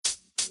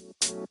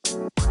Well,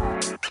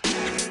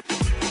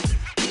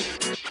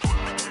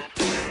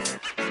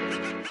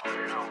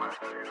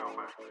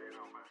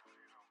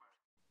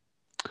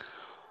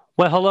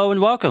 hello and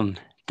welcome.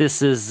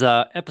 This is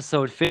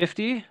episode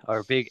 50,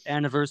 our big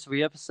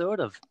anniversary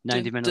episode of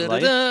 90 Dun, Minute da, da,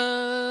 Life.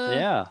 da.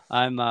 Yeah,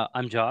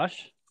 I'm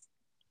Josh,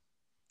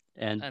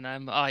 and And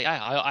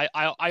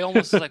I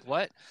almost was like,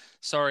 what?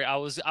 Sorry, I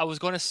was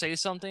going to say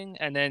something,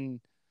 and then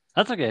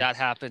that's okay. that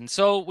happened.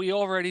 So we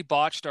already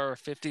botched our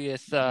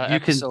 50th You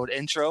can. episode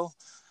intro.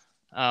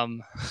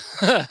 Um,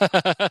 That's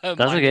my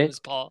name okay. is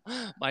Paul.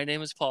 My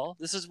name is Paul.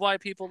 This is why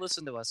people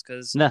listen to us,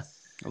 Nah,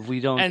 we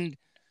don't and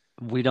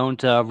we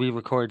don't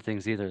re-record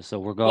things either, so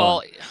we're going.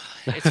 well,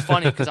 it's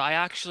funny because I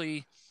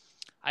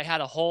had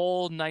a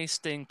whole nice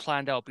thing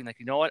planned out, being like,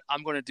 you know what,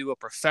 I'm going to do a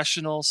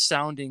professional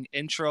sounding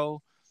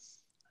intro,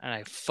 and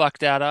I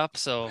fucked that up.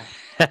 So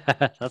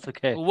That's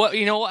okay. what,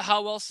 you know what?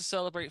 How else to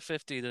celebrate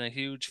 50 than a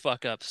huge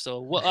fuck up? So,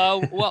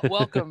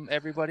 welcome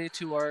everybody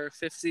to our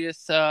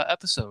 50th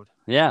episode.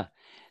 Yeah,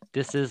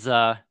 this is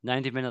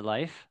 90 Minute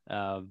Life.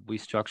 We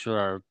structure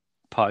our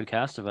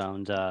podcast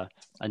around a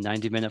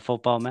 90-minute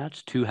football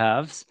match, two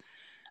halves,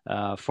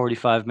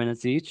 45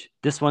 minutes each.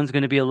 This one's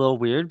going to be a little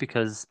weird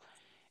because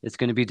it's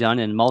going to be done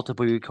in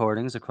multiple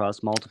recordings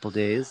across multiple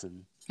days,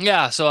 and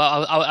Yeah. So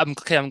I'm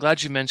okay. I'm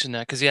glad you mentioned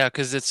that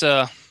because it's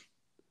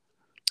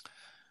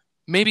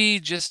maybe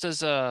just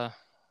as an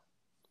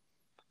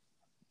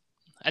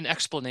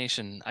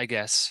explanation, I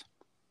guess.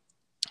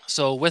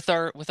 So with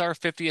our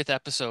 50th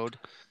episode.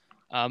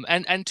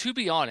 And to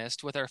be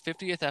honest, with our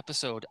 50th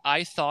episode,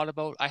 I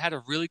had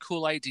a really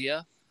cool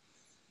idea,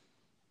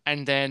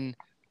 and then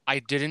I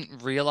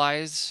didn't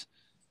realize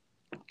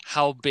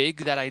how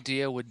big that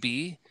idea would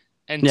be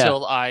yeah,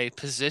 until I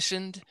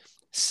positioned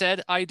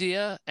said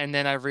idea, and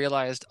then I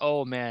realized,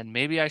 oh man,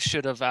 maybe I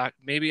should have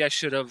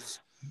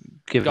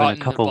given a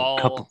gotten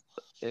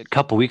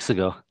couple weeks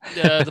ago.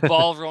 the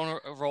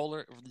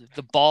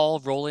ball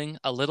rolling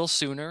a little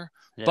sooner.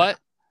 Yeah. But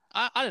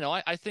I don't know.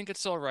 I think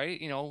it's all right.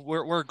 You know,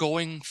 we're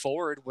going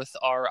forward with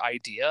our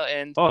idea,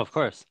 and Oh, of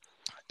course.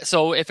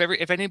 so if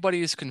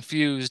anybody is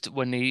confused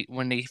when the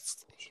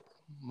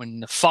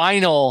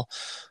final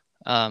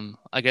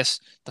I guess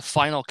the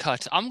final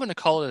cut, I'm going to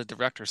call it a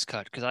director's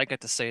cut because I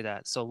get to say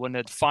that. So when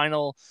the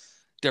final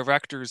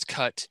director's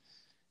cut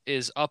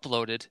is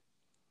uploaded,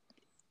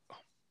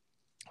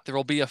 there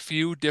will be a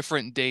few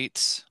different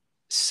dates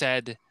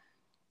said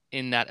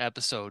in that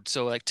episode.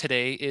 So like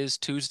today is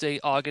Tuesday,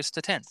 August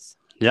the 10th.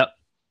 Yep.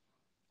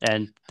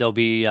 And there'll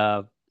be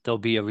a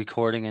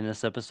recording in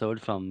this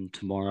episode from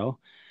tomorrow.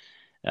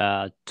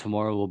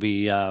 Tomorrow will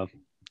be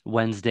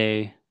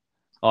Wednesday,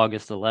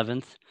 August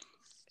 11th,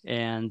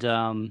 and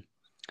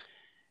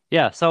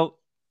yeah. So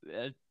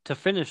to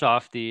finish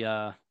off we'll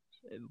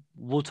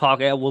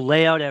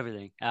lay out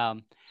everything.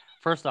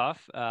 First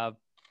off,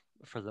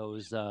 for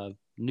those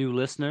new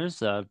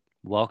listeners,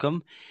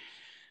 welcome.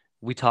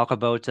 We talk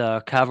about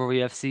Cavalry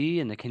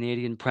FC and the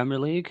Canadian Premier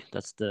League.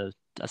 That's the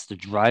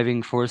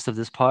driving force of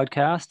this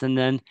podcast, and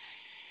then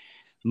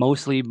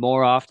mostly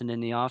more often in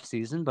the off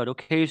season, but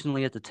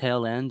occasionally at the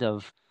tail end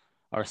of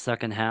our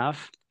second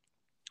half,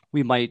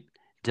 we might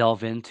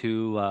delve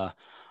into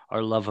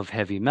our love of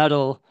heavy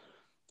metal,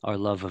 our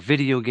love of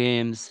video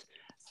games,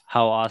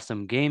 how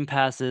awesome Game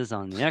Pass is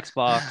on the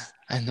Xbox,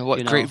 And what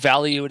you great know,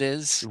 value it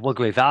is. what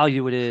great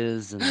value it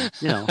is, and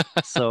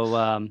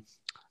so.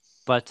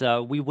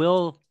 But we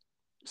will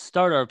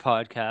start our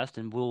podcast,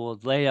 and we'll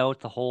lay out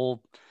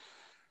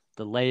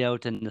the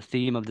layout and the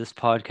theme of this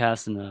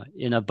podcast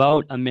in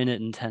about a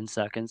minute and 10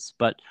 seconds.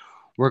 But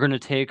we're going to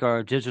take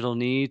our digital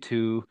knee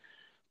to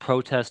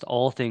protest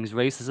all things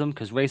racism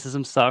because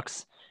racism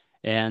sucks.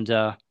 And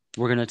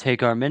we're going to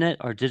take our minute,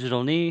 our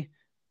digital knee,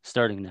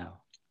 starting now.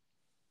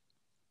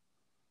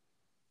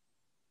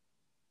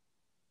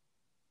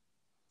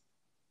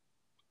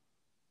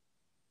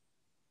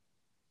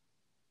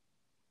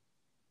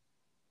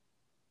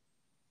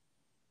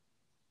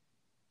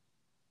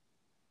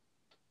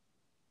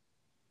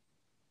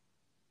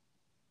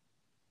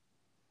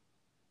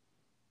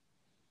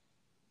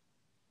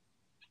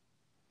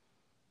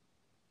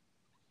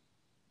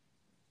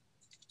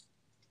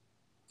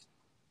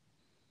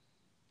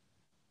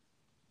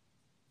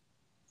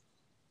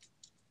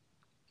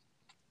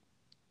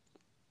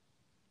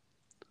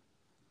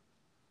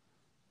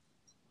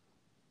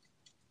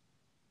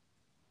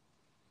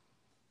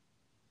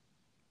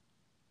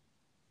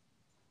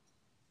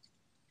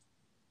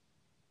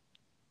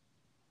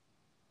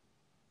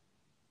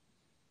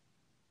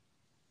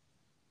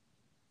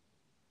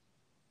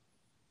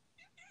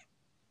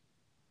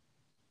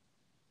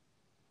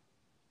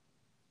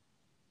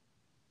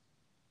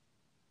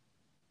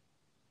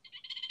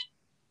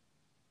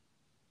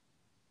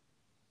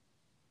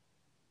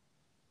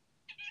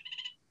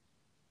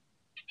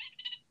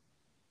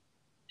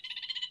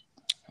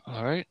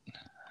 All right.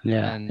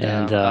 Yeah. And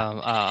And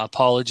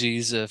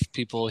apologies if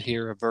people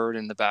hear a bird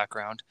in the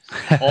background.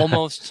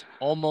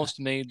 Almost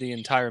made the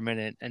entire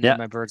minute, and yeah. then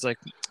my bird's like,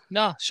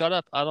 "Nah, shut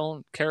up! I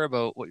don't care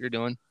about what you're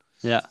doing."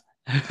 Yeah.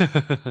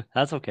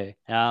 That's okay.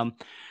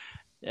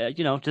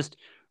 Just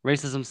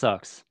racism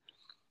sucks.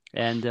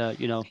 And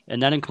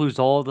and that includes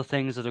all the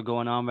things that are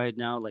going on right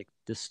now. Like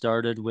this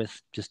started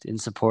with just in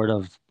support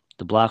of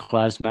the Black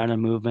Lives Matter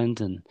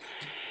movement, and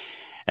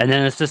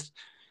then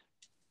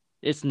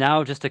it's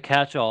now just a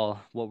catch-all.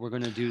 What we're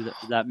gonna do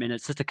that minute,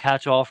 it's just a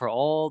catch-all for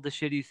all the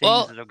shitty things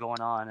Well, that are going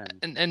on,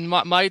 and and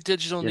my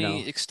digital you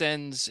knee know,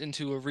 extends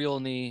into a real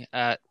knee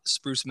at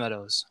Spruce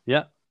Meadows.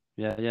 yeah,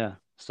 yeah, yeah.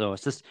 So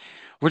it's just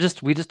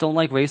we just don't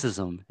like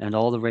racism and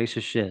all the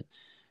racist shit.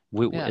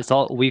 Yeah. It's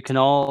all we can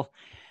all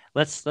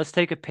let's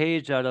take a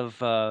page out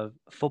of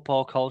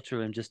football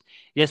culture and just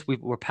yes,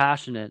 we're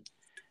passionate,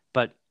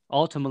 but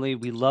ultimately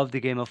we love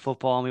the game of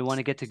football and we want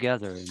to get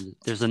together. And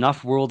there's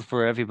enough world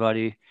for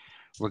everybody,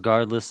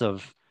 regardless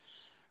of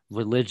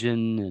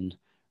religion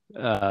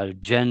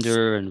and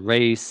gender and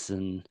race,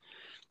 and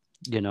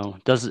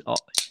does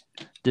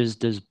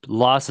there's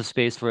lots of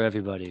space for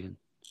everybody,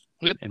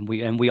 Yep.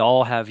 and we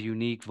all have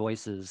unique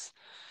voices.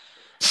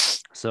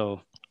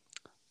 So,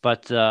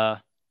 but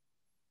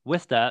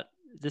with that,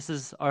 this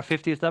is our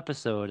 50th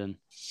episode, and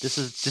this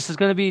is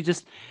going to be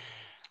just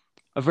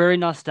a very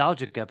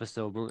nostalgic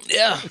episode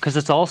Yeah. because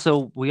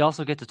we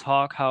also get to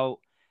talk how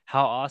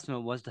awesome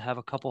it was to have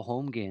a couple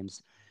home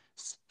games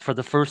for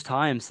the first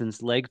time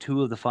since leg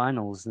 2 of the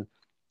finals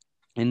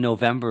in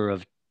November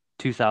of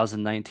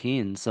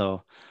 2019.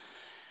 So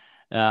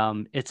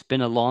it's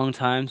been a long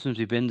time since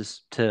we've been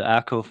to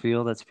ATCO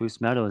Field at Spruce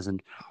Meadows,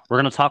 and we're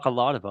going to talk a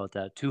lot about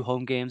that. 2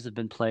 home games have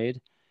been played.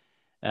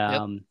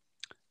 Yep. Um,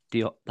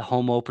 the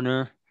home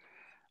opener,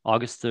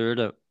 August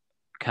 3rd,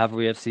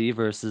 Cavalry FC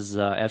versus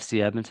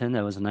FC Edmonton.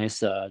 That was a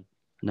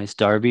nice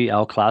derby,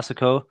 El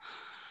Clasico.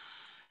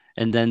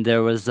 And then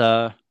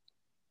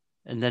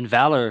and then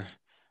Valor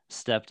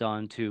stepped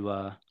on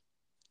to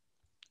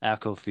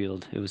ATCO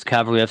Field. It was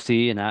Cavalry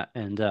FC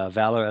and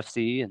Valor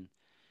FC, and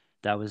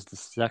that was the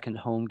second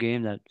home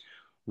game that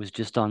was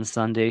just on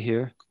Sunday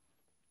here.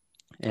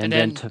 And And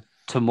then then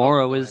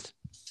tomorrow go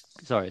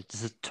ahead.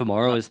 is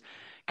tomorrow Uh, is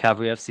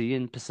Cavalry FC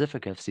and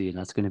Pacific FC, and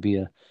that's going to be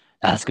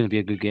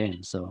a good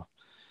game. So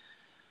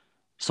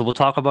we'll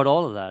talk about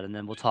all of that, and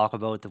then we'll talk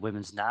about the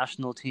women's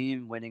national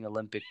team winning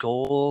Olympic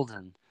gold,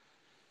 and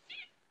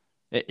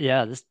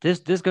yeah, this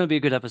is going to be a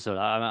good episode.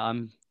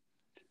 I'm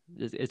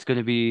it's going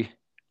to be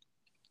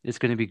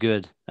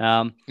good.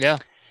 yeah.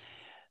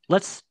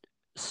 Let's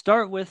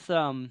start with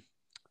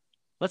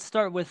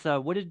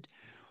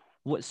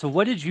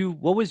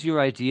what was your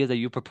idea that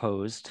you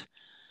proposed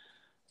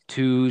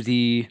to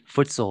the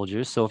Foot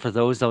Soldiers? So for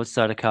those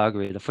outside of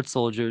Calgary, the Foot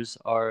Soldiers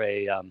are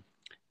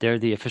they're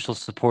the official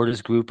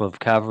supporters group of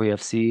Cavalry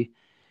FC.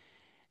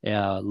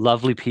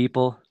 Lovely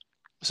people.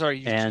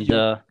 Sorry, And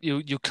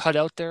you cut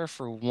out there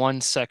for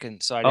 1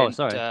 second, so I oh, didn't.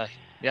 sorry.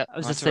 Yeah, I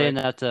was just that's all saying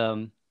right.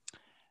 that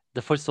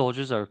the Foot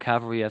Soldiers are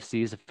Cavalry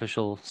FC's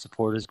official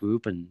supporters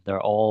group, and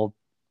they're all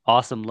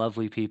awesome,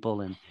 lovely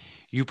people. And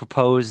you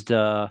proposed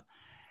a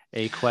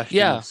question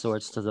Yeah. of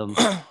sorts to them.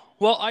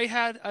 Well, I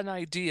had an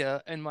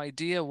idea, and my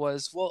idea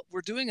was, well,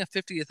 we're doing a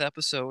 50th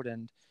episode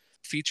and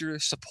feature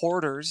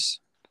supporters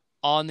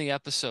on the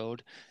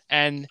episode,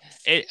 and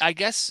I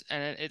guess,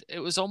 and it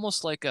was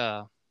almost like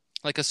a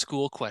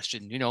school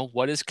question.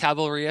 What is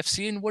Cavalry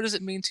FC and what does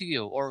it mean to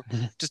you, or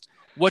just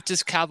what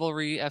does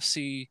Cavalry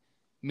FC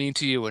mean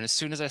to you? And as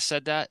soon as I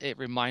said that, it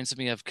reminds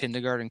me of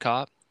Kindergarten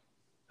Cop.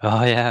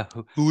 Oh yeah,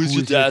 Who is who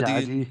your is your daddy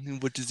daddy?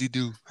 and what does he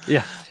do?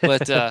 Yeah,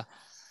 But it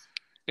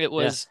yeah,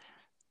 was,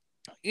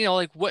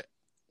 like what,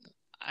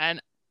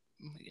 and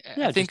I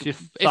yeah. think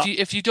Just your if you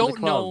thoughts for the don't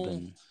club,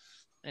 know,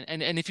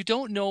 and and if you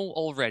don't know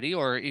already,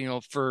 or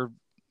for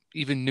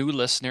even new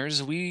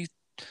listeners, we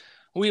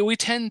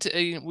tend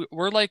to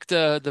we're like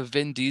the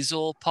Vin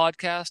Diesel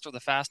podcast or the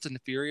Fast and the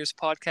Furious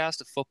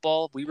podcast of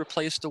football. We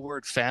replace the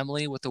word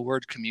family with the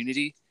word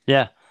community.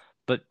 yeah,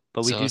 but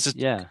we So do, it's just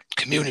yeah,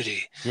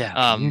 community. yeah,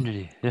 Um,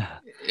 community,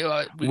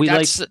 yeah. We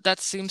like, that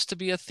seems to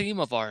be a theme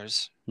of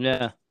ours,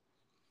 yeah.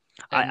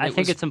 and I it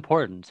think was it's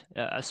important,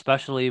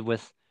 especially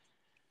with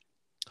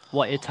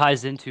what it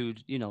ties into,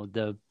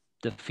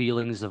 the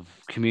feelings of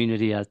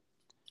community at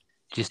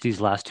just these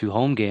last 2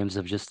 home games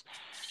of just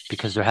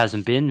because there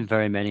hasn't been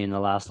very many in the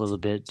last little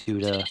bit due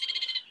to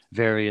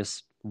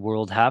various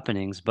world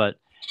happenings. But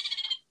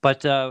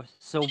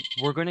so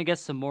we're going to get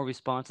some more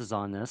responses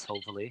on this,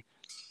 hopefully.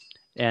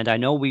 And I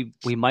know we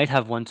might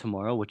have one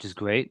tomorrow, which is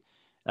great.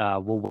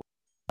 We'll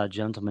that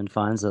gentleman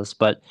finds us,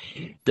 but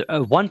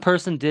one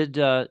person did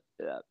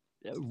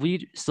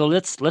read. So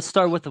let's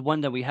start with the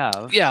one that we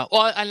have. yeah.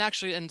 Well, and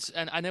actually,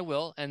 and I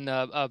will. And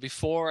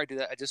before I do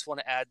that, I just want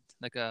to add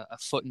like a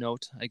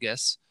footnote, I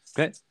guess.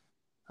 Great.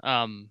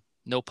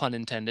 No pun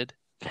intended.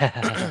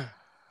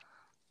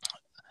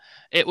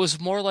 It was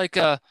more like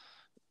a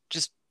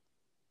just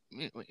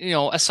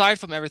aside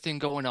from everything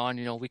going on,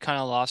 we kind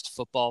of lost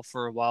football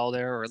for a while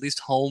there, or at least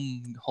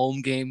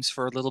home games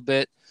for a little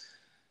bit.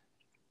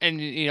 And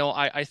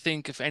I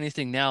think if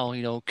anything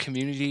now,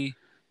 community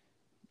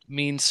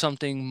means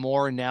something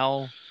more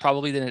now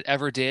probably than it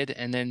ever did.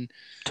 And then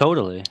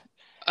Totally.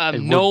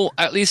 And No,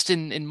 at least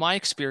in my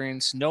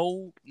experience,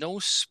 no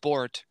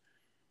sport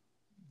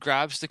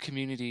grabs the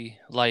community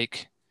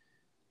like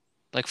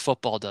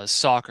football does,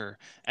 soccer,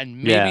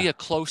 and maybe yeah, a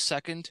close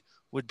second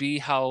would be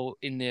how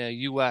in the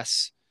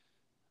U.S.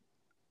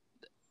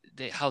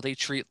 How they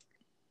treat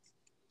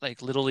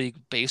like Little League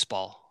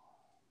baseball.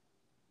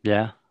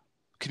 yeah,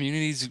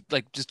 Communities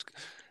like just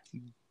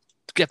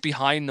get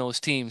behind those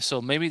teams,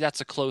 so maybe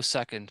that's a close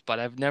second. But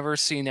I've never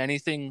seen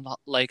anything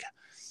like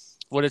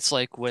what it's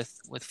like with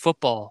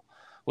football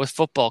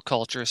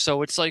culture.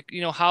 So it's like,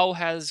 how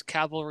has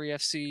Cavalry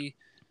FC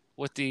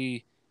with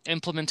the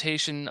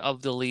implementation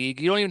of the league,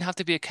 you don't even have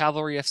to be a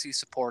Cavalry FC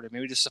supporter,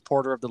 maybe just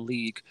supporter of the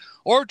league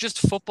or just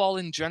football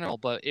in general,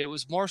 but it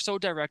was more so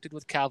directed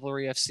with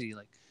Cavalry FC,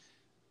 like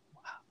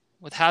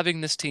with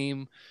having this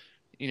team,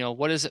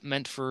 what has it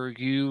meant for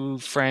you,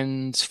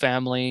 friends,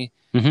 family?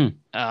 hmm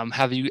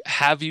Have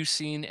you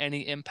seen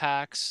any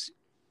impacts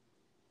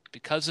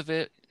because of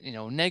it,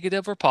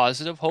 negative or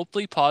positive?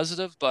 Hopefully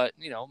positive, but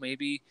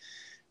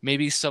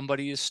maybe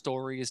somebody's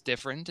story is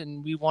different,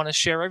 and we want to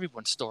share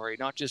everyone's story,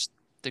 not just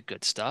the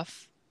good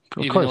stuff.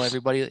 of Even though course.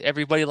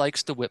 everybody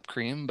likes the whipped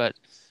cream, but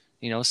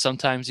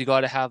sometimes you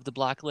got to have the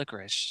black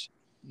licorice.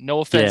 No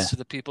offense Yeah, to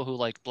the people who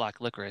like black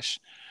licorice,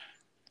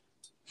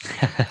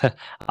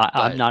 I'm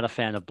but not a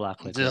fan of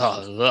black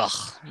licorice,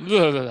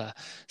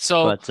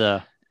 so but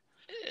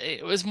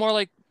it was more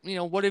like,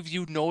 what have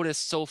you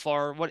noticed so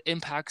far? What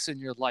impacts in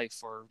your life,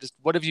 or just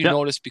what have you yeah,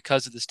 noticed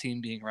because of this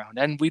team being around?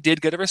 And we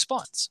did get a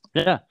response.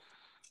 yeah,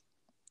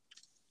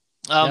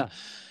 Um, yeah,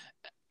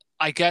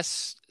 I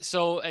guess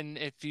so. And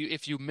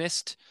if you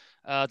missed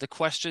the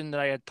question that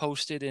I had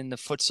posted in the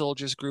Foot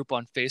Soldiers group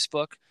on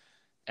Facebook,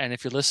 and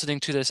if you're listening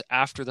to this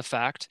after the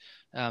fact,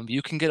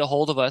 you can get a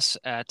hold of us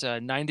at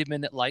 90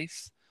 Minute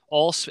Life.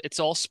 It's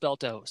all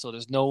spelt out, so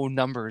there's no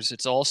numbers.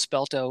 It's all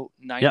spelt out.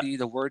 yeah, 90,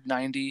 the word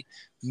 90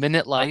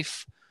 Minute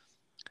Life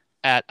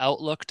at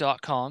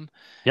outlook.com.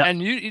 yeah.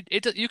 And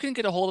you can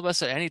get a hold of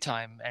us at any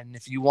time. And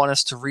if you want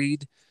us to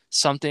read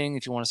something,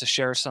 if you want us to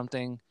share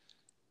something,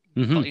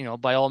 hmm but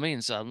by all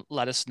means,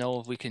 let us know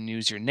if we can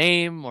use your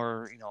name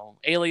or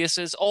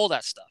aliases, all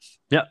that stuff.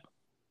 Yeah,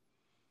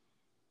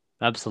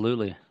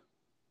 absolutely.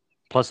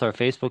 Plus, our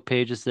Facebook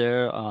page is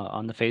there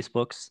on the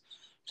Facebooks.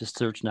 Just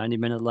search 90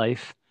 Minute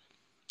Life.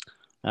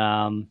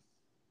 Um,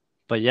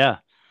 but yeah,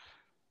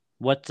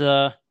 what?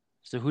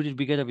 So who did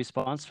we get a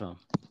response from?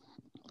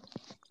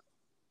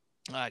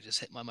 I just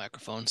hit my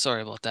microphone.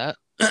 Sorry about that.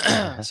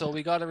 So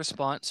we got a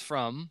response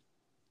from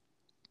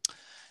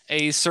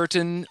a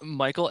certain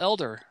Michael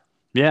Elder.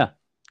 Yeah,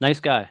 nice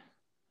guy.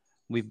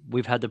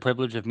 We've had the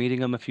privilege of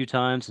meeting him a few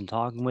times and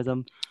talking with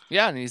him.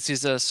 Yeah, and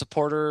he's a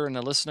supporter and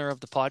a listener of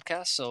the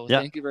podcast. So Yeah,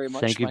 thank you very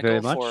much, thank you very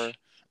Michael, for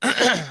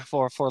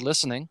much. for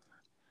listening.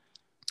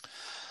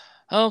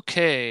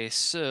 Okay,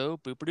 so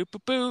boop boop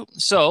boop boop.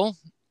 So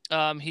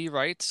he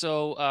writes,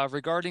 so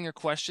regarding your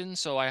question,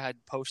 so I had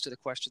posted a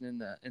question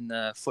in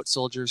the Foot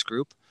Soldiers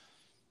group.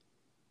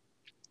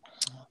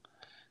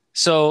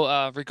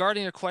 So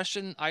regarding your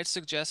question, I'd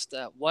suggest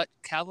that what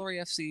Cavalry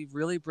FC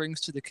really brings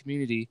to the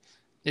community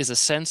is a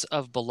sense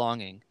of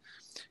belonging.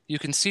 You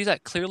can see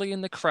that clearly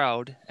in the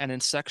crowd and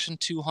in section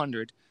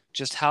 200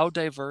 just how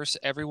diverse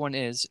everyone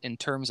is in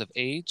terms of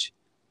age,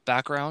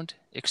 background,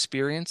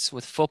 experience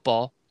with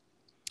football.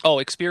 Oh,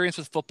 experience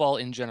with football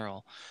in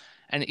general,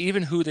 and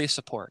even who they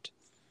support.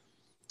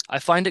 I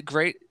find it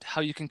great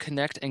how you can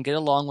connect and get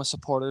along with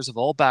supporters of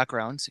all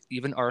backgrounds,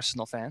 even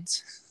Arsenal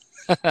fans.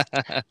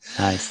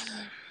 Nice.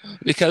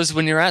 Because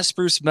when you're at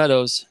Spruce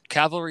Meadows,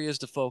 Cavalry is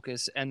the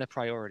focus and the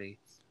priority.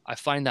 I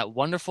find that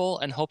wonderful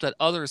and hope that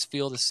others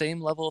feel the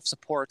same level of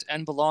support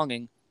and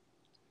belonging,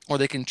 or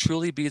they can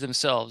truly be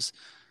themselves.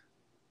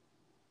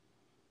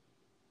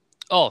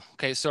 Oh,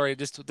 okay, sorry.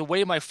 Just the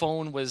way my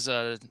phone was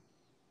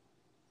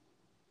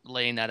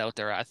laying that out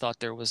there, I thought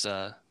there was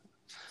a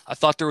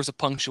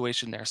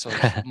punctuation there. So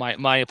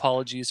my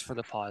apologies for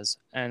the pause.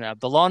 And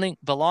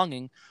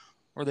belonging,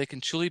 or they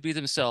can truly be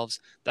themselves.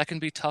 That can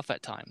be tough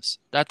at times.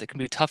 That can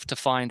be tough to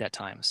find at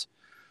times.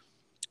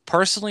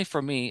 Personally,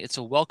 for me, it's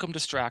a welcome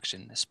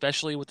distraction,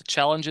 especially with the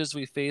challenges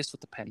we faced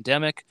with the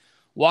pandemic.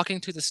 Walking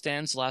to the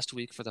stands last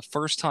week for the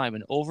first time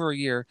in over a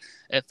year,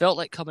 it felt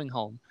like coming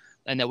home,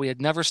 and that we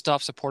had never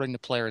stopped supporting the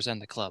players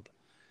and the club.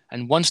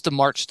 And once the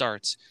march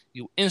starts,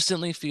 you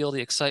instantly feel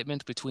the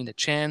excitement between the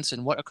chants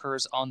and what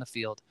occurs on the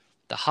field,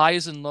 the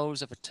highs and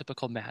lows of a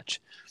typical match.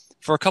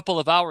 For a couple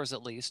of hours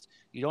at least,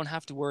 you don't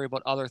have to worry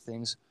about other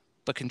things,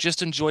 but can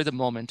just enjoy the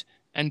moment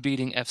and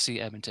beating FC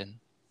Edmonton.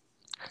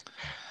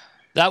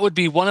 That would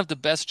be one of the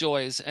best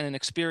joys and an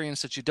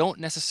experience that you don't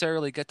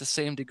necessarily get the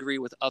same degree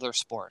with other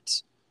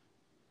sports.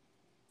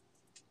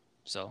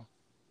 So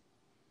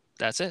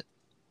that's it.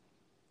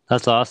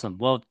 That's awesome.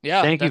 Well,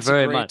 Yeah, thank you that's a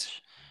very great.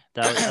 much.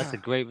 That's a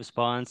great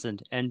response,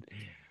 and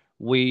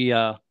we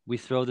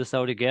throw this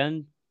out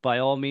again. By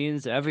all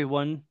means,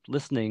 everyone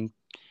listening,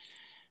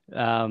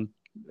 um,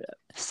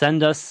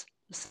 send us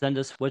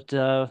what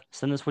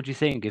you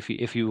think.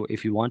 If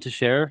you want to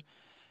share,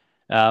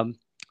 um,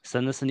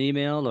 send us an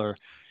email, or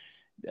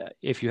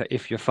if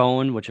your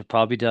phone, which it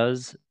probably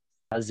does,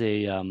 has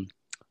a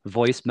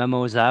voice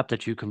memos app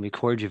that you can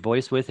record your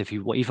voice with. If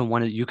you even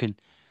want to, you can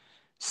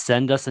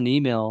send us an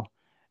email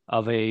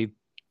of a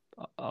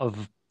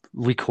of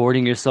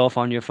recording yourself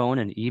on your phone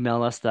and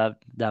email us that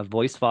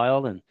voice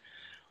file, and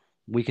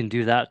we can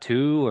do that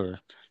too,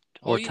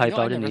 Oh, or type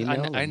I out an never,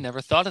 email, I and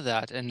never thought of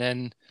that. And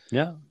then,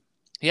 yeah,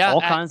 yeah,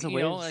 all at kinds of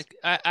ways. like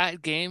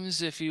at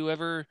games, if you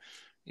ever,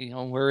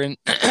 we're in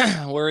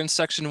we're in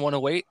section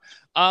 108.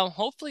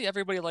 Hopefully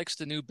everybody likes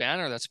the new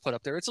banner that's put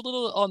up there. It's a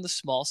little on the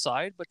small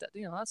side, but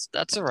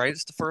that's all right.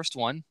 It's the first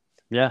one.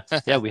 Yeah,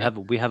 yeah, we have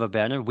a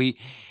banner.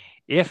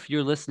 If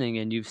you're listening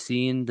and you've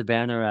seen the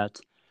banner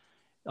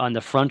on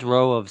the front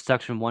row of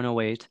section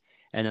 108,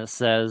 and it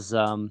says,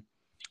 what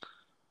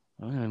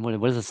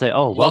does it say?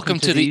 Oh, welcome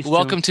to the Eastern.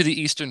 Welcome to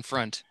the Eastern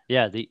Front.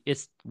 Yeah,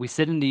 we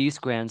sit in the East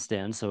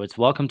Grandstand, so it's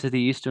welcome to the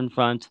Eastern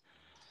Front.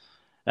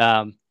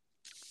 Um,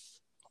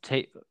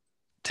 take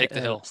Take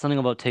the hill. something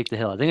about take the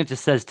hill. I think it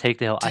just says take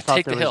the hill. I thought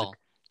Take there the was hill.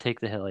 take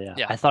the hill. Yeah,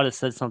 Yeah. I thought it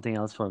said something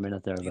else for a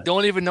minute there, but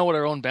Don't even know what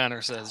our own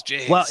banner says.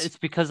 Jeez. well, it's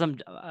because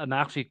I'm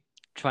actually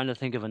trying to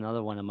think of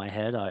another one in my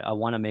head. I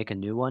want to make a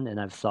new one,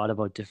 and I've thought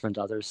about different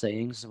other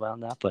sayings around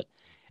that. But,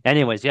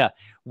 anyways, yeah,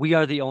 we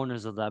are the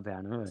owners of that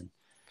banner,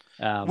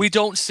 and we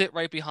don't sit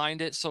right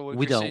behind it. So if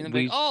we you're seeing don't.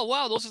 them, like, oh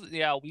wow, those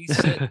are we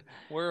sit.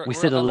 We We're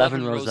sit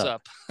 11 rows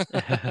up.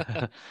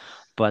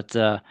 But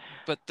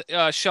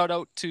shout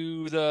out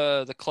to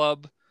the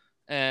club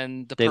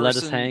and the they let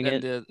us person hang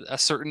and it. a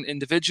certain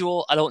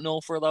individual. I don't know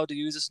if we're allowed to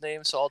use his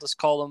name, so I'll just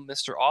call him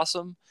Mr.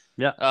 Awesome.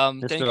 Yeah,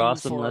 Thank Mr. you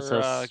Awesome lets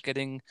for us.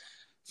 getting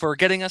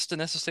us the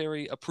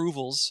necessary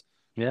approvals.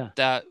 Yeah,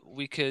 that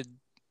we can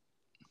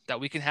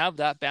have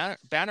that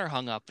banner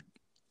hung up.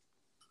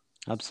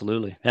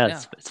 absolutely.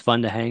 Yeah, it's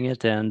fun to hang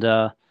it, and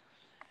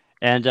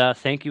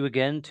thank you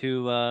again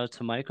to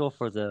Michael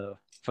for the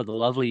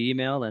lovely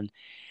email, and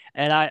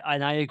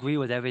I agree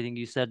with everything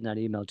you said in that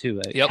email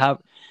too.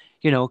 Yep.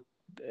 You know,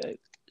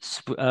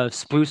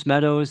 Spruce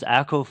Meadows,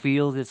 Acco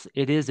Field,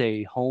 it is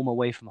a home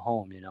away from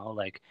home,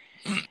 like,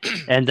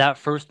 and that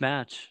first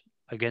match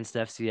against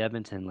FC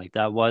Edmonton, like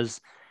that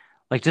was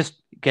like just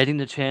getting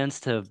the chance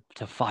to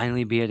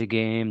finally be at a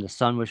game. The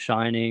sun was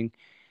shining,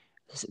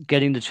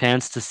 getting the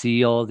chance to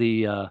see all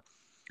the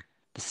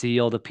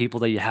people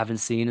that you haven't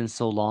seen in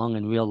so long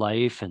in real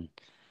life, and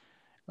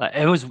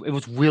it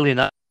was really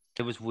not.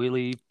 It was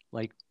really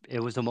like it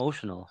was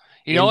emotional.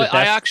 You know what?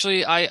 I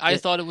actually I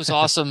thought it was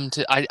awesome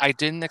I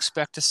didn't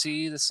expect to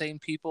see the same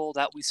people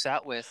that we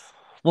sat with.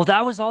 Well,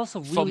 that was also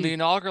really from the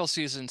inaugural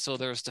season. So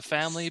there's the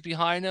family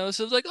behind us.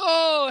 It was like,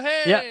 oh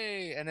hey, yeah.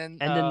 And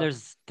then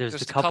there's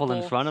the couple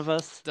in front of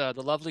us. The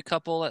lovely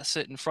couple that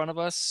sit in front of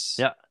us.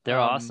 Yeah, they're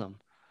awesome.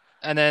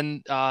 And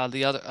then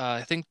the other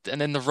I think, and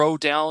then the row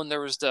down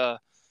there was the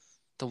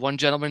one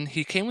gentleman.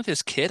 He came with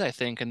his kid, I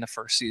think, in the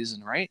first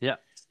season, right? Yeah.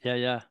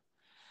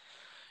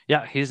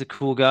 He's a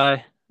cool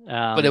guy.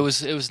 But it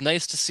was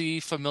nice to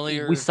see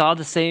familiar. We saw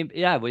the same.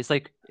 Yeah,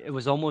 it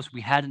was almost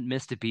we hadn't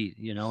missed a beat.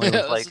 It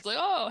was like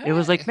oh, hey. It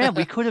was like, man,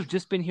 we could have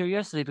just been here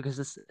yesterday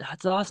because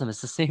that's awesome.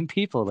 It's the same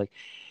people. Like,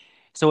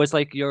 so it's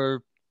like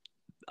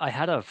I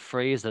had a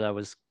phrase that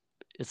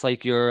it's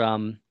like your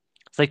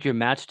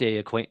match day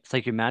it's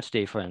like your match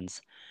day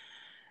friends.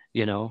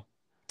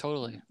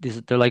 Totally.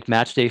 They're like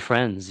match day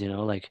friends.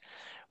 Like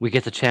we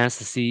get the chance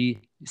to see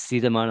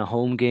them on a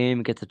home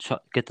game, get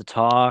to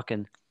talk,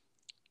 and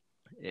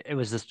it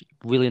was just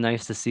really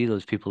nice to see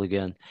those people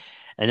again.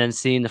 And then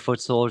seeing the Foot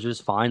Soldiers,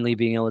 finally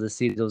being able to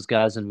see those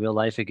guys in real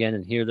life again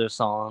and hear their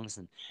songs,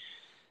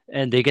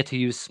 and they get to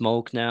use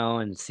smoke now,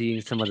 and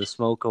seeing some of the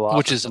smoke go off,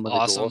 which is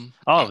awesome.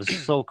 Oh, it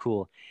was so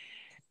cool.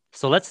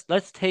 So let's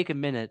take a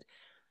minute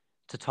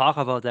to talk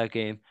about that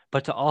game,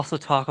 but to also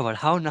talk about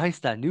how nice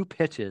that new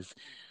pitch is.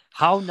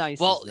 How nice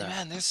is that?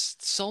 Man, there's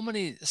so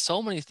many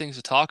things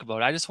to talk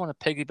about. I just want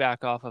to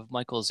piggyback off of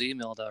Michael's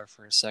email there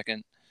for a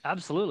second.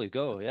 Absolutely,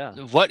 go. Yeah.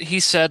 What he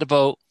said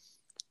about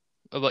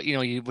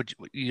you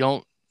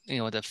don't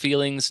the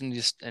feelings and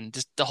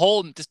just the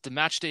whole the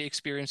match day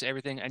experience,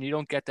 everything, and you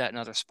don't get that in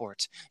other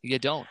sports. You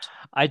don't.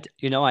 I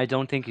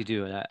don't think you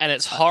do. And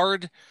it's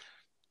hard.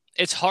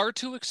 It's hard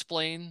to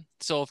explain.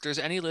 So if there's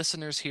any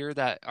listeners here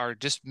that are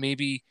just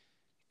maybe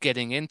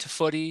getting into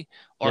footy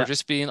or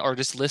just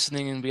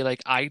listening and be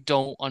like, I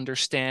don't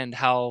understand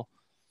how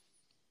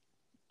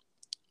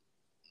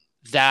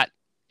that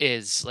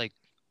is like.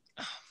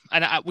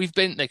 And we've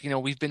been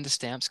we've been to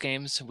Stamps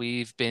games.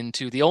 We've been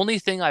to, the only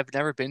thing I've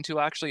never been to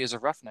actually is a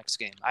Roughnecks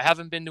game. I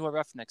haven't been to a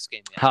Roughnecks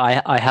game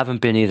yet. I haven't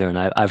been either, and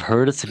I've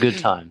heard it's a good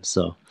time.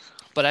 So,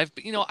 but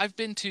I've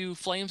been to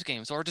Flames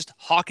games or just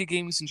hockey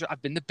games, and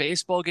I've been to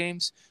baseball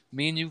games.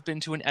 Me and you've been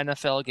to an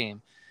NFL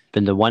game.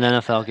 Been to one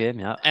NFL game,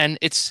 yeah. And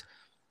it's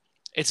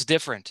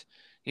different.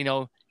 You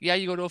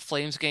go to a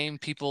Flames game,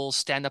 people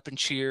stand up and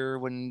cheer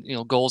when,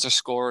 goals are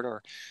scored,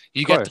 or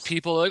you get the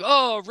people like,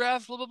 oh,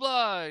 ref, blah, blah,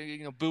 blah,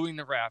 booing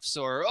the refs,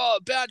 or, oh,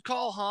 bad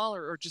call, huh?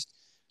 Or just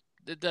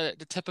the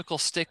typical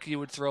stick you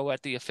would throw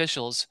at the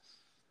officials.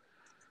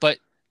 But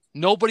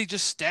Nobody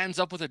just stands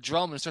up with a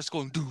drum and starts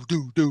going do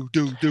do do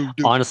do do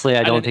do, Honestly,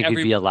 I and don't then think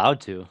you'd be allowed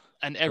to.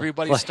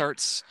 everybody Like,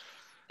 starts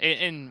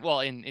in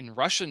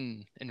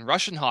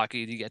Russian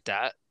hockey. Do you get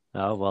that?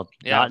 oh well,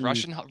 Yeah, not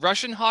in.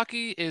 Russian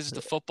hockey is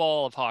the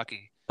football of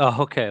hockey.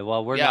 Oh, okay.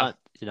 Well, we're Yeah, not.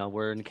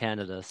 We're in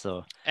Canada,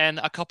 so and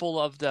a couple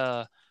of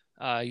the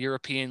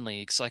European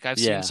leagues. Like I've seen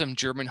yeah. some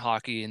German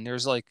hockey, and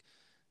there's like,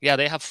 yeah,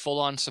 they have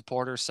full-on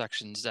supporter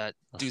sections that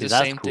I'll do see. the That's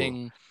same cool.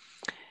 thing.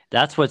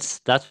 That's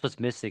what's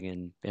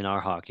missing in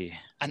our hockey.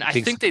 And I Big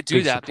think they do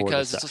big that supporter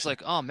because it's just section.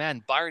 like, oh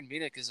man, Bayern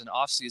Munich is in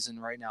off season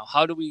right now.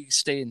 How do we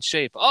stay in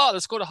shape? Oh,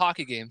 let's go to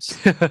hockey games.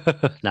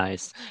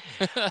 Nice.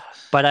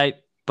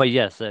 But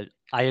yes,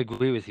 I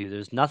agree with you.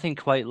 There's nothing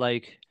quite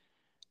like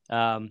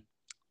um,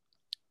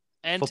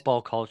 And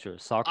football culture,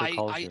 soccer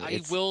culture.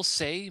 I will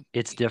say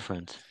It's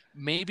different.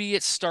 maybe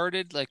it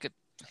started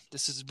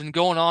this has been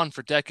going on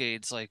for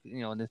decades. Like,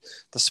 the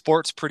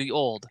sport's pretty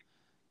old.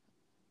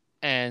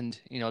 And,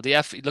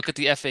 look at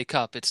the FA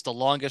Cup. It's the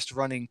longest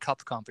running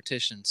cup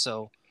competition.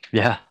 So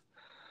Yeah,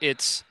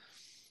 it's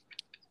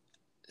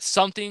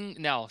something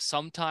now.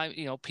 Sometimes,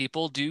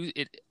 people do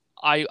it.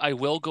 I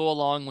will go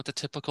along with the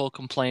typical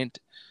complaint.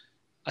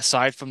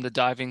 Aside from the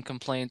diving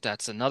complaint,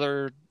 that's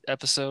another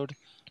episode.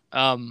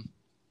 Um,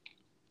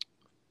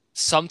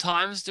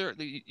 Sometimes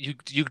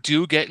you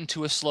do get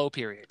into a slow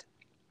period.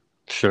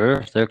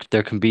 sure. There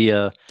can be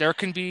a There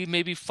can be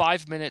maybe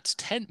 5 minutes,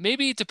 10,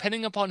 maybe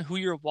depending upon who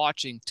you're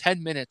watching,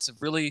 10 minutes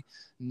of really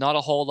not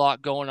a whole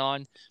lot going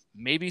on.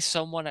 Maybe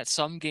someone at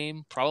some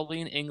game,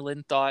 probably in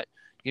England, thought,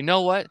 you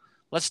know what?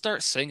 Let's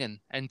start singing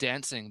and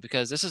dancing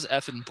because this is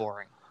effing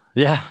boring.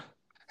 yeah.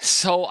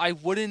 So I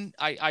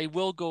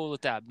will go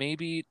with that.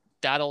 Maybe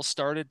that all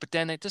started, but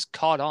then it just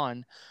caught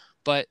on.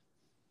 But,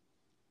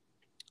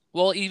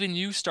 well, even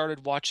you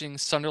started watching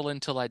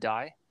Sunderland Till I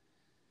Die.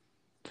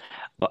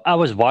 Well, I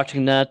was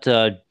watching that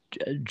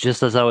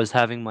just as I was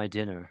having my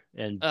dinner,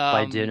 and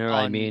by dinner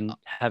I On mean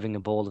having a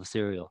bowl of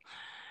cereal.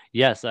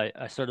 Yes, I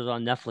started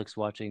on Netflix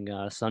watching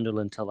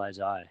Sunderland Till I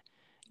Die.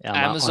 On it.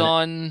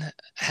 Amazon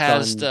It's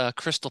has on. the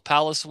Crystal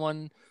Palace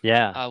one,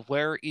 Yeah.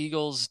 Where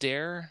Eagles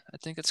Dare, I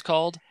think it's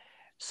called.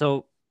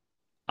 So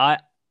I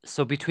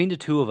so between the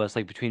two of us,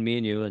 like between me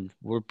and you, and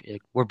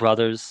we're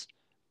brothers.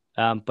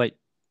 But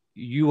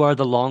you are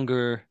the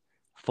longer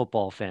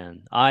football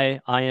fan. I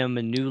am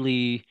a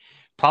newly,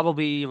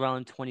 probably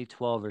around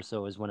 2012 or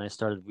so is when I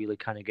started really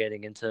kind of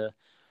getting into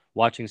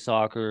watching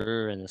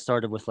soccer, and it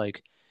started with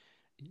like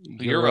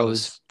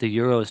Euros. the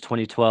Euros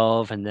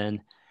 2012, and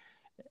then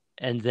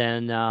and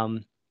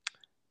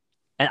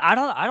I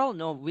don't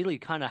know really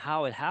kind of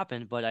how it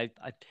happened, but I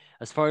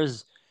as far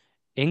as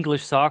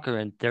English soccer,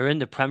 and they're in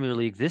the Premier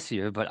League this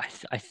year, but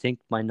I think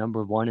my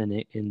number one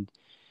in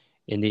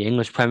the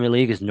English Premier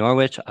League is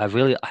Norwich. I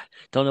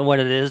don't know what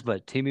it is,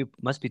 but Timu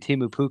must be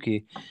Timu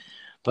Puki.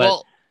 But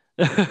Well,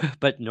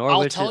 but I'll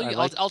Norwich, tell I you,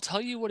 like. I'll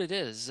tell you what it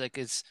is. Like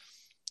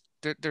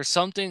there's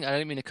something. I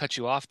didn't mean to cut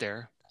you off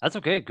there. That's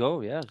okay.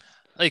 Go, yeah.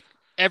 Like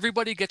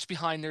everybody gets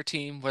behind their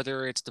team,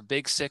 whether it's the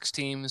Big Six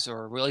teams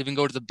or we'll even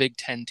go to the Big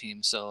Ten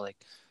teams. So like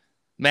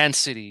Man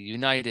City,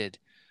 United,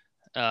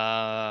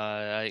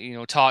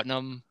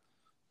 Tottenham,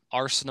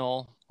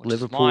 Arsenal, which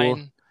is Liverpool,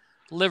 mine,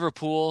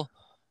 Liverpool,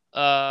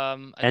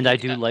 I and I think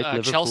do like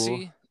Liverpool,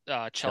 Chelsea.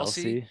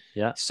 Chelsea.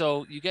 Yeah,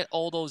 So you get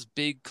all those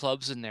big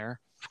clubs in there,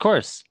 of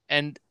course.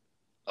 and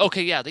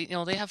okay, yeah,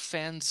 they have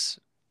fans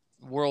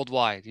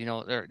worldwide.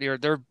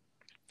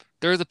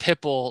 They're the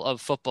pitbull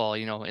of football.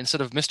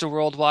 Instead of Mr.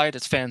 Worldwide,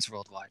 it's fans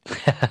worldwide.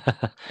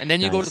 And then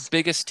you go to the Nice.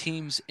 biggest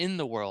teams in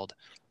the world,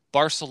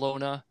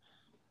 Barcelona,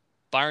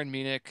 Bayern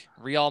Munich,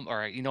 Real,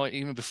 or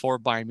even before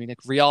Bayern Munich,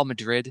 Real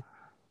Madrid.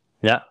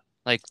 Yeah,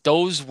 Like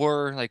those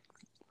were like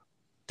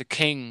the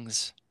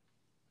kings,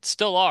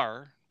 still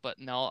are, but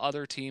now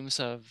other teams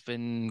have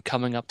been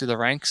coming up through the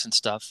ranks and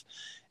stuff.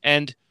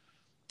 And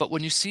but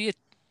when you see it,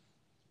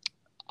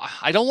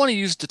 I don't want to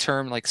use the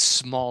term like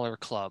smaller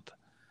club,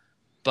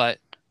 but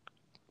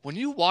when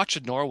you watch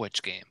a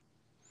Norwich game,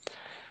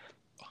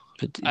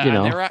 but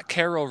and they're at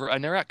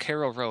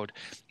Carrow Road,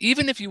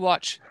 even if you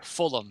watch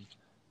Fulham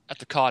at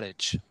the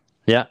Cottage,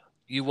 yeah.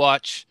 you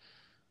watch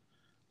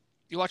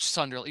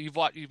Sunderland,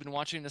 you've been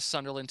watching the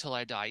Sunderland Till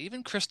I Die,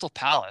 even Crystal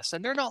Palace,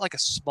 and they're not like a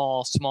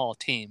small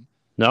team,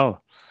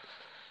 No,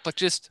 but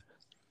just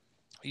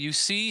you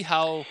see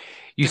how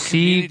you the see,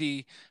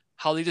 community,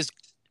 how they just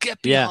get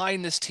yeah,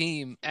 behind this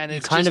team, and you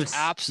it's kind just of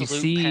you absolute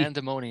see,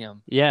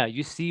 pandemonium. yeah,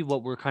 you see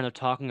what we're kind of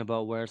talking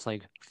about, where it's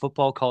like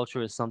football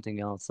culture is something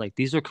else. Like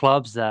these are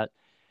clubs that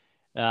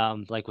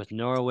like with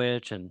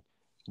Norwich and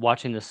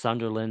watching the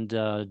Sunderland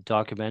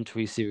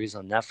documentary series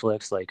on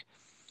Netflix, like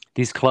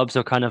these clubs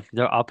are kind of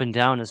they're up and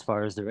down as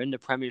far as they're in the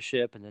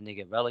Premiership and then they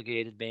get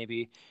relegated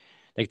maybe.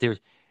 Like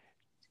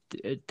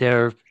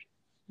they're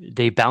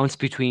they bounce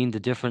between the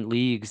different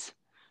leagues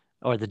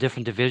or the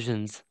different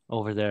divisions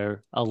over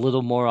there a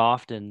little more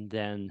often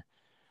than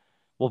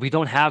well, we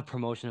don't have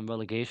promotion and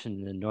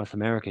relegation in North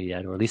America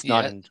yet, or at least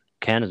not Yeah, in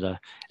Canada.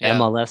 yeah.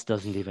 MLS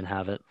doesn't even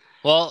have it.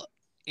 Well,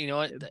 you know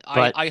what? I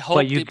But I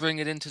hope you they bring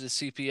it into the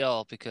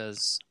CPL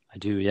because I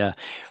do. Yeah,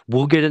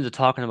 we'll get into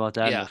talking about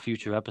that in a Yeah.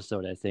 future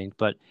episode, I think.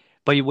 But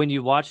when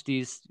you watch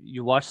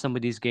some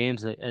of these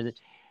games, and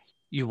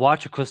you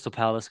watch a Crystal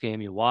Palace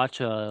game, you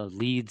watch a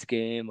Leeds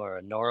game or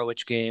a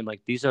Norwich game.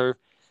 Like these are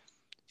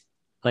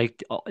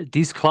like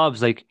these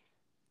clubs, like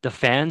the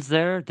fans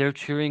there, they're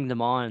cheering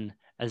them on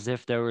as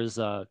if there was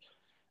a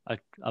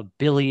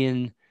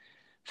billion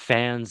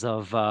fans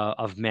of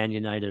Man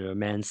United or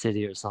Man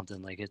City or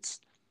something. Like it's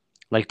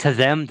like to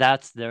them,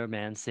 that's their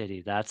Man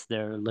City, that's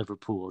their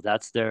Liverpool,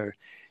 that's their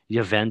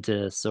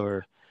Juventus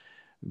or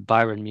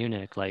Bayern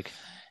Munich. Like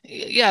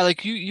Yeah,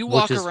 like you which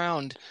walk is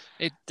around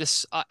it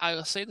this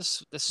I'll say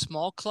this the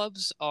small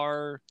clubs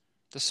are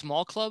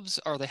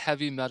the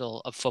heavy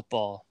metal of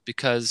football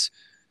because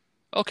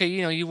okay,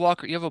 you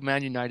have a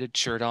Man United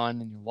shirt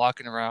on and you're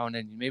walking around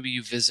and maybe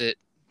you visit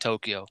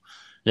Tokyo.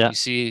 yeah, You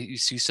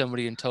see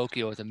somebody in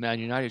Tokyo with a Man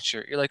United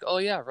shirt. You're like, "Oh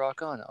yeah,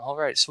 rock on. All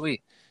right,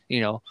 sweet."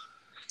 You know,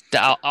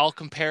 I'll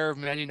compare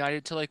Man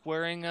United to like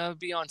wearing a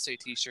Beyonce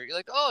t-shirt. You're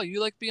like, "Oh, you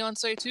like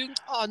Beyonce too?"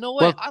 "Oh, no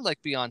way. well, I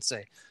like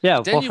Beyonce." yeah,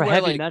 But then well, you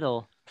wear like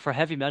for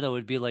heavy metal, it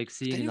would be like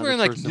seeing then you're another wearing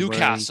like person wearing,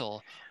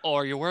 Newcastle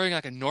or you're wearing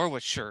like a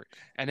Norwich shirt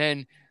and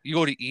then you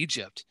go to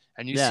Egypt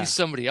and you see yeah,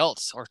 somebody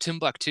else or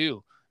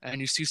Timbuktu and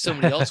you see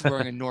somebody else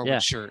wearing a Norwich yeah,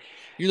 shirt.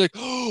 You're like,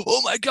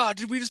 "Oh my God,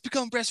 did we just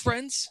become best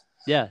friends?"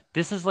 yeah.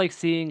 This is like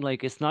seeing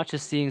like it's not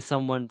just seeing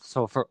someone.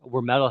 So for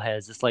we're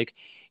metalheads, it's like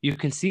you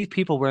can see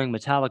people wearing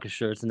Metallica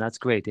shirts, and that's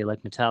great. They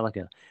like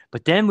Metallica.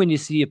 But then when you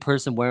see a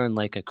person wearing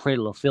like a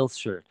Cradle of Filth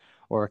shirt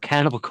or a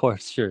Cannibal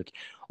Corpse shirt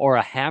or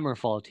a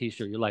Hammerfall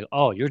T-shirt, you're like,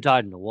 oh, you're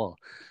dyed in the wool.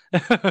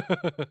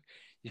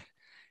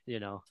 You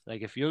know,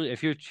 like if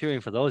you're cheering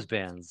for those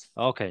bands,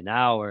 okay,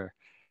 now we're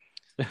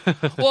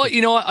Well,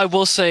 you know what? I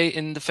will say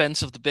in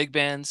defense of the big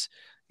bands,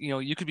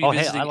 you could be oh, hey,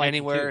 I visiting like them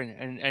anywhere too.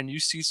 and you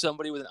see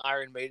somebody with an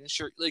Iron Maiden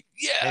shirt, you're like,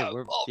 Hey, yeah, all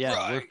we're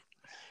right.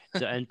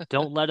 and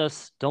don't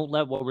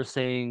let what we're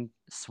saying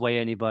sway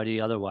anybody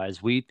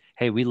otherwise. We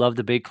love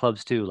the big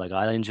clubs too. Like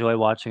I enjoy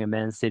watching a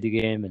Man City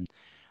game, and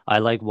I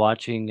like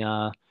watching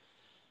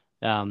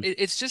um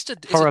It's just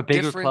it's a for a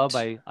bigger club,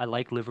 different. I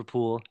like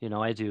Liverpool, you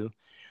know, I do.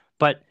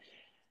 But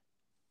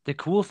the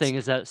cool thing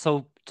is that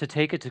so to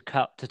take it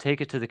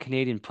to the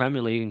Canadian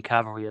Premier League and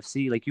Cavalry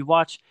FC, like you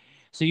watch,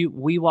 so you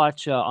we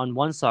watch on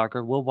One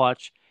Soccer, we'll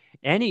watch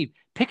any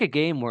pick a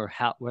game where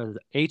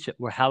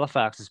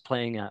Halifax is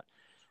playing at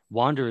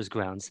Wanderers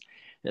grounds.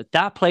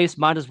 That place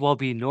might as well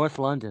be North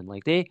London.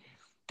 Like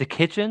the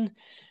kitchen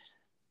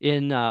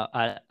in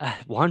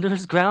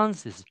Wanderers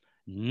grounds is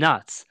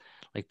nuts.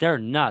 Like they're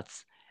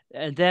nuts.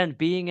 And then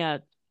being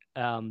at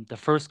the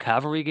first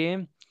Cavalry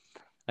game,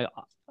 I,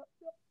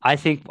 I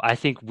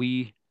think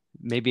we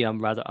maybe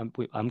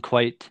I'm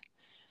quite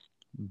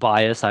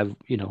biased.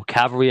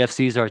 Cavalry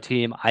FC is our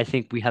team. I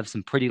think we have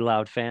some pretty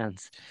loud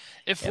fans.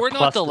 If Uh, we're not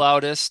Plus the the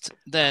loudest,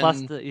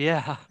 plus then the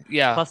yeah,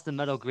 yeah, plus the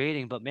metal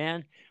grading. But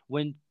man,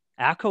 when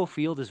Acco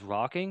Field is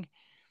rocking,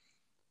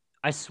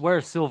 I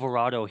swear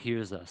Silverado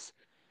hears us.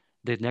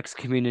 The next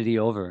community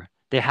over.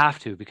 They have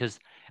to because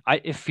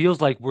it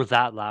feels like we're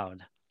that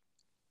loud.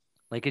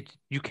 Like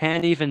you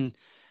can't even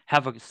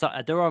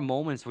there are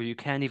moments where you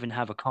can't even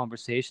have a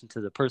conversation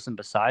to the person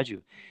beside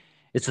you.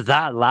 It's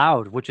that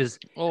loud, which is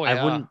oh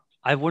yeah.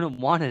 I wouldn't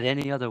want it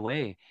any other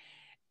way.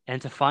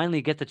 And to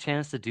finally get the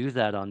chance to do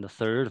that on the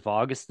 3rd of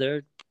August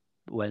there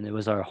when it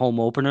was our home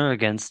opener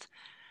against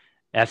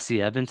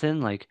FC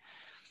Edmonton, like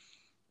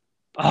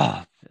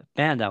oh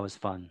man, that was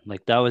fun.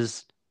 Like that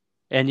was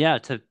and yeah,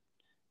 to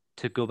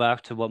go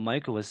back to what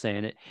Michael was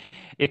saying,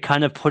 it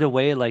kind of put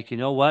away like, you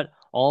know what,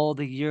 all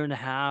the year and a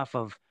half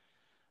of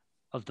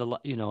of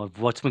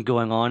what's been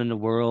going on in the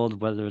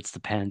world, whether it's the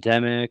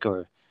pandemic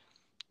or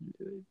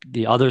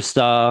the other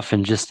stuff,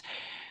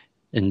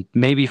 and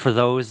maybe for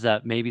those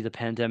that maybe the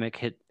pandemic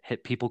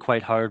hit people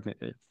quite hard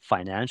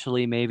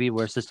financially, maybe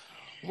where it's just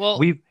Well,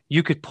 we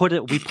put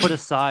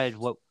aside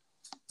what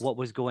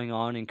was going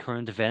on in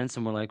current events,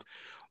 and we're like,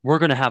 we're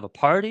gonna have a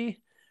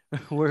party,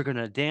 we're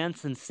gonna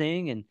dance and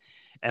sing,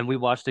 and we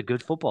watched a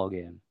good football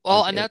game.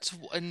 well,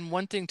 and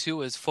one thing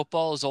too is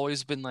football has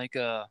always been like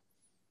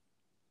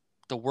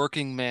the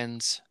working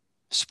men's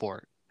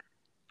sport.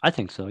 I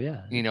think so,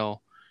 yeah. You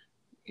know,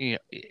 you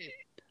know,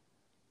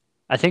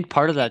 I think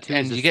part of that too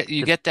is and just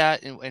you the get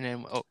that, and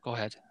then go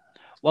ahead.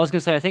 well, I was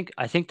gonna say I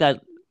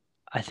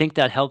think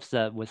that helps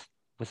that with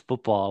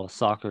football,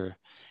 soccer,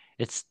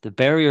 it's the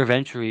barrier of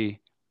entry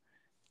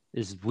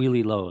is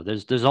really low.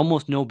 There's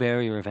almost no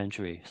barrier of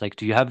entry. It's like,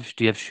 do you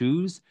have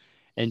shoes,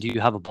 and do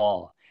you have a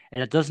ball?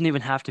 And it doesn't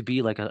even have to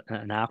be like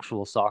an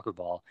actual soccer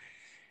ball.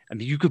 I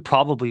mean, you could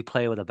probably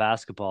play with a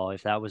basketball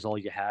if that was all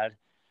you had,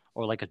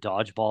 or like a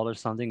dodgeball or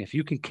something. If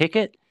you can kick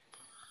it,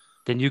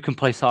 then you can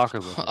play soccer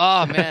with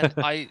Oh man, it.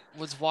 I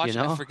was You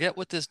watching. I know? forget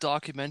what this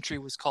documentary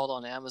was called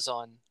on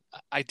Amazon.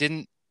 I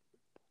didn't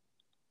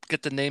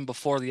get the name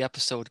before the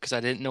episode because I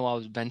didn't know I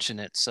would mention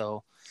it.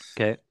 So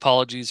Okay.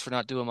 apologies for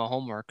not doing my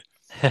homework.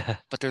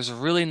 But there's a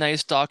really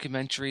nice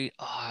documentary.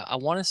 I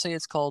want to say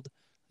it's called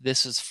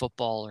 "This Is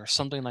Football" or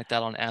something like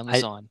that on I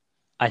Amazon.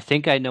 I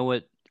think I know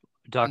what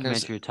And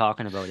documentary you're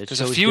talking about. It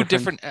there's a shows few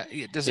different.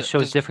 different there's It a,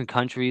 shows there's different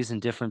countries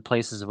and different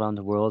places around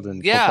the world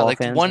and yeah, football like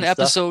fans one and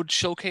stuff. episode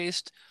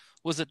showcased,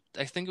 was it,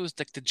 I think it was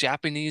like the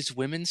Japanese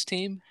women's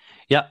team.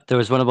 Yeah, there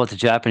was one about the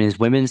Japanese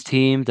women's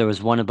team. There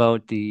was one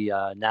about the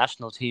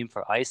national team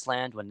for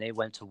Iceland when they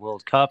went to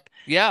World Cup.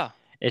 Yeah,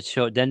 It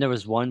showed. Then there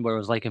was one where it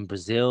was like in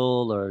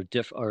Brazil or one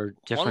different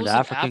was in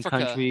African Africa.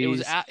 countries.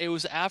 It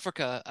was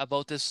Africa,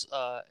 about this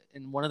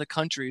in one of the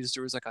countries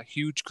there was like a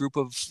huge group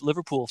of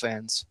Liverpool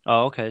fans.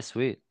 Oh, okay,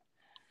 sweet.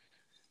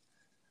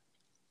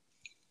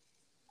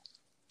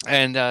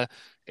 And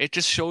it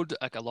just showed,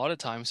 like, a lot of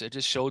times it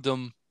just showed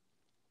them,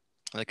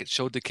 like, it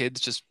showed the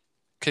kids just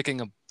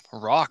kicking a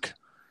rock.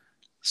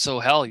 So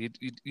hell, you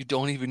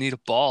don't even need a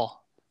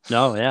ball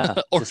No, yeah,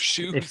 or just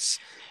shoes.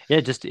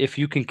 just if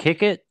you can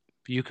kick it,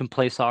 you can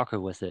play soccer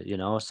with it.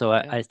 So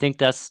Yeah. I think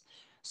that's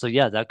so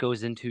yeah, that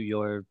goes into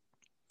your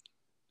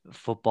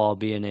football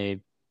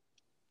being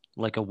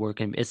like a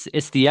working.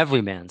 It's the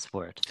everyman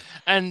sport.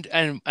 And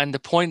the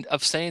point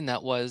of saying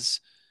that was,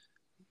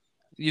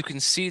 you can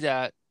see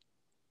that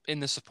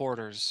in the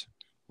supporters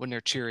when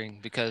they're cheering,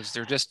 because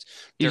they're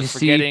You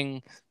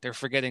see,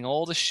 forgetting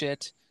all the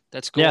shit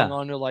that's going yeah,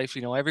 on in their life.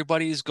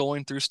 Everybody's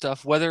going through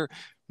stuff, whether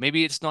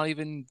maybe it's not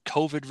even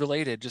COVID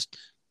related, just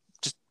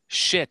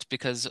shit,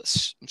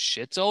 because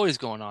shit's always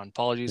going on.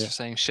 Apologies yeah, for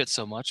saying shit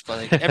so much, but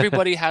like,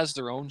 everybody has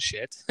their own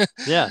shit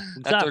yeah, that they're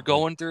exactly.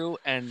 going through,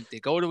 and they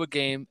go to a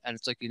game and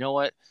it's like, you know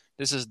what?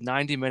 This is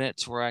 90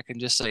 minutes where I can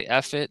just say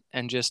F it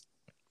and just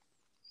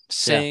Yeah,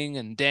 sing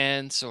and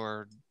dance,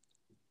 or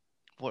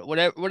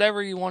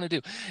whatever you want to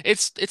do.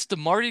 It's the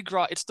Mardi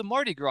Gras. It's the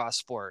Mardi Gras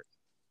sport.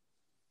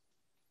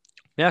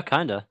 yeah,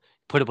 kind of.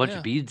 Put a bunch of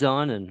Yeah. beads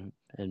on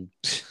and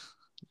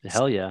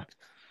hell yeah,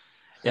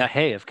 yeah.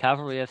 Hey, if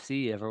Cavalry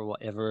FC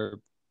ever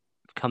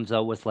comes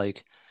out with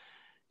like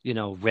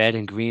red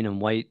and green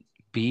and white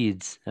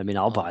beads, I mean,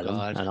 I'll Oh buy them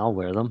God. and I'll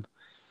wear them,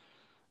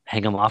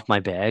 hang them off my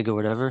bag or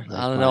whatever. I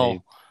Like don't my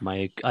know.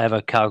 my, I have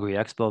a Calgary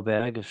Expo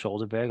bag, a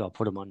shoulder bag. I'll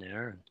put them on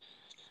there.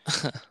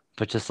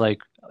 But just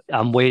like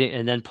I'm waiting,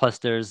 and then plus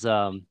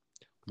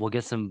we'll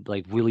get some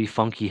like really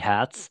funky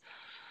hats,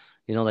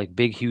 like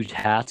big huge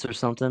hats or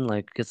something.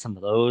 Like get some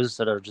of those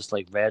that are just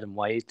like red and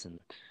white, and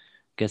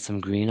get some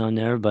green on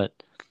there. But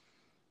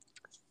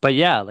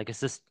yeah, like it's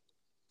just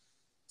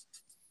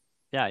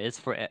yeah, it's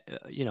for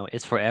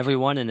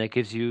everyone, and it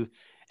gives you,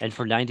 and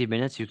for 90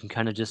 minutes you can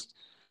kind of just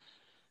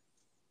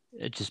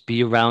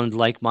be around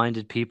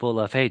like-minded people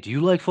of, hey, do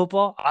you like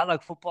football? I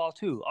like football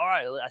too. All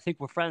right, I think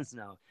we're friends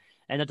now.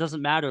 And it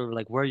doesn't matter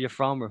like where you're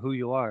from or who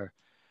you are.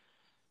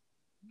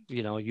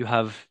 You know, you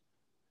have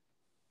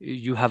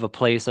a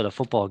place at a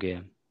football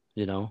game,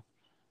 you know,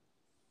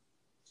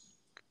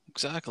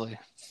 Exactly.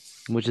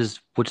 which is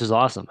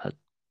awesome.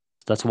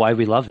 That's why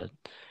we love it.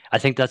 I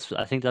think that's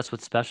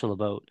what's special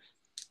about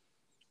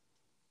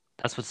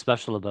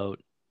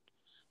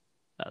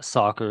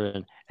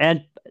soccer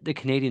and the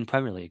Canadian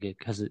Premier League,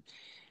 because it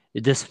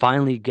just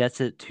finally gets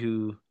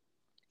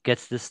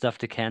this stuff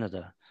to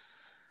Canada,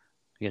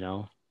 you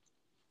know.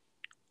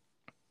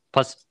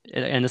 Plus,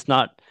 and it's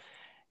not,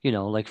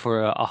 like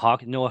for a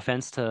hockey. No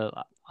offense to,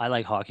 I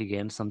like hockey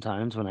games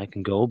sometimes when I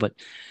can go, but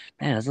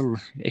man,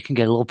 it can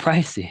get a little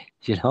pricey,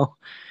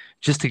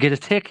 just to get a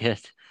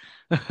ticket,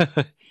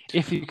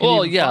 if you can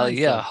Well, even yeah, find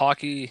yeah. some.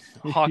 Hockey,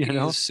 You hockey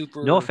know, is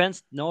super no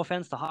offense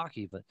to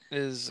hockey, but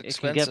is it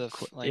can get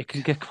expensive. it Like,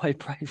 can get quite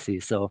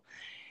pricey. So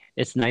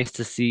it's nice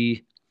to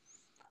see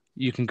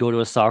you can go to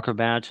a soccer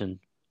match, and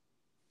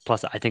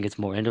plus, I think it's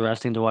more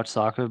interesting to watch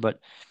soccer. But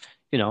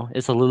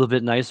it's a little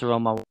bit nicer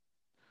on my,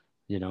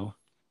 you know,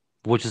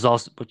 which is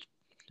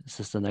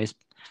just a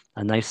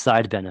nice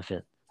side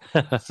benefit.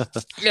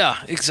 yeah,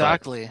 But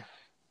exactly.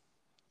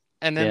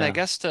 And then I yeah,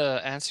 guess to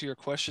answer your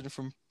question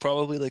from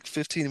probably like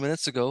 15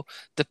 minutes ago,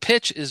 the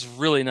pitch is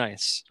really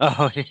nice.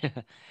 oh yeah,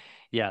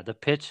 yeah. The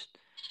pitch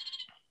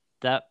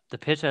at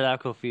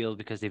Acco Field,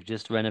 because they've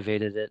just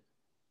renovated it.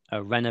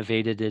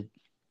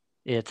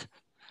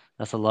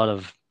 That's a lot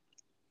of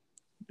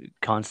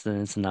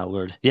consonants in that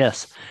word.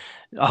 Yes.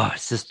 Oh,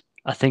 it's just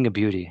a thing of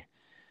beauty.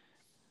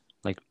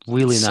 Like It's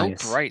really so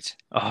nice. bright.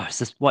 Oh, it's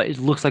just what it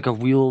looks like, a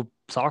real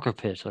soccer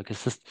pitch. Like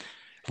it's just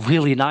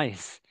really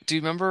nice. Do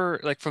you remember,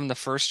 like, from the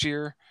first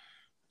year?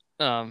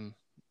 Um,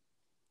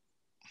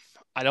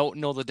 I don't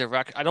know the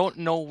direct. I don't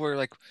know where,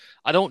 like,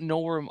 I don't know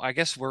where. I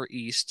guess we're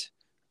east.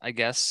 I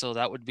guess so.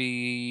 That would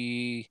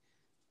be.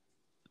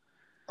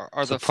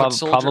 Are So the foot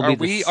soldier?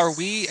 probably Are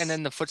we? And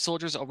then the foot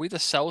soldiers. Are we the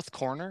south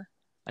corner?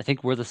 I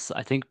think we're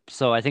I think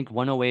so. I think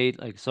 108.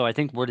 Like so, I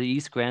think we're the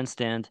East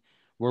Grandstand.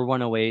 We're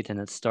 108, and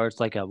it starts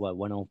like at what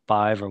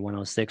 105 or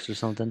 106 or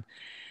something.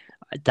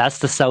 That's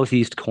the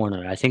southeast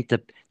corner. I think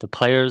the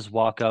players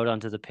walk out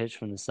onto the pitch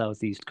from the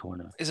southeast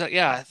corner. Is that,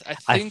 yeah? I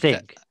I think that,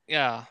 think,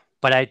 yeah.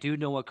 but I do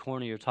know what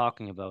corner you're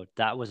talking about.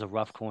 That was a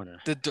rough corner.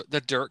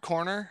 The dirt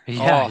corner.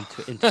 Yeah,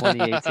 Oh, in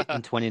 2018,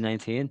 in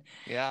 2019.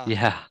 yeah.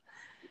 Yeah,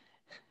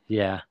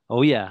 yeah.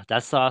 Oh yeah,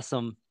 that's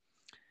awesome.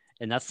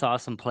 And that saw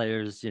some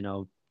players,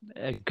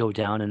 go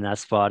down in that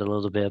spot a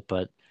little bit,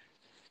 but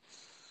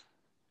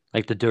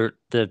like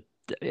the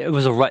it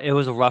was a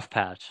rough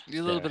patch A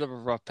little there. bit of a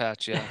rough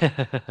patch,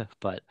 yeah.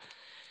 but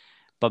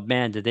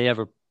man, did they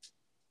ever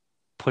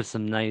put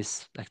some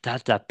nice like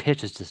that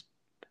pitch is just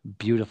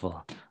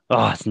beautiful.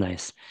 Oh, it's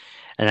nice.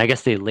 And I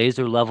guess they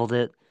laser leveled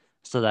it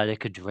so that it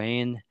could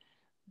drain.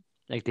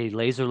 Like they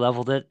laser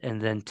leveled it and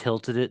then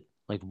tilted it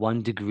like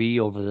 1 degree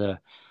over the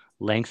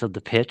length of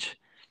the pitch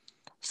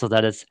so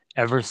that it's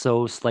ever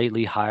so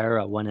slightly higher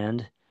at one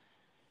end.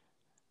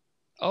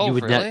 Oh,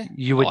 really?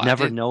 You Oh, would I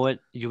never did. know it.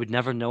 You would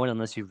never know it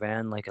unless you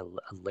ran like a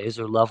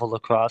laser level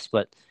across,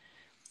 but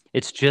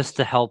it's just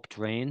to help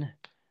drain.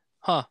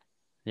 Huh.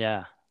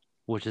 Yeah.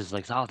 Which is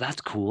like, oh,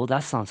 that's cool.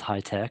 That sounds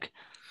high tech.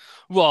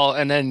 Well,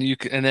 and then you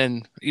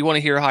want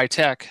to hear high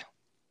tech.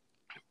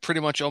 Pretty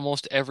much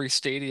almost every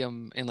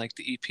stadium in like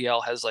the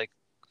EPL has like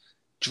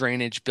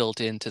drainage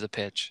built into the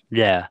pitch.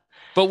 Yeah.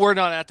 But we're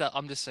not at that.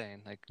 I'm just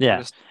saying, like we're Yeah.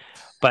 just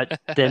But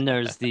then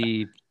there's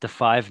the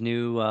five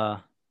new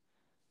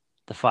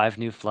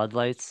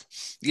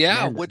floodlights.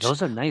 yeah. Man, Which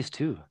those are nice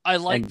too. I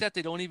like And that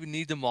they don't even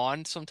need them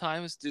on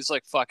sometimes. Just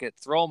like fuck it,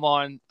 throw them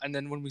on, and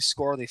then when we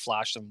score, they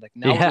flash them. Like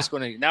yeah,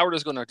 now we're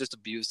just gonna just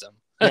abuse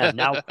yeah. them.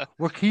 Now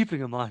we're keeping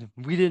them on.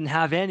 We didn't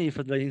have any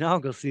for the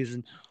inaugural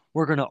season.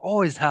 We're gonna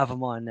always have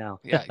them on now.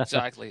 Yeah,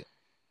 exactly.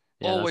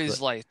 Yeah, that's Always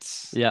what.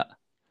 lights. Yeah,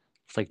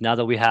 it's like now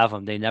that we have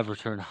them, they never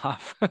turn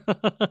off.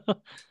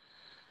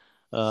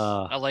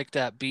 uh, I like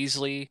that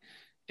Beasley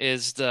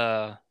is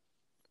the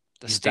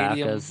he's back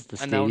stadium as the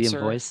stadium announcer.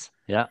 voice.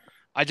 Yeah.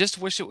 I just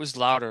wish it was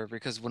louder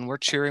because when we're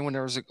cheering, when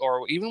there was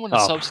or even when a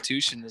Oh,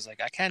 substitution is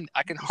like, I can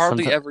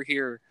hardly sometimes. ever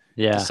hear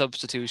the Yeah.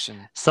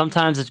 substitution.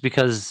 Sometimes it's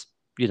because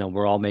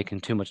we're all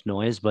making too much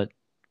noise, but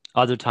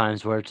other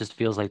times where it just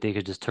feels like they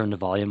could just turn the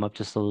volume up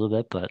just a little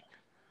bit. But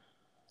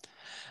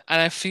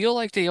And I feel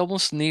like they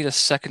almost need a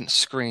second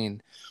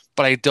screen,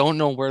 but I don't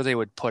know where they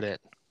would put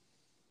it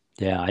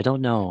yeah, I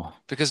don't know.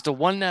 because the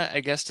one that I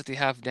guess that they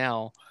have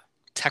now,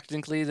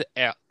 technically,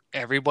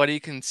 everybody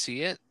can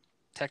see it.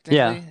 Yeah,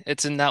 Technically,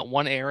 it's in that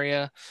one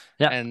area,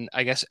 yeah, and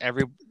I guess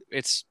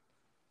it's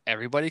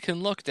everybody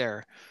can look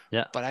there.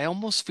 yeah. But I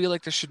almost feel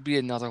like there should be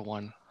another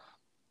one.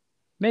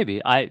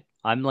 Maybe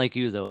I'm like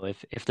you though.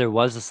 If there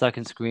was a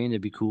second screen,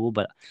 it'd be cool.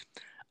 But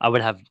I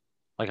would have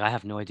I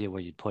have no idea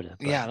where you'd put it.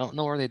 But Yeah, I don't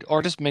know where they'd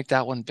or just make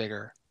that one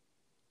bigger.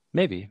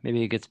 maybe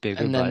it gets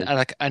bigger. And then But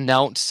like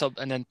announce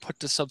and then put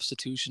the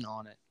substitution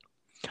on it.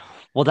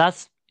 well,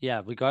 that's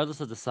yeah.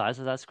 Regardless of the size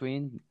of that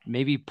screen,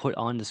 maybe put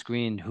on the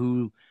screen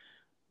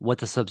what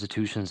the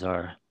substitutions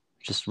are.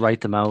 Just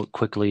write them out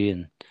quickly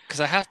and Because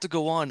I have to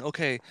go on.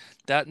 Okay,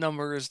 that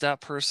number is that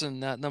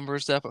person. That number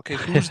is that. Okay,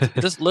 who's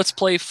this? Let's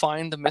play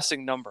find the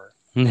missing number,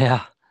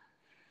 yeah,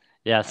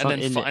 yeah. and Some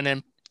then and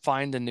then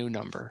find the new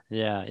number.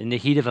 in the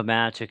heat of a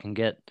match, it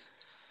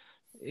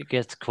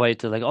gets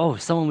quite like, oh,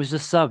 someone was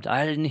just subbed.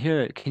 I didn't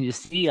hear it. Can you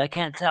see? I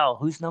can't tell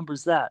whose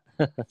number's that.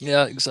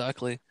 Yeah,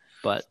 exactly.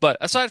 But But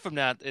aside from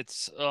that,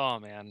 it's oh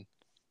man.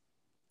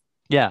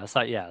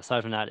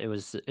 aside from that,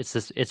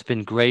 it's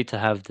been great to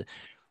have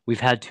we've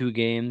had 2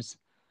 games.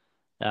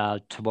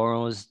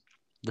 Tomorrow's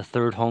the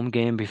third home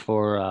game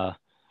before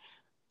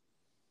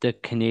the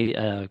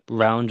Canadian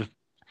round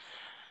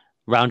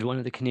one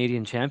of the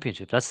Canadian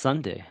Championship. That's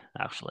Sunday,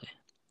 actually.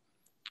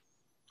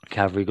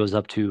 Cavalry goes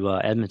up to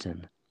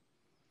Edmonton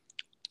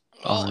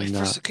Oh, on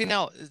first, okay,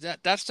 now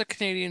that's the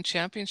Canadian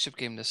Championship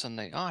game this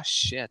Sunday. Oh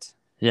shit.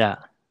 yeah,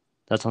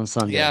 that's on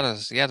Sunday.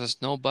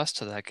 There's no bus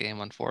to that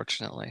game,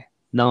 unfortunately.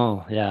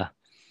 No, yeah,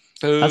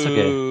 that's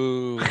okay.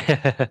 Boo.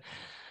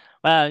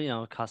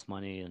 Well, it costs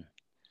money,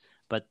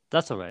 but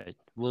that's all right.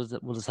 We'll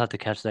just have to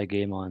catch that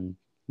game on.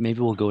 Maybe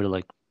we'll go to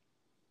like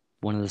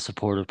one of the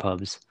supporter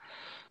pubs.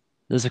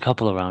 There's a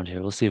couple around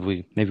here. We'll see if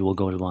maybe we'll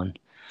go to one,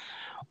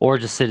 or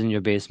just sit in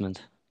your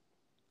basement.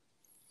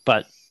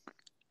 But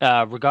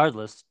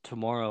regardless,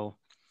 tomorrow,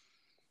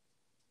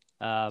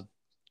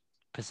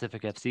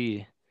 Pacific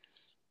FC,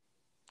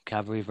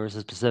 Cavalry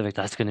versus Pacific.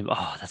 That's gonna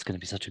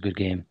be such a good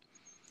game.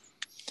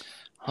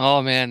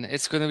 Oh man,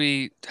 it's gonna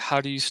be how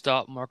do you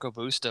stop Marco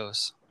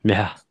Bustos?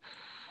 Yeah,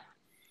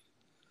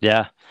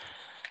 yeah.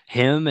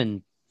 Him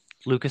and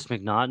Lucas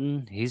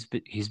McNaughton.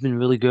 He's been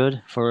really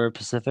good for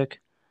Pacific.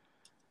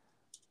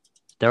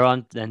 They're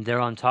on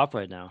top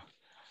right now.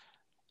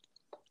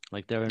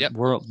 Like Yep.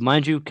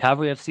 mind you,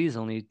 Cavalry FC is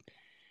only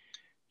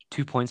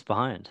 2 points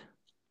behind.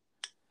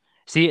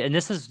 See, and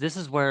this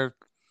is where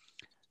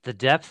the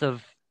depth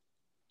of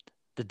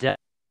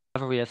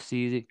Cavalry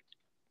FC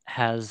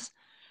has.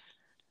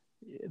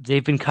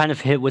 They've been kind of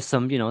hit with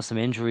some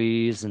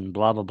injuries and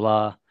blah blah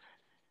blah,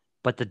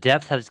 but the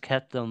depth has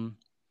kept them,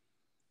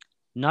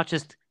 not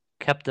just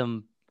kept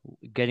them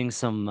getting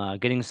some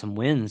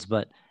wins,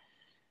 but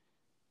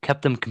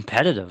kept them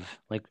competitive.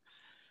 Like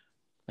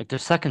they're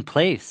second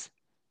place.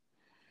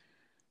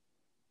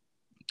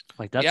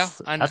 Like Yeah,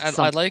 and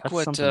I like that's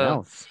what something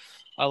else.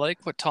 I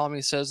like what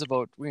Tommy says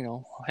about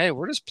hey,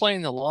 we're just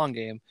playing the long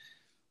game.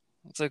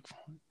 It's like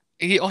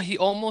he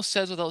almost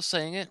says without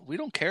saying it, we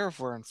don't care if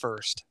we're in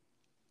first,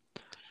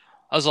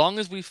 as long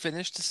as we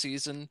finish the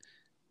season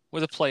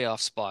with a playoff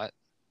spot.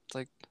 It's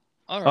like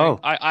All right. Oh,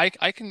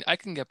 I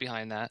can get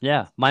behind that.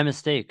 yeah, my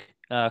mistake.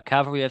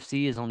 Cavalry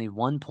FC is only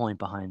 1 point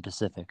behind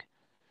Pacific.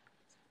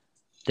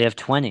 They have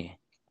 20.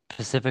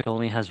 Pacific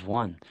only has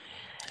one.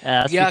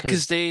 That's Yeah,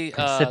 because because they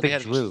Pacific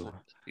had drew.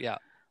 yeah.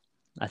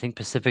 I think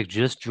Pacific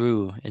just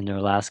drew in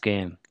their last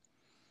game.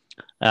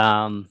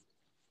 Um,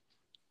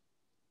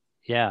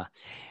 yeah,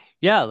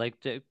 yeah, like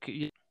they're.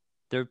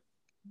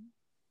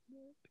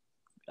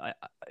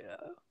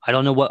 I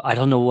don't know what I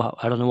don't know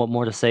what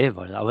more to say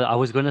about it. I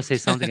was going to say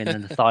something, and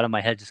then the thought in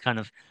my head just kind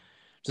of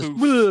just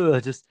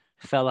Poof. just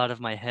fell out of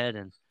my head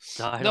and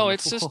died on No, the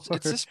it's floor.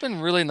 just been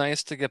really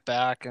nice to get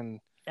back, and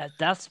Yeah,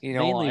 that's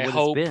mainly I what it's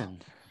hope, been,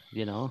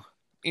 you know.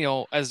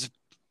 as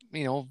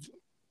you know,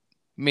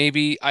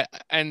 maybe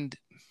and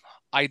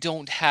I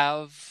don't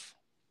have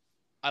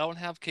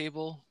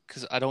cable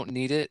because I don't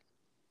need it.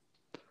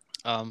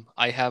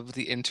 I have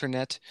the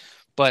internet,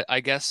 but I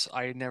guess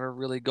I never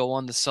really go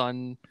on the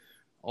Sun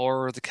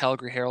or the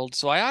Calgary Herald,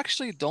 so I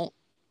actually don't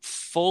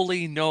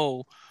fully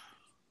know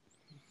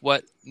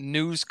what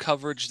news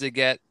coverage they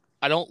get.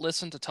 I don't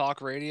listen to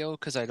talk radio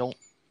because I don't.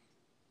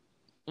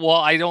 Well,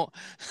 I don't.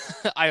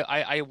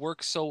 I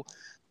work so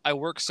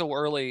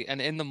early,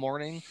 and in the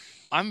morning,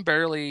 I'm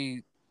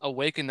barely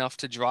awake enough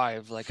to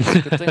drive. Like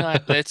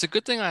it's a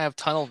good thing I have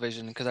tunnel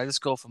vision because I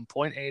just go from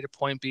point A to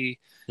point B.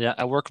 Yeah.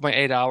 I work my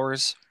 8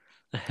 hours.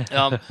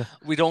 Um,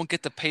 we don't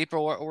get the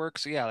paperwork,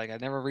 so yeah, like I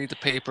never read the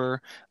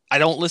paper. I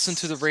don't listen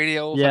to the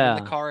radio if I'm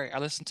in the Yeah. car. I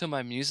listen to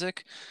my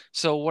music.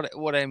 So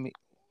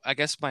I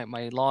guess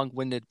my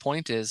long-winded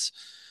point is,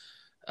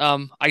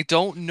 I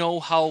don't know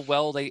how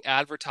well they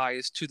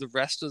advertise to the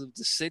rest of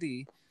the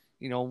city,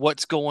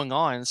 what's going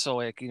on. So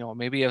like,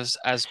 maybe as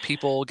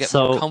people get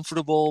more So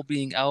comfortable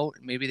being out,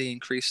 maybe they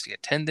increase the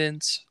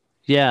attendance.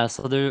 yeah,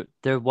 so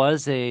there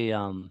was a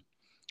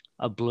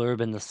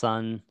blurb in the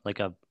Sun, like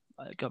a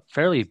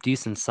fairly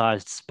decent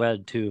sized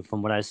spread too,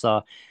 from what I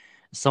saw.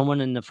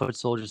 Someone in the Foot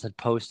Soldiers had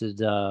posted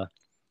the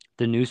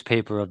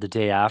newspaper of the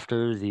day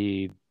after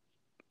the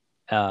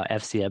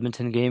FC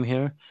Edmonton game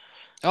here.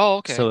 Oh,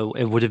 okay. So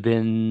it would have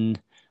been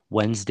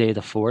Wednesday the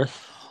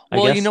 4th, I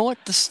Well, you guess. know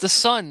what? The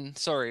Sun,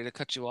 sorry to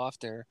cut you off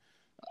there.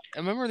 I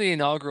remember the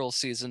inaugural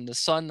season. The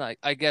Sun,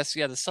 I guess,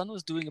 yeah, the Sun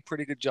was doing a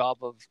pretty good job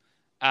of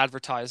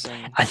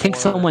advertising I think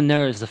for. someone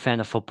there is a fan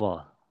of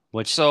football,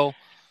 which So,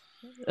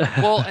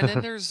 well, and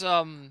then there's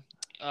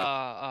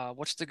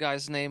what's the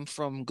guy's name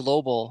from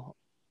Global?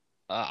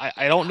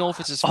 I don't know if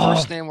it's his oh,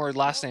 first name or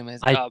last name.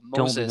 Is I don't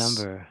Moses.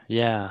 remember.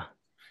 Yeah.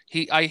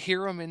 I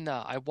hear him in.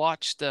 I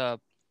like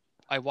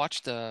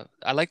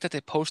that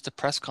they post the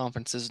press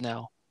conferences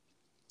now.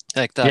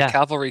 Like the Yeah.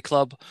 Cavalry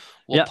Club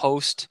will Yeah.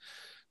 post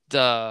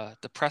the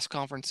press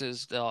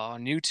conferences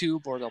on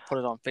YouTube, or they'll put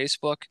it on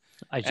Facebook.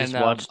 And I just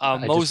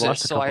Moses.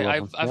 watched a So couple of I,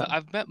 them. I've Yeah.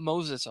 I've met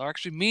Moses. Or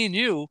actually, me and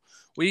you,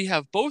 we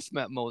have both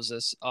met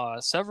Moses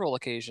several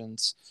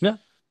occasions. Yeah.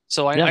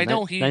 So Yeah, I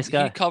know nice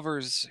guy.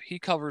 he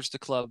covers the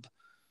club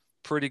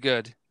pretty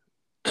good.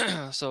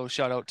 So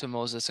shout out to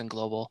Moses and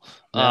Global.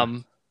 Yeah.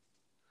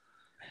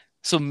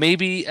 So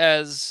maybe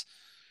as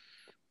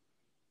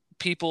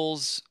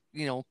people's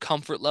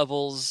comfort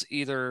levels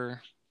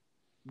either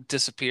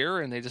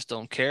disappear and they just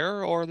don't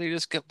care, or they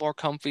just get more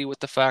comfy with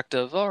the fact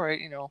of, all right,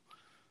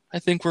 I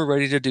think we're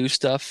ready to do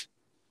stuff.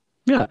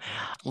 Yeah.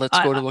 Let's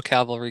go I to a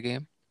Cavalry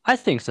game. I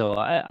think so.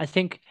 I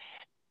think,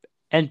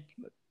 and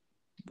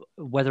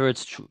whether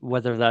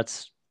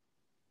that's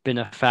been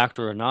a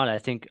factor or not, I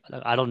think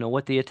I don't know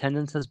what the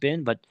attendance has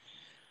been, but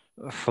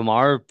from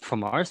our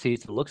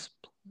seats,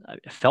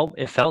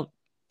 it felt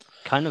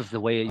kind of the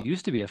way it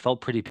used to be. It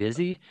felt pretty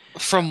busy.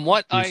 From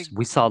what I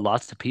We saw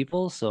lots of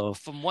people, so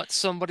from what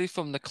somebody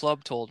from the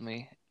club told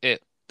me,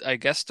 I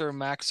guess they're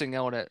maxing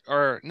out at,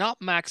 or not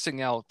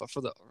maxing out, but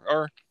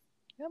or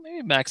yeah,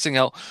 maybe maxing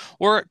out.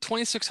 We're at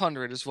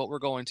 2,600 is what we're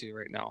going to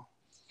right now.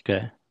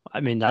 okay. I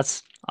mean,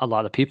 that's a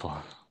lot of people,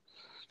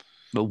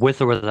 but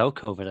with or without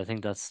COVID, I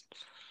think that's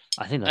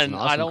an And I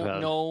awesome don't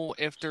crowd. know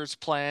if there's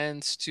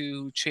plans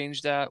to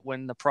change that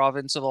when the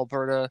province of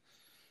Alberta.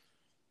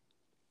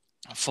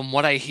 From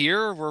what I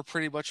hear, we're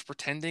pretty much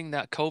pretending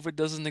that COVID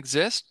doesn't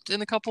exist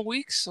in a couple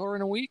weeks or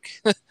in a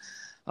week.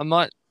 I'm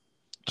not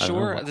I don't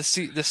know. sure. The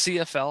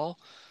CFL,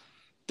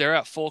 they're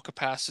at full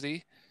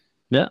capacity.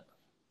 Yeah,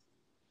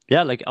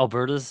 yeah. Like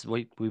Alberta's,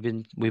 we've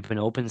been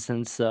open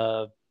since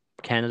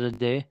Canada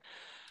Day,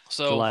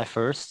 So, July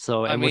 1st.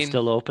 So I and we're mean,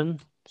 still open.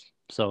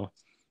 So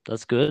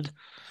that's good.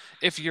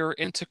 if you're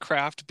into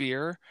craft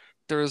beer,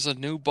 there's a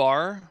new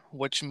bar,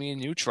 which me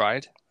and you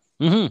tried.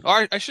 Hmm.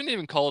 Or I shouldn't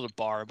even call it a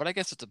bar, but I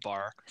guess it's a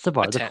bar. It's a A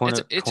bar, the tent.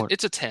 corner corner.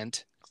 It's a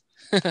tent.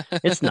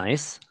 It's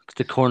nice.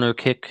 The corner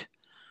kick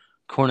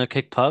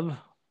pub.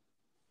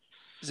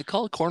 Is it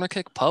called Corner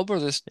Kick Pub, or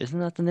this Isn't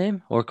that the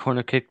name? Or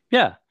corner kick?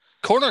 Yeah,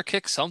 Corner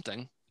Kick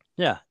something?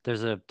 yeah.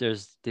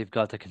 They've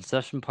got the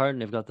concession part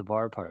and they've got the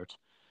bar part.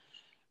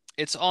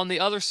 It's on the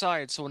other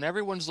side. So when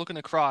everyone's looking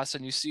across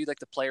and you see like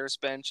the players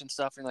bench and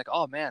stuff, and you're like,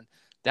 oh man,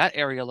 that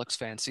area looks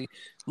fancy.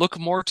 Look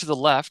more to the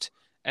left,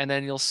 and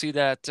then you'll see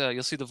the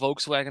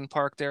Volkswagen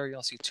Park there.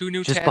 You'll see two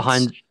new Just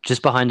tents.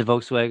 behind the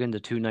Volkswagen, the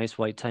two nice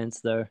white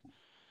tents there.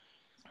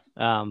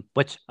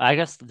 Which I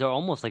guess they're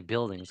almost like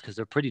buildings because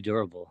they're pretty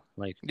durable.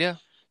 Like Yeah,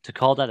 to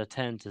call that a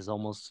tent is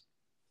almost,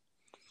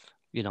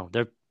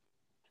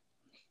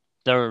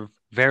 they're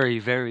very,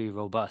 very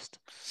robust,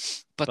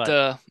 but but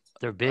the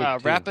they're big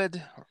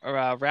too.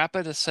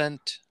 Rapid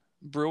Ascent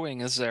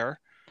Brewing is there.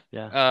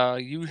 Yeah,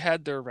 You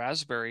had their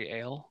raspberry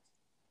ale.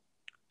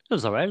 it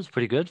was all right. It was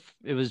pretty good.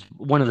 It was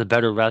one of the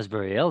better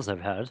raspberry ales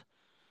I've had.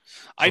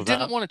 I So didn't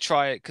that, want to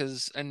try it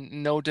and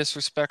no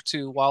disrespect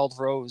to Wild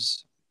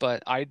Rose,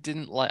 but I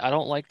don't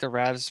like the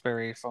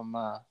raspberry from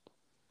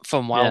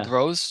Wild yeah,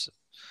 Rose.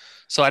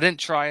 So I didn't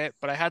try it,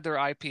 but I had their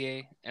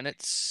IPA and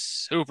it's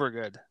super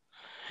good.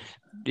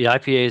 the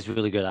IPA is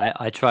really good.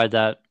 I tried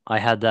that. I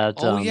had that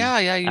Oh yeah,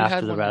 yeah, you after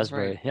had the one. That's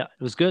right. raspberry. Yeah,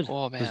 it was good.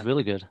 Oh It was man,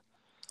 really good.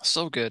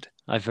 so good.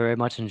 I very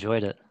much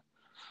enjoyed it.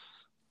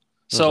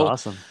 It was So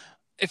awesome.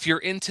 if you're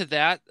into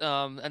that,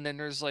 and then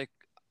there's like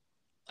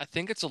I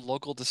think it's a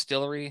local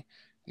distillery.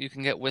 You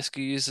can get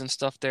whiskeys and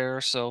stuff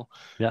there. So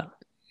Yeah.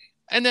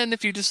 and then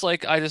if you just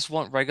like I just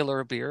want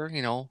regular beer,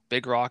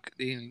 Big Rock,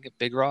 you get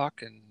Big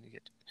Rock and you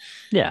get.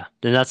 Yeah,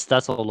 then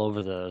that's all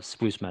over the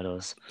Spruce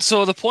Meadows.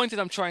 So the point that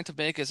I'm trying to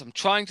make is I'm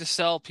trying to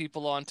sell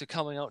people on to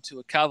coming out to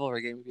a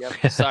Cavalry game if you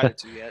haven't decided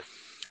to yet.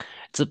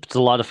 It's a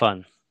lot of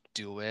fun.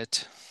 Do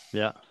it.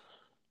 Yeah.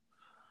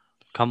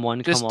 Come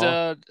one, come Just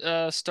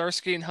all.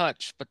 Starsky and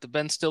Hutch, but the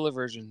Ben Stiller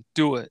version.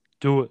 Do it.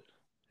 Do it.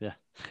 Yeah.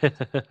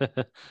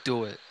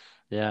 Do it.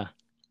 Yeah.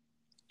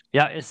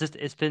 Yeah, it's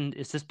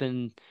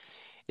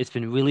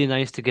been really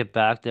nice to get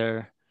back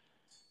there.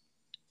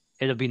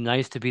 It'll be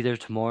nice to be there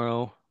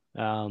tomorrow.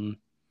 Um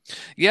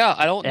Yeah,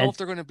 I don't know and if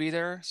they're going to be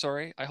there.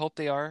 Sorry. I hope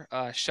they are.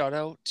 Shout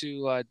out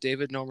to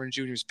David Norman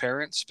Jr.'s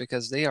parents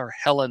because they are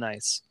hella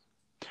nice.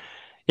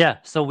 yeah,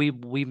 so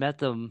we met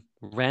them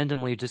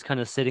randomly just kind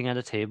of sitting at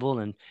a table,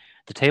 and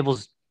the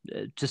table's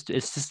it's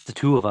just the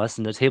two of us,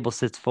 and the table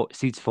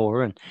seats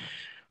four, and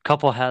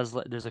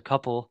there's a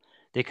couple,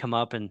 they come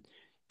up and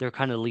they're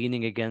kind of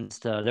leaning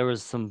against there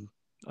was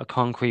a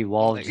concrete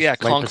wall Like, yeah,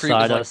 just right concrete with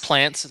beside like us.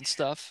 plants and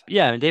stuff.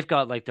 Yeah, and they've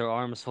got like their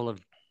arms full of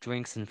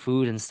drinks and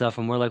food and stuff,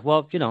 and we're like,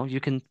 well, you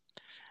can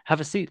have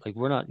a seat. Like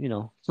we're not,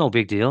 it's no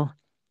big deal.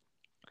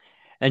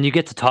 And you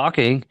get to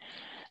talking,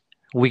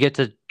 we get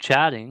to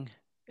chatting,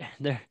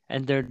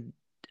 and they're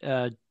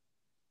uh,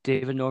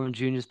 David Norman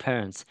Jr.'s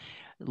parents,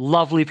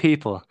 lovely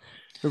people,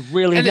 they're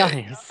really And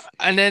nice.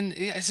 and then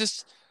yeah, it's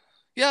just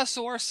yeah.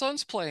 So our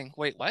son's playing.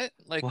 Wait, what?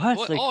 Like What?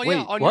 what? Like, Oh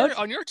yeah, wait, what?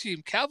 on your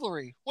team,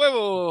 Cavalry. Whoa,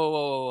 whoa, whoa, whoa,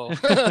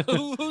 whoa,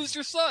 whoa. Who's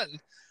your son?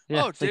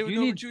 Yeah, Oh, David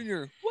Norman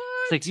Jr.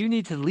 it's like What? you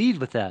need to lead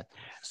with that.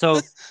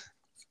 So,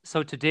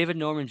 so to David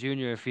Norman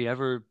Jr., if he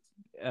ever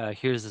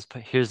hears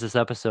this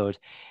episode,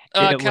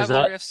 it was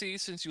Cavalry FC.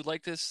 Since you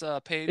like this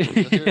page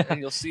and yeah,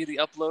 you'll see the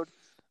upload,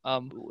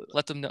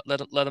 let them know.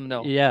 Let them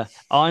know. yeah.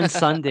 On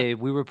Sunday,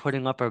 we were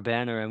putting up our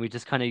banner and we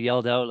just kind of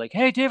yelled out like,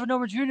 "Hey, David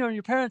Norman Jr. and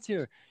your parents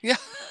here." Yeah,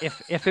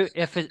 If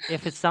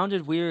it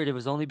sounded weird, it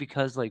was only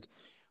because like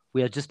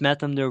we had just met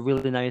them. They're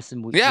really nice,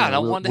 and yeah. And I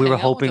wanted to we were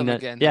hang out with hoping them that,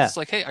 again. yeah. It's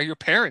like, hey, are your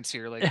parents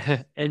here?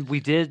 Like, And we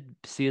did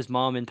see his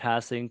mom in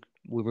passing.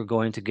 We were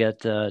going to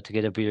get a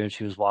beer, and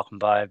she was walking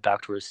by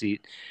back to her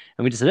seat,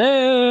 and we just said,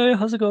 "Hey,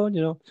 how's it going?"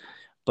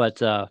 But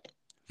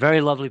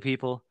very lovely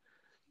people.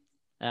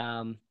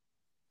 Um,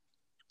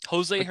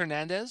 Jose but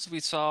Hernandez. We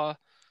saw.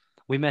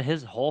 we met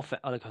his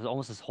like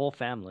almost his whole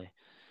family.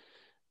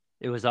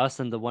 It was us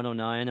and the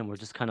 109, and we're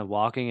just kind of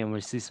walking, and we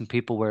see some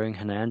people wearing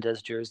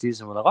Hernandez jerseys,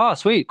 and we're like, "Oh,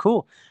 sweet,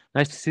 cool,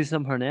 nice to see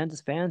some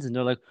Hernandez fans." And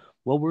they're like,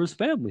 "Well, we're his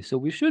family, so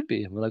we should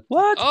be." And we're like,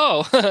 "What?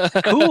 Oh,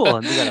 Cool!"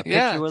 And we got a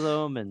yeah, picture with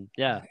them, and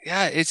yeah,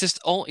 yeah. It's just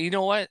oh, you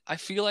know what? I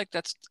feel like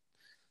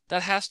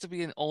that has to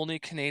be an only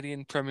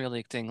Canadian Premier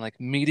League thing, like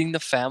meeting the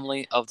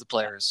family of the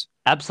players.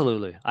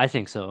 absolutely, I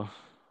think so.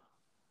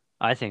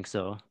 I think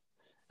so.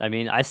 I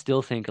mean, I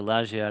still think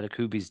Elijah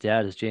Atakubi's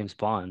dad is James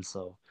Bond,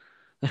 so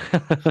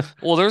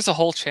Well, there's a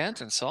whole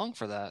chant and song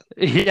for that.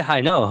 yeah,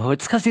 I know.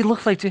 It's because he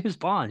looks like James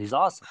Bond. He's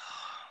awesome.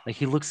 Like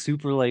he looks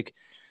super like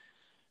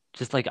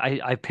just like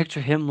I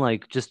picture him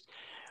like just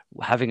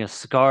having a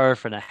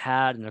scarf and a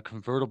hat and a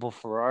convertible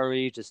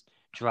Ferrari, just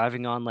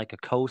driving on like a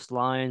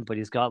coastline, but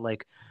he's got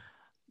like,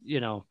 you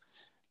know,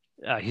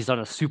 he's on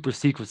a super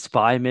secret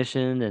spy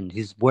mission and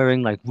he's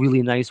wearing like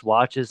really nice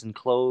watches and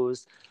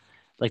clothes.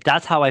 Like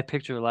that's how I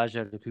picture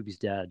Elijah Kubi's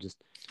dad. Just,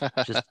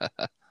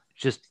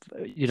 just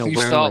You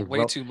wearing thought like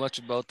way too much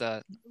about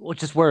that. well,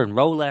 just wearing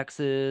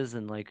Rolexes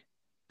and like,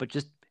 but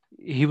just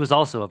he was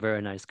also a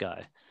very nice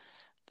guy.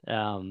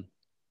 Um,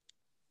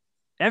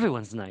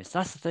 everyone's nice.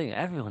 That's the thing.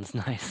 Everyone's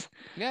nice.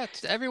 Yeah,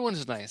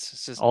 everyone's nice.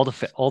 It's just All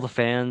the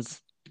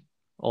fans,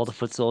 all the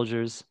foot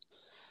soldiers.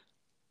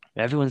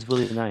 Everyone's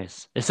really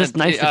nice. It's just and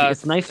nice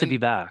it's nice to be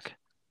back.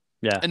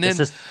 Yeah, and then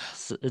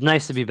it's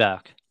nice to be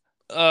back.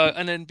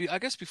 I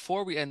guess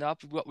before we end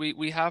up, what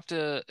we have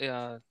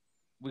to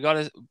we got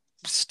to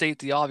state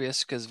the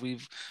obvious because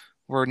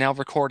we're now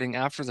recording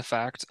after the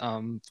fact.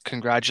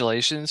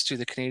 Congratulations to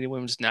the Canadian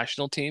women's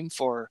national team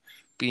for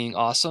being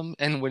awesome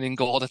and winning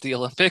gold at the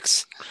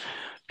Olympics.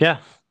 Yeah.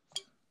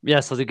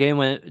 Yeah, so the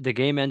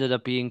game ended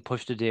up being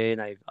pushed a day,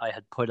 and I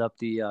had put up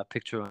the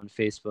picture on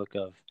Facebook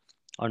of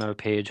on our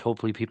page.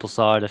 Hopefully, people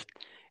saw it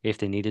if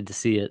they needed to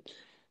see it.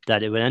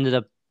 That it ended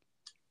up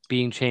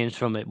being changed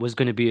from it was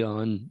going to be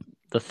on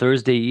the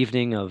Thursday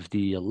evening of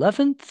the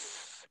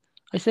 11th,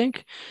 I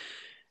think.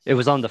 It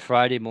was on the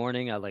Friday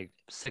morning at like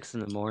 6 in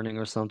the morning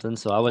or something.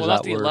 So I was Well, not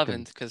at the work 11th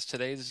and because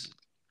today's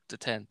the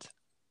 10th.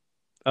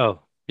 oh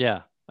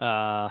yeah,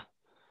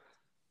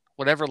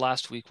 Whatever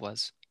last week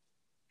was.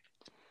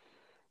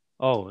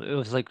 oh it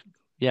was like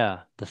yeah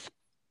It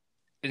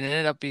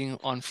ended up being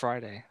on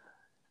Friday.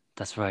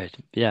 that's right,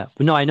 yeah.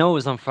 But no, I know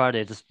it was on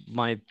Friday. Just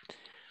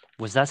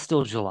was that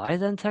still July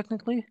then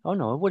technically? Oh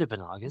no, it would have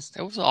been August.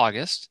 It was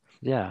August.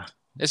 Yeah.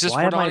 It's just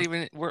Why am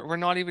I? we're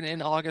not even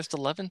in August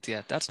 11th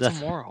yet. That's That's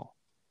tomorrow.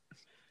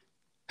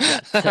 yeah.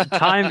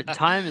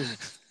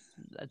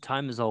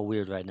 Time is all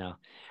weird right now.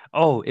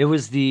 Oh, it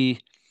was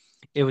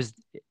it was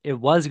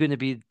going to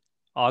be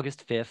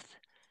August 5th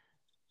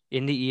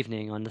in the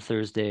evening on the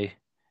Thursday.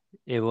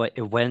 It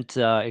went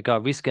it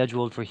got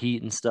rescheduled for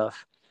heat and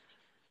stuff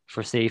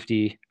for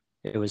safety.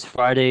 It was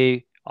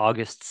Friday,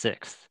 August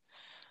 6th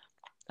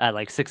at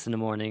like 6 in the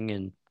morning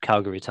in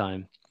Calgary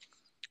time.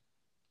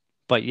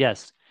 But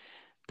yes,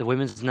 the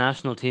women's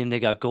national team, they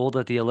got gold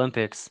at the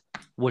Olympics,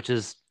 which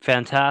is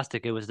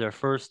fantastic. It was their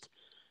first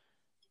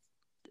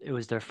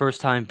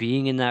time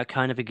being in that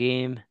kind of a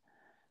game,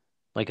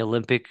 like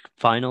Olympic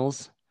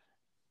finals,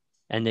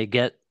 and they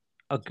get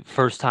a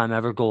first time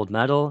ever gold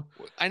medal.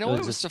 I It know it was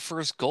was just the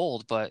first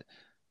gold, but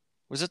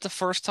was it the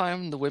first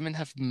time the women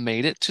have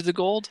made it to the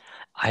gold?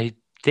 I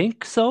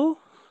think so.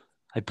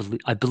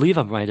 I believe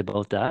I'm right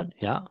about that.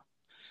 Yeah.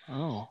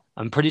 Oh.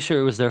 I'm pretty sure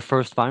it was their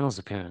first finals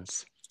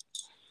appearance.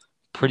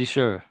 Pretty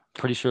sure.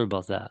 Pretty sure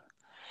about that.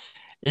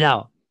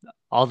 Now,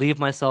 I'll leave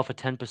myself a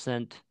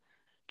 10%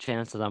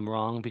 chance that I'm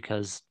wrong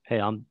because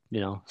hey,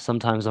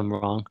 sometimes I'm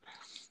wrong.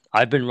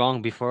 I've been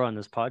wrong before on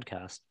this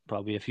podcast,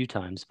 probably a few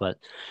times, but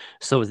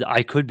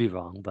I could be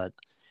wrong, but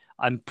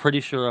I'm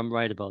pretty sure I'm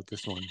right about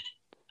this one.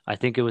 I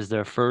think it was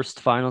their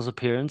first finals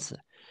appearance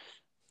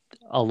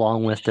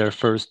along with their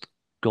first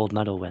gold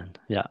medal win.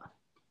 Yeah.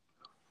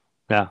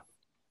 Yeah.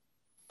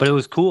 But it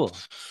was cool.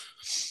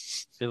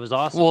 It was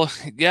awesome. Well,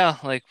 yeah,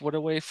 like what a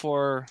way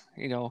for,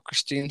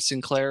 Christine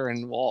Sinclair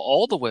and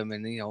all the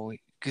women,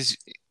 because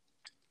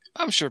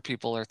I'm sure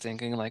people are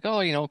thinking like,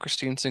 oh,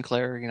 Christine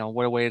Sinclair,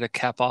 what a way to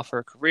cap off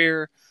her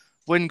career,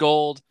 win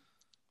gold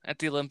at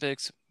the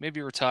Olympics,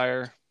 maybe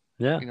retire,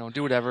 Yeah.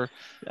 do whatever.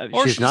 Or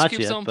She's she just not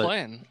keeps yet, on but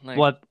playing. Like,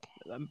 what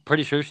I'm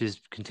pretty sure she's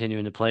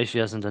continuing to play. She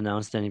hasn't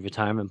announced any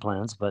retirement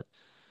plans, but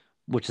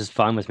which is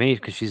fine with me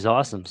because she's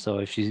awesome. So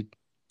if she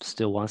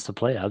still wants to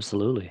play,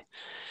 absolutely.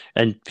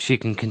 And she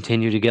can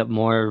continue to get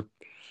more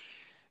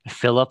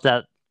fill up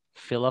that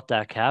fill up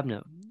that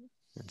cabinet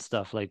and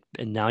stuff like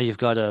and now you've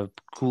got a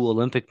cool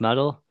Olympic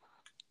medal,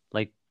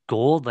 like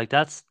gold, like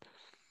that's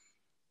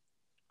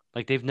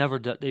like they've never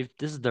done they've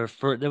this is their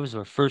first that was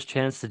their first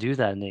chance to do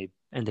that and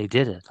they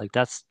did it. Like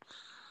that's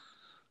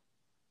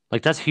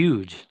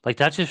huge. Like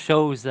that just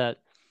shows that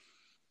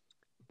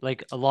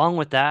like along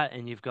with that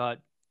and you've got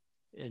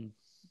in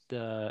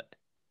the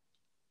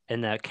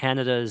and that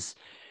Canada's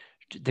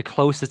the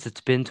closest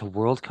it's been to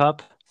World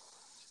Cup.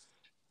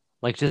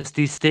 Like just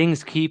these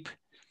things keep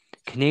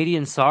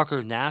Canadian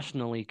soccer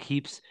nationally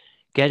keeps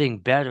getting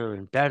better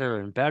and better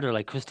and better.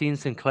 Like Christine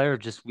Sinclair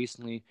just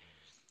recently,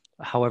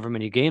 however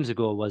many games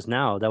ago it was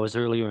now, that was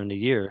earlier in the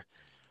year,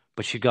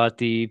 but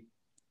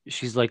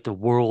she's like the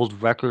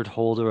world record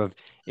holder of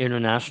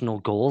international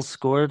goals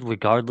scored,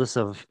 regardless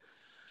of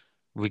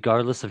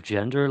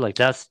gender. Like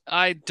that's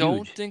I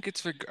don't huge. think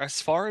it's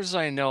as far as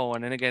I know,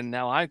 and then again,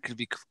 now I could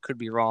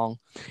be wrong.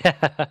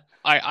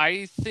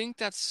 I think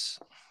that's.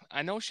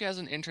 I know she has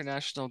an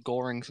international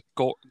goal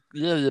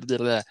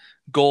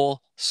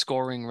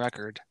scoring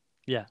record,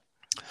 Yeah.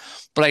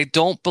 but I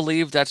don't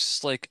believe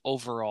that's like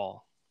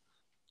overall.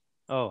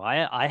 Oh,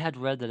 I had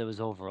read that it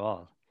was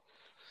overall.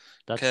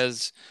 That's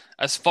Because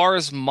as far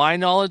as my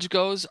knowledge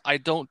goes, I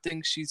don't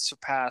think she's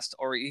surpassed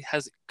or he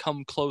has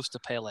come close to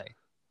Pele.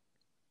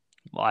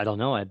 well, I don't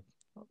know. I'm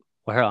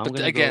But gonna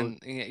go. again,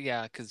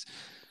 yeah, because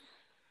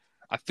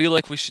I feel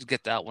like we should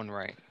get that one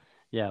right.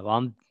 Yeah, well,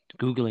 I'm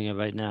googling it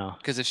right now.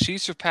 Because if she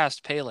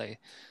surpassed Pele,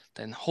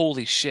 then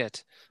holy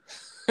shit.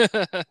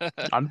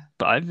 I've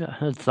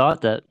had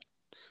thought that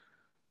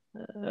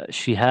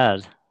she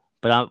had,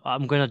 but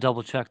I'm gonna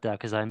double check that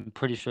because I'm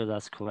pretty sure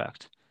that's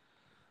correct.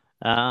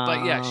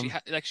 But yeah,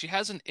 Um, she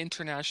has an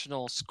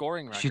international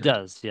scoring she record.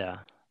 does, yeah.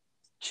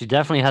 She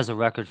definitely has a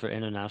record for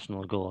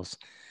international goals.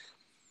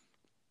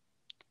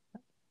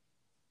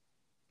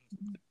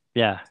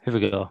 Yeah, here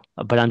we go.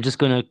 But I'm just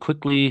gonna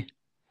quickly.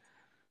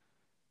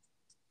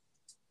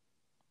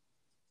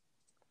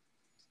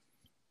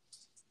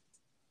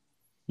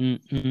 Mm,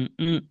 mm,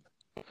 mm.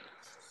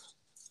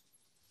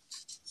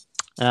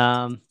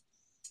 Um,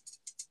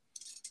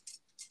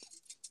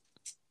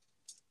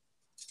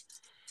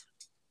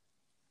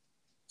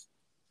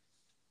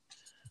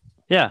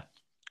 yeah,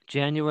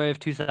 January of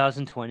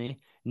 2020,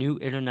 new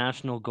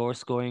international goal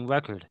scoring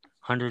record,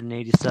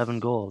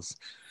 187 goals.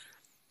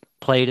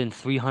 Played in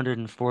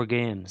 304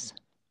 games.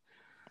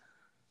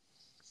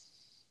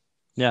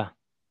 Yeah.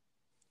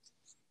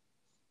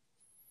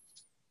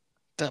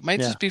 That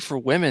might Yeah. just be for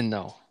women,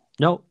 though.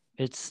 No,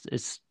 it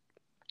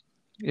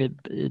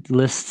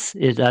lists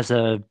it as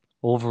a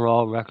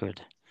overall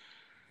record.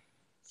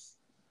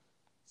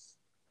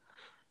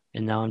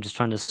 And now I'm just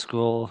trying to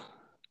scroll.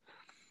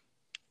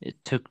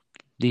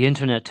 The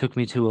internet took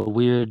me to a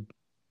weird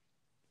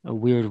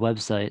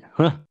website.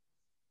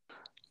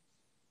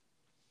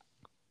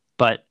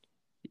 But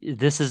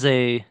this is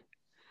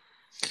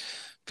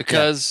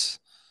Because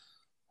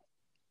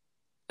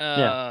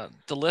yeah,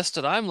 the list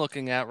that I'm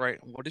looking at,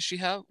 right? What does she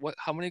have?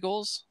 How many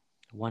goals?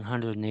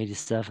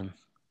 187.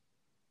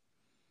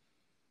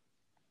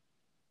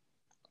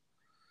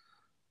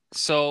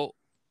 So,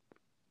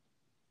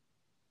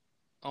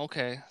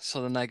 okay.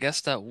 So then I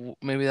guess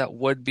maybe that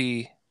would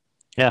be.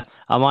 Yeah,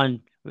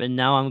 and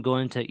now I'm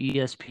going to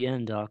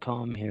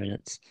ESPN.com here,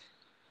 and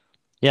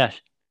yeah,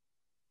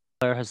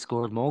 player has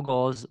scored more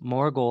goals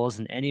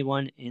than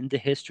anyone in the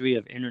history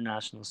of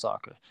international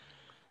soccer.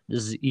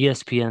 This is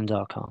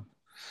ESPN.com.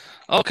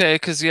 Okay,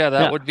 because that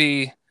Yeah. would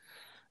be.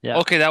 Yeah.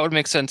 Okay, that would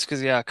make sense.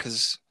 Because Yeah.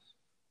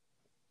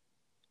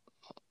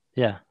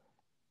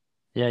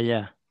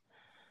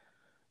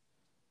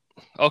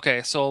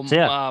 Okay, so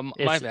yeah,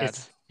 my bad.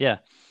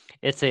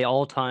 it's an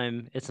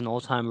all-time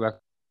record,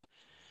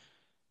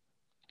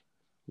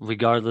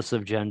 regardless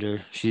of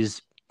gender.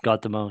 She's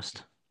got the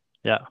most.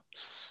 Yeah,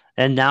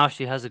 and now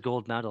she has a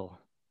gold medal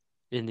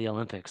in the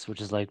Olympics,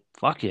 which is like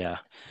fuck yeah.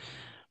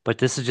 But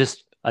this is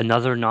just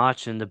another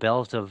notch in the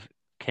belt of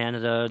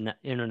Canada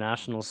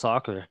international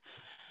soccer.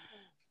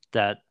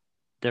 That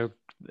they're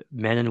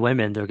men and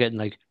women, they're getting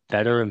like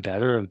better and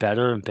better and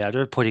better and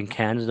better, putting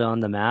Canada on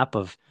the map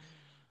of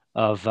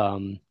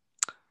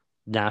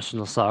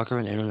national soccer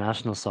and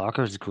international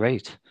soccer is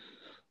great.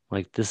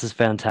 Like this is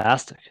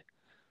fantastic.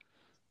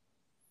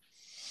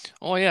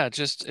 Oh yeah,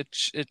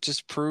 it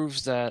just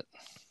proves that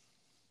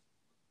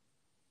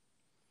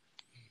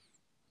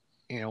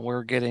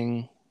we're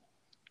getting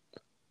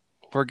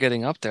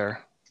up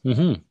there.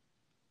 Mm-hmm.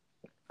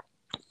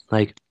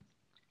 Like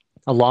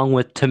along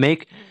with to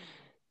make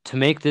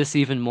this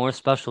even more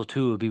special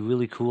too, it would be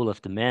really cool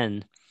if the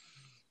men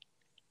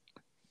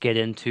get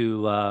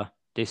into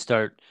they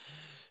start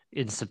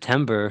in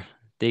September,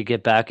 they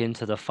get back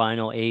into the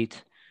final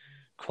 8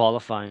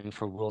 qualifying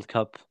for World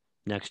Cup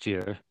next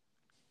year.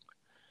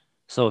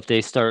 So if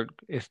they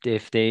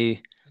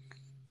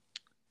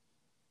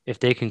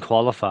can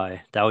qualify,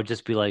 that would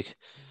just be like,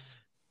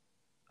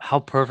 how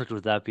perfect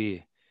would that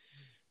be?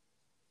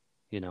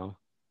 You know,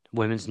 the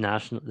women's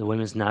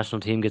national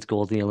team gets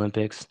gold in the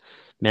Olympics,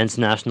 men's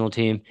national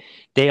team,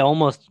 they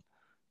almost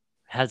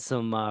had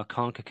some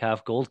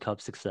CONCACAF Gold Cup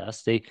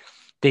success. They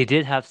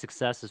did have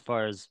success as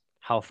far as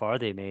how far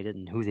they made it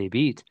and who they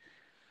beat,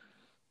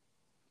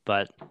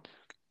 but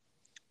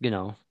you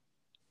know,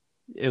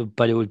 it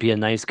would be a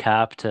nice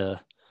cap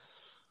to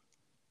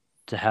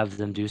have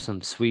them do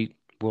some sweet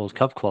World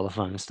Cup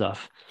qualifying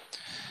stuff.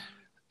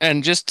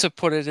 And just to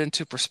put it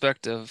into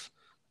perspective,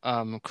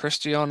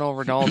 Cristiano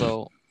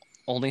Ronaldo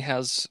only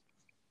has,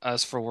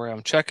 as for where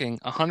I'm checking,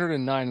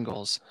 109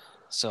 goals.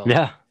 So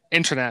Yeah,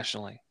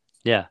 internationally.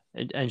 yeah,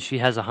 and she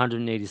has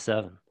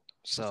 187.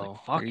 So it's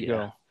like, fuck there you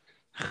go.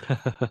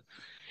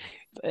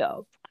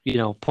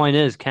 Yeah, point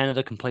is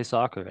Canada can play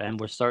soccer, and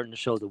we're starting to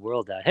show the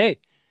world that hey,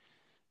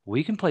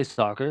 we can play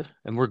soccer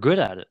and we're good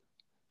at it.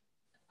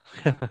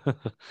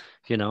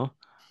 you know.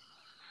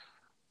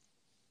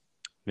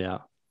 Yeah.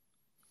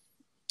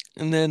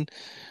 And then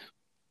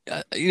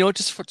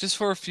just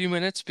for a few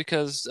minutes,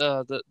 because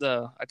I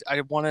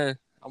want to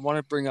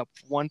bring up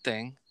one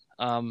thing,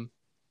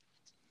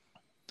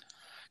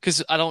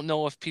 because I don't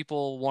know if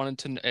people wanted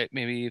to,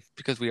 maybe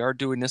because we are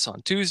doing this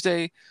on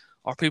Tuesday,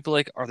 are people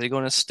like, are they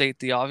going to state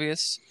the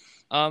obvious?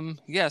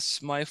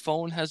 Yes, my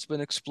phone has been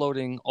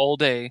exploding all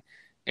day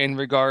in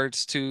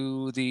regards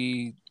to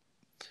the,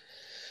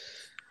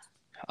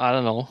 I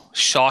don't know,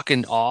 shock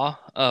and awe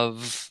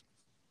of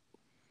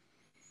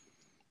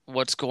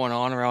what's going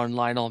on around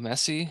Lionel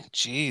Messi.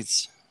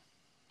 Jeez.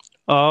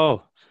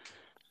 Oh,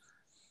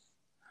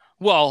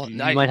 Well, you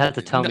might have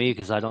to tell me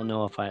because I don't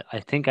know if I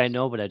think I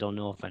know, but I don't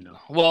know if I know.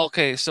 Well,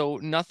 okay, so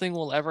nothing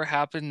will ever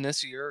happen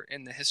this year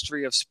in the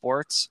history of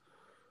sports,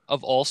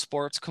 of all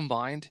sports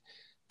combined,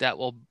 that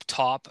will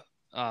top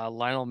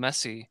Lionel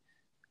Messi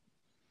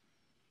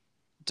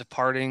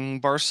departing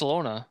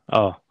Barcelona.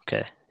 Oh,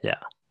 okay, yeah.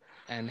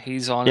 And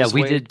he's on his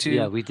way to.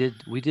 Yeah, we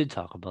did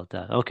talk about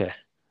that. Okay.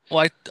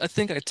 Well, I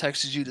think I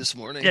texted you this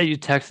morning. Yeah, you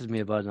texted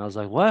me about it, and I was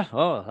like, "What?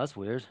 Oh, that's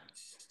weird."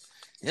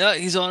 Yeah,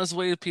 he's on his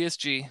way to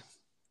PSG.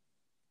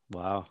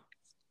 Wow.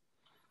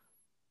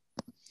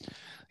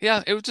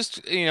 Yeah, it was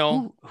just,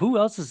 Who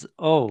else is?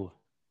 Oh,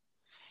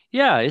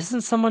 yeah.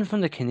 Isn't someone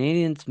from the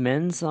Canadians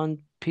men's on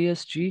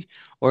PSG,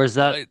 or is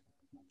that,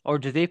 or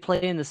do they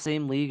play in the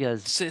same league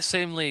as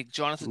same league?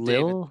 Jonathan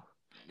David. Lille?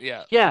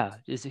 Yeah, Yeah,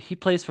 he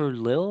plays for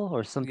Lille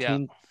or some yeah.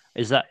 team?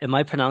 Am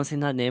I pronouncing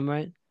that name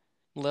right?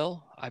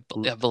 Lil,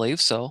 L- I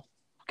believe so.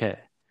 Okay.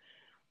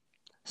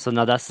 So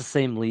now that's the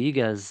same league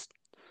as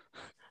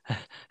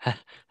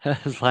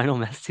as Lionel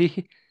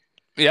Messi.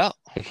 Yeah,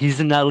 He's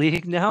in that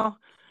league now?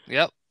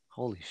 yep,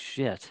 Holy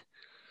shit.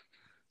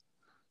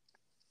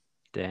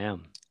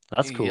 Damn.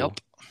 That's yep. cool.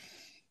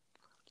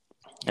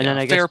 And then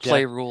Yeah, I guess fair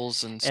play Jack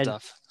rules and and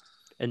stuff.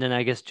 and then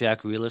I guess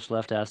Jack Grealish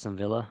left Aston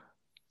Villa.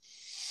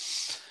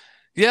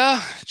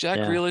 Yeah, Jack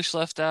Yeah. Grealish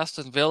left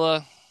Aston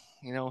Villa.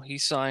 He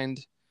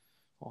signed.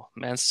 Well,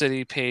 Man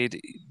City paid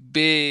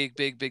big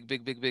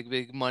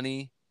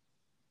money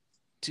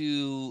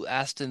to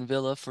Aston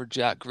Villa for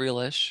Jack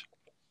Grealish.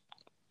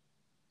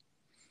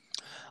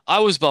 I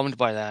was bummed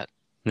by that.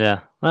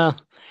 Yeah. Well,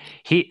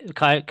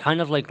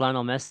 kind of like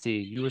Lionel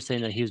Messi. You were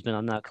saying that he's been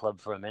on that club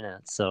for a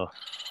minute, so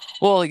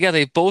Well, yeah,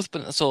 they've both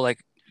been so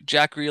like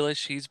Jack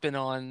Grealish, he's been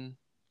on.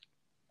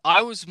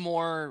 I was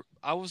more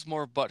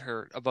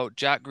butthurt about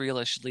Jack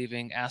Grealish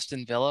leaving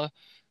Aston Villa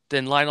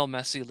than Lionel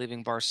Messi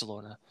leaving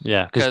Barcelona.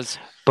 yeah, because Because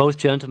both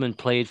gentlemen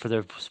played for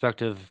their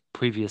respective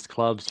previous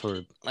clubs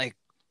for like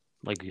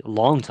like a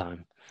long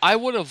time. I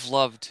would have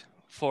loved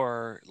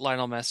for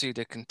Lionel Messi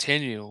to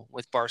continue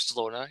with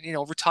Barcelona,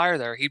 retire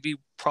there. He'd be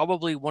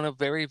probably one of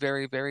very,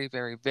 very, very,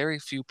 very, very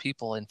few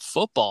people in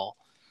football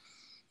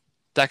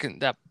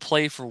that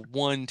play for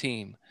one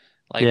team.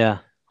 Like Yeah.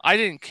 I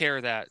didn't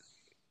care that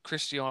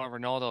Cristiano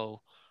Ronaldo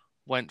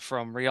went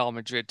from Real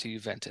Madrid to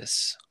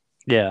Juventus.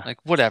 Yeah. Like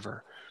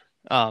whatever.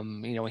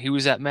 He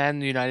was at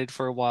Man United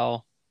for a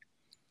while,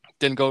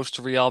 then goes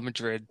to Real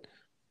Madrid,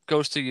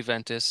 goes to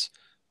Juventus,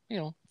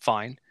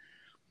 fine.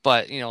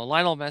 But,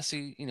 Lionel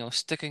Messi,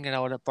 sticking it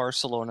out at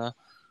Barcelona,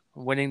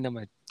 winning them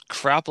a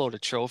crap load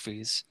of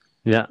trophies,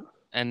 Yeah.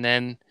 and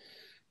then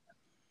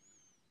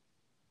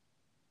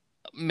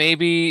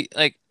maybe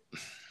like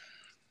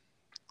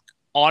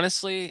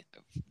honestly,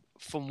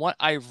 from what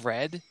I've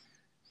read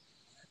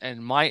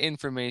and my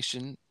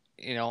information,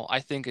 I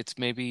think it's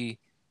maybe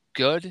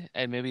good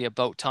and maybe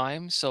about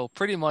time. So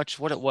pretty much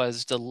what it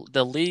was,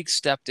 the league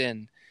stepped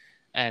in,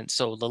 and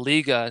so La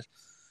Liga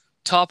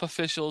top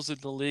officials in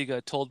the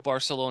Liga told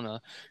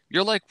Barcelona,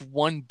 "You're like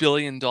 $1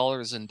 billion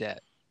in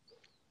debt.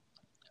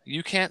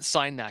 You can't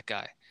sign that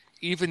guy,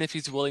 even if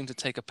he's willing to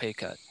take a pay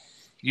cut.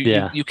 You you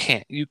Yeah. you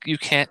can't you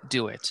can't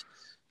do it.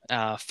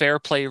 Fair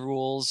play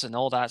rules and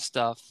all that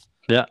stuff,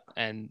 Yeah.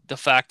 and the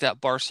fact that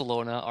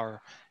Barcelona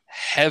are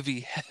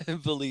heavily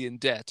in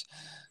debt,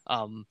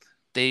 um,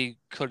 they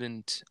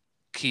couldn't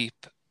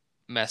keep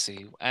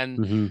Messi, and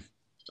Hmm.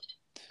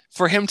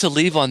 for him to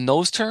leave on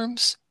those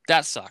terms,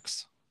 that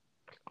sucks.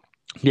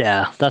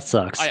 Yeah, that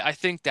sucks. I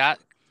think that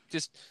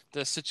just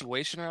the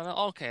situation around it,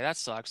 okay, that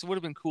sucks. It would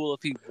have been cool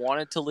if he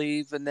wanted to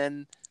leave and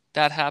then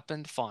that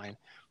happened, fine.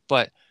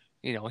 But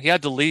he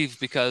had to leave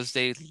because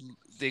they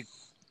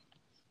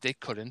they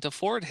couldn't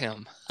afford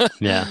him.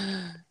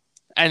 Yeah.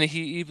 And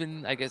he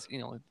even, I guess,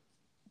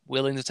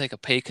 willing to take a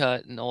pay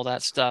cut and all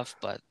that stuff,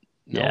 but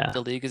nope, Yeah.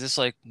 the league is just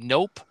like,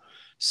 nope,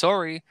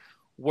 sorry.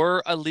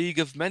 We're a league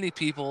of many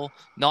people,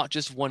 not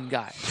just one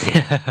guy.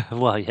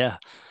 Well, yeah.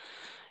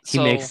 He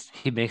So makes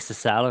he makes the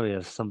salary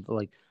of some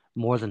like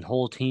more than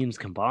whole teams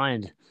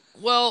combined.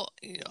 Well,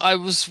 I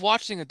was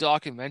watching a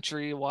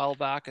documentary a while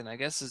back, and I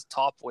guess his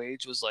top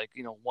wage was like,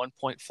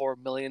 $1.4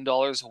 million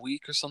a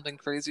week or something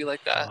crazy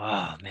like that.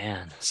 Oh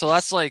man. So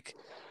that's like,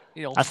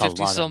 That's a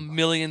 50 lot of some $1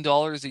 million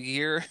a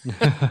year,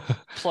 money.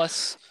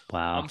 plus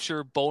I'm Wow.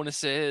 sure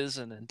bonuses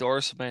and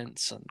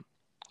endorsements and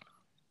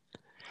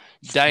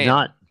It's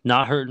damn.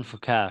 not hurting for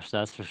cash,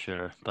 that's for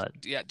sure. But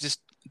Yeah, just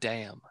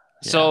damn.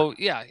 yeah. So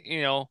yeah,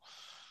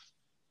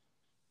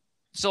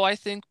 so I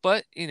think,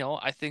 but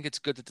I think it's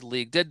good that the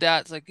league did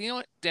that. It's like,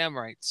 what? Damn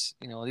rights.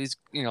 These,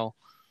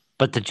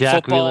 But football.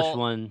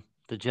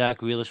 The Jack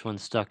Grealish one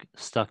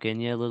stuck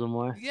in you a little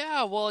more.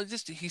 Yeah, well,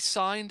 he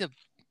signed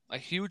a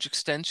huge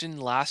extension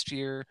last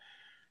year,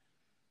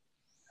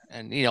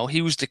 and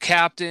he was the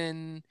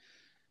captain.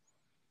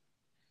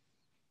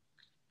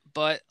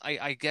 But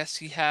I guess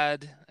he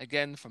had,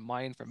 again, from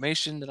my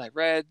information that I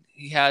read,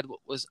 he had what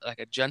was like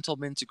a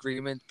gentleman's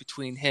agreement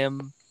between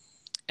him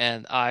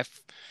and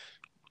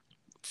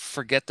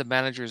forget the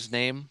manager's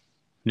name.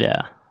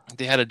 Yeah.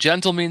 They had a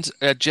gentleman's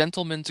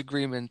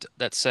agreement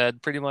that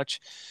said pretty much,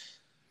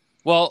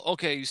 well,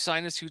 okay, you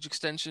sign this huge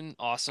extension,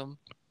 awesome,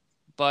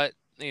 but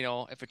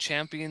if a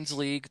Champions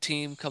League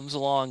team comes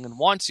along and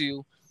wants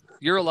you,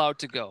 you're allowed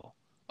to go.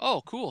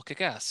 Oh, cool,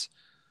 kick ass.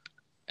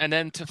 And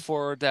then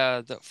for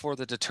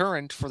the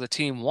deterrent for the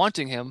team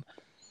wanting him,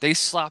 they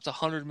slapped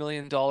 $100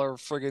 million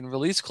friggin'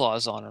 release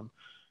clause on him.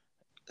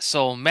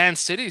 So Man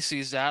City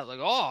sees that like,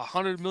 oh,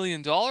 $100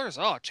 million,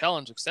 oh,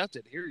 challenge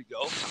accepted. Here you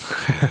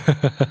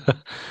go.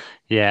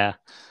 Yeah.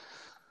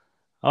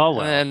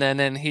 Oh And well.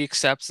 then he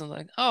accepts and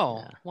like, oh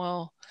Yeah.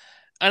 well,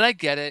 and I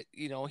get it.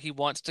 He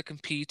wants to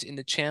compete in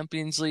the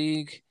Champions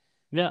League.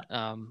 Yeah.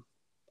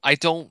 I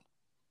don't,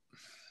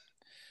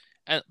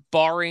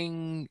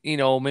 barring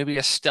maybe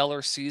a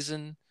stellar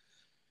season,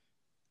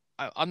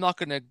 I'm not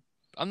gonna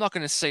I'm not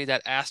going to say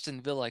that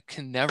Aston Villa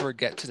can never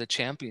get to the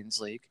Champions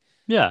League,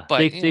 Yeah, but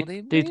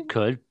they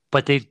could,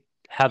 but they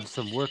have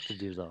some work to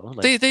do though.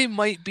 Like they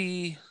might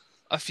be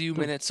a few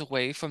the, minutes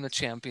away from the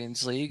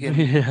Champions League, and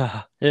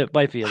yeah, it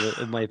might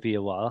be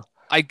a while.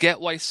 I get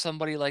why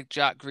somebody like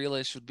Jack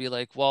Grealish would be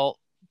like, well,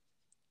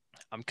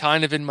 I'm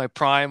kind of in my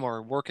prime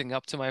or working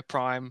up to my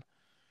prime.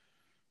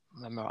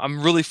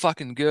 I'm really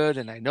fucking good,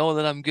 and I know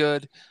that I'm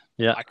good.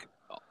 Yeah, I,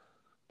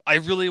 I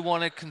really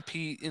want to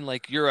compete in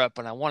like Europe,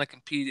 and I want to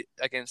compete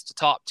against the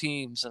top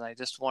teams, and I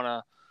just want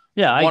to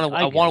yeah, I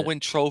I get want to it. win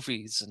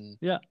trophies. And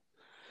Yeah,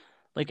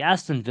 like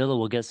Aston Villa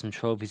will get some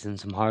trophies and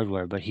some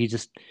hardware, but he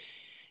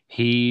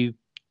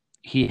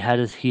he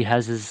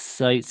has his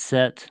sights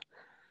set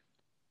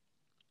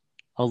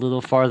a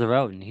little farther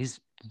out, and he's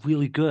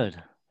really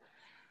good.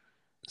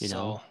 You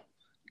know, so,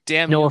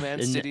 damn no, you, off-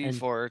 Man City, and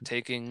for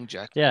taking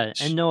Jack yeah,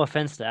 Grealish. and no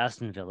offense to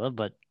Aston Villa,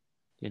 but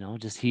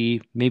just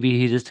maybe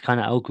he just kind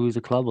of outgrew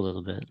the club a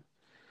little bit.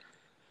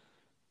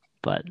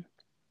 But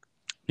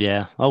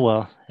yeah, oh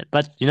well.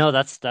 But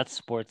that's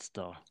sports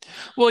though.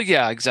 Well,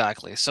 yeah,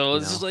 exactly. So You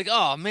this is know, like,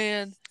 oh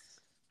man,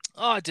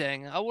 oh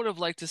dang, I would have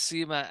liked to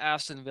see him at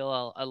Aston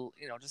Villa.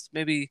 Just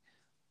maybe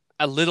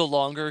a little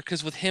longer,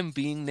 because with him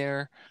being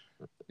there,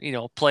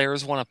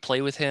 players want to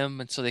play with him,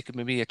 and so they could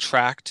maybe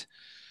attract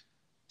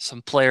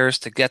some players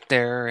to get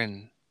there,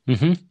 and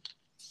hmm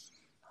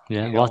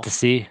yeah, you we'll have know to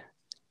see.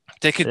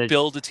 they could It,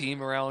 build a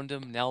team around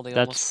him. Now they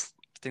almost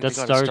that's think that they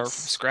got to start from starts.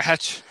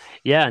 scratch.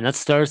 Yeah, and that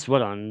starts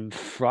what on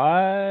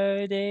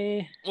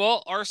Friday?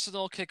 Well,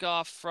 Arsenal kick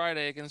off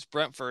Friday against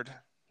Brentford.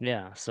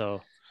 Yeah,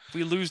 so If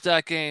we lose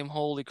that game,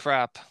 holy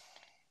crap!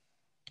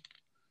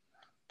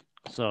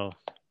 so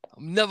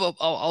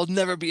I'll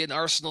never be an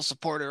Arsenal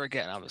supporter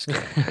again. I'm just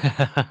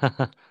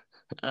kidding.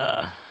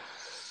 uh,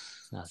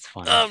 that's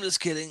funny. I'm just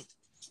kidding.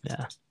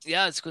 Yeah.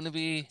 Yeah, it's going to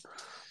be.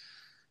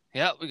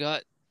 Yeah, we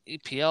got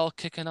EPL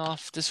kicking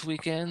off this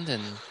weekend,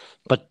 and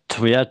But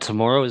yeah,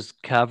 tomorrow is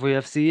Cavalry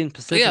FC and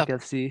yeah. Pacific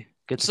FC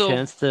get the So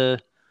chance to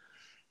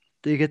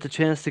they get the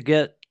chance to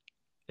get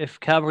if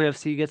Cavalry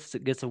FC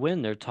gets a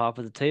win, they're top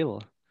of the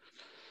table.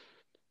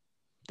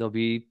 They'll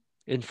be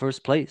in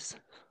first place.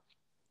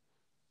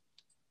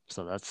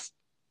 So that's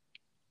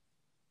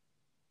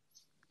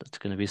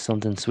going to be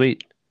something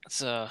sweet.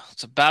 it's a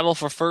battle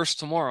for first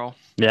tomorrow.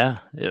 Yeah,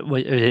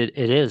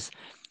 it is.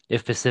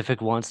 If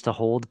Pacific wants to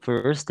hold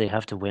first, they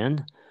have to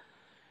win.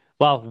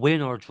 Well,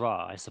 win or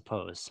draw, I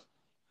suppose,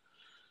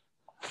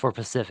 for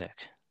Pacific.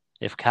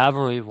 If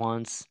Cavalry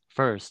wants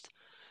first,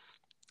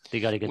 they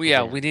got to get the We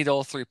win. need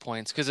all 3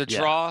 points, because a Yeah.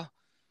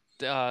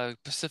 draw,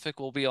 Pacific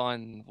will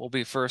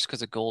be first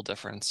because of goal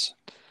difference.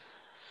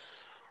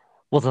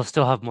 Well, they'll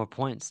still have more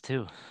points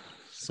too.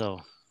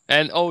 So,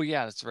 And oh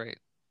yeah, that's right.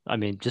 I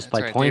mean, just That's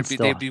by right. points,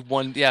 They'd be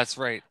one. Yeah, that's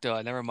right.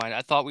 Duh, never mind.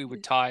 I thought we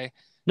would tie.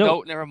 no,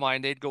 No, never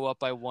mind. They'd go up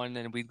by 1,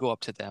 and we'd go up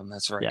to them.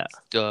 That's right. yeah,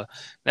 Duh.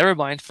 Never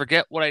mind.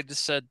 Forget what I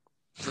just said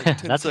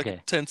like that's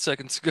okay. 10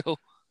 seconds ago.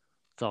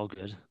 It's all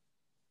good.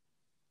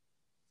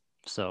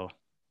 So,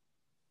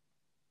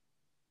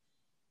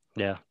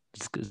 yeah,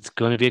 it's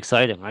going to be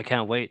exciting. I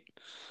can't wait.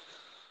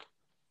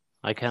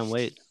 I can't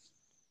wait.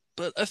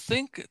 But I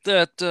think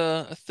that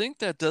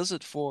does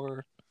it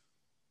for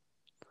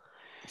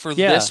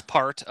Yeah, this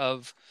part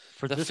of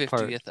for the this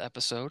 50th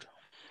episode.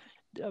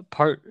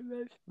 part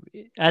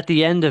at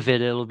the end of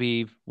it, it'll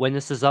be when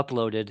this is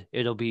uploaded,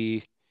 it'll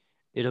be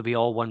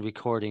all one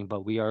recording,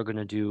 but we are going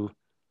to do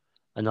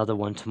another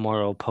one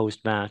tomorrow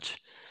post match.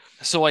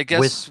 So I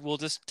guess we'll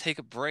just take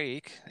a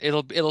break.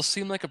 It'll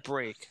seem like a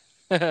break.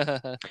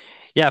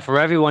 Yeah, for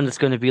everyone it's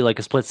going to be like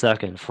a split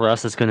second. For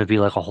us it's going to be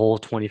like a whole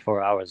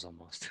 24 hours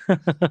almost.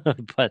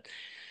 But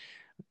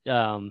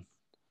um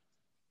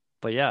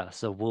but yeah,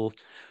 so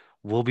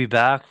we'll be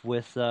back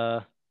with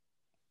the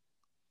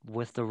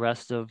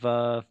rest of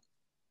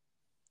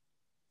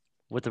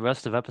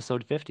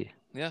episode 50.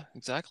 Yeah,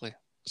 exactly.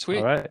 Sweet.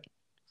 All right.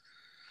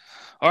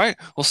 All right.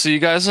 We'll see you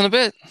guys in a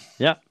bit.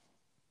 Yeah.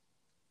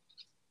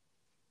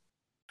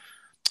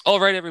 All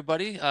right,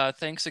 everybody.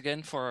 Thanks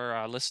again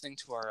for listening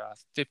to our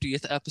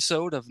 50th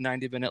episode of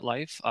 90 Minute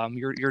Life.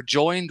 You're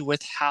joined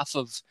with half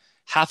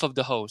of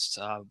the hosts.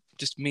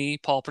 Just me,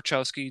 Paul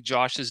Perchowski.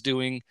 Josh is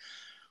doing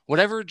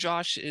whatever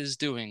Josh is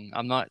doing.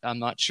 I'm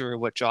not sure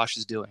what Josh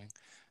is doing,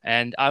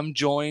 and I'm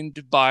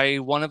joined by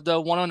one of the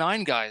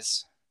 109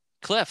 guys,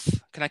 Cliff.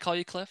 Can I call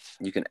you Cliff?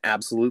 You can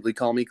absolutely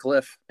call me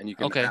Cliff, and you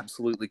can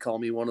absolutely call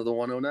me one of the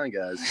 109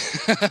 guys.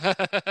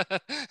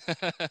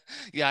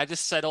 Yeah, I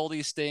just said all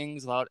these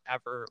things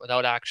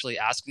without actually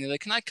asking you.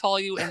 Like, can I call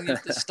you any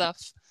of this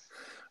stuff?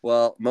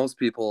 Well, most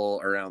people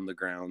around the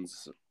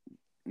grounds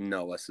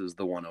know us as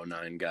the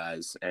 109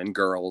 guys and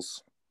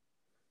girls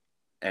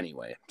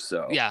anyway.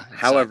 So yeah, exactly.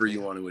 However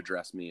you want to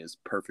address me is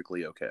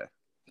perfectly okay.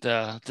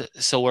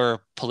 So we're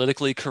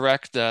politically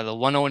correct. The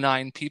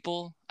 109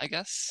 people, I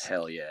guess.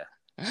 Hell yeah.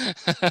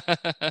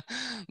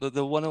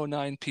 the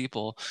 109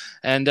 people.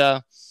 And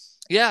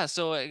yeah,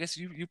 so I guess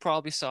you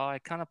probably saw I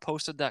kind of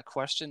posted that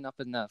question up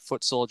in the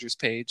Foot Soldiers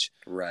page.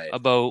 Right.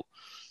 About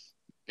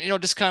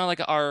just kind of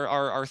like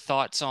our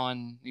thoughts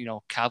on,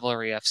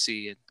 Cavalry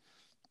FC, and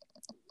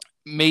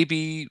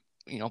maybe,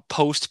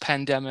 post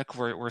pandemic,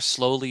 we're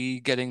slowly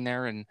getting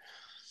there. And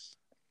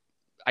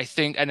I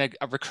think, and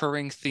a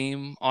recurring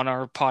theme on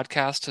our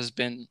podcast has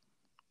been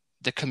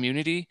the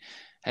community.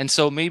 And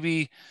so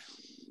maybe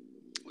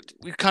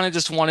we kind of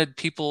just wanted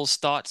people's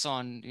thoughts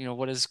on,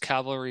 what is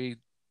Cavalry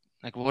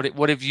like?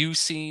 What have you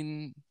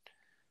seen?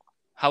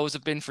 How has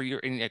it been for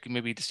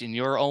maybe just in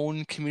your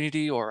own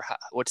community, or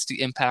what's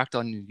the impact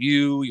on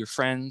you, your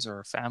friends,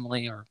 or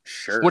family, or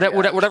Sure,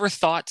 whatever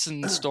thoughts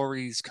and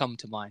stories come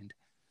to mind?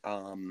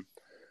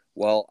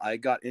 Well, I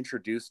got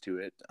introduced to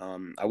it.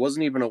 I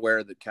wasn't even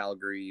aware that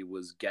Calgary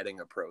was getting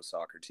a pro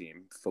soccer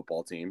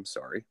football team,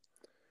 sorry.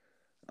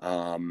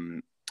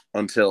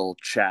 Until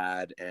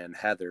Chad and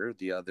Heather,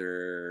 the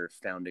other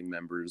founding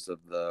members of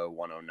the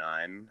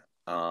 109,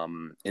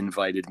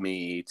 invited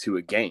me to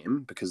a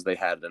game because they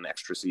had an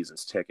extra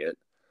season's ticket.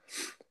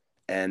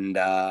 And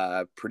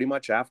pretty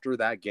much after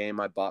that game,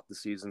 I bought the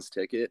season's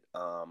ticket.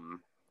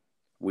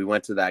 We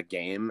went to that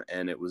game,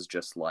 and it was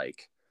just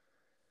like,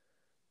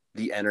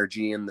 the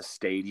energy in the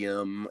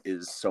stadium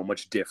is so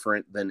much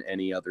different than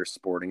any other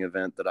sporting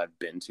event that I've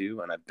been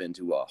to, and I've been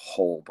to a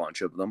whole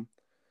bunch of them.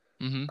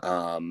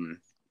 Mm-hmm.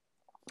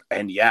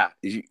 And yeah,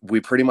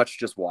 we pretty much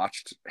just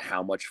watched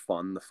how much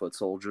fun the foot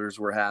soldiers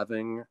were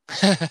having.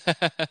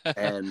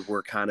 And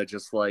we're kind of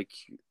just like,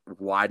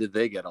 why did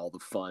they get all the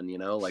fun?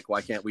 Like,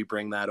 why can't we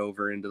bring that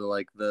over into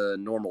like the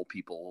normal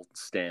people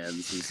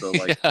stands? And so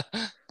like,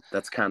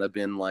 that's kind of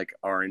been like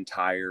our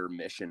entire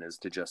mission, is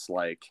to just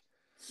like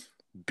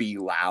be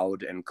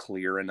loud and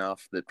clear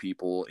enough that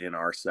people in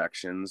our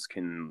sections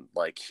can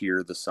like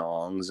hear the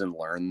songs and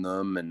learn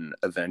them. And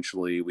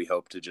eventually we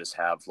hope to just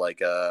have like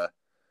a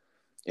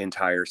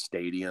entire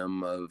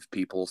stadium of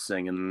people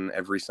singing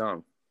every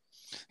song.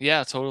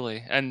 Yeah,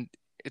 totally. And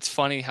it's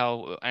funny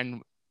how,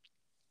 and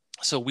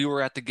so we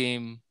were at the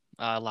game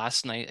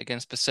last night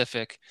against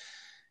Pacific,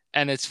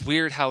 and it's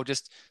weird how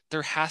just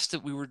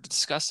we were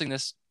discussing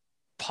this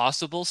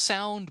possible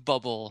sound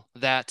bubble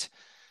that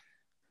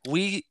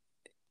we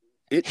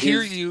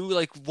hear you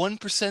like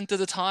 1% of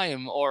the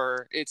time,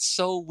 or it's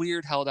so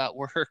weird how that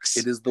works.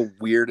 It is the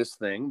weirdest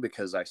thing,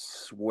 because I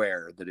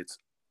swear that it's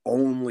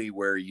only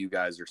where you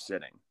guys are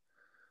sitting.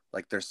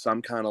 Like, there's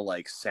some kind of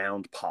like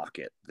sound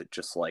pocket that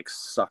just like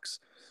sucks.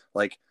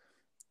 Like,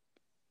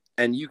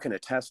 and you can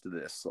attest to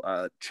this.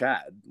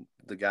 Chad,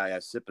 the guy I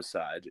sit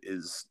beside,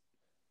 is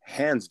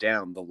hands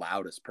down the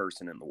loudest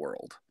person in the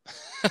world.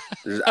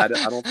 I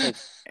don't think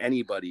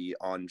anybody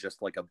on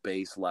just like a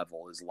base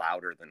level is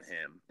louder than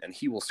him, and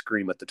he will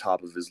scream at the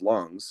top of his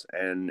lungs,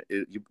 and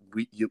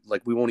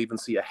we won't even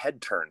see a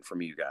head turn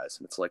from you guys,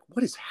 and it's like,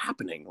 what is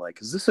happening? Like,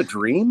 is this a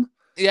dream?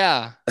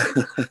 Yeah.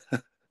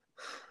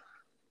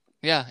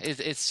 Yeah,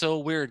 it's so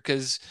weird,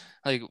 because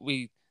like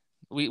we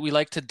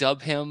like to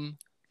dub him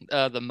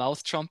the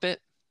mouth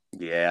trumpet.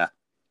 Yeah.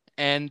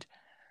 And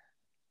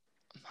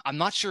I'm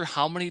not sure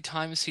how many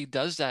times he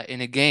does that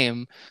in a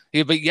game.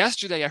 Yeah, but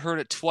yesterday I heard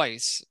it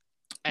twice.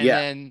 And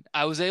then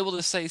I was able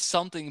to say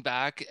something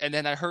back, and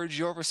then I heard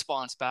your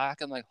response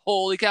back. I'm like,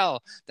 holy cow,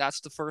 that's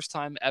the first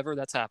time ever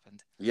that's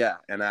happened. Yeah,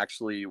 and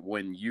actually,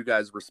 when you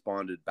guys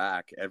responded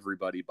back,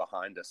 everybody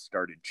behind us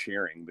started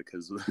cheering,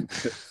 because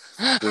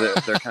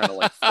they're kind of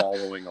like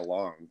following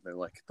along. They're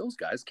like, those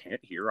guys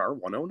can't hear our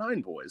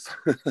 109 boys.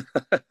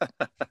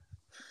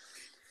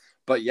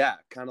 But yeah,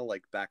 kind of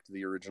like back to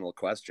the original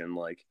question,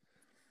 like,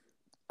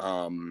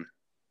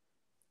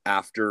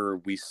 after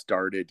we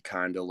started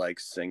kind of like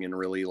singing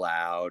really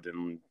loud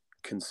and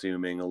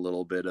consuming a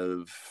little bit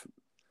of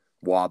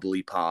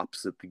wobbly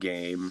pops at the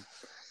game,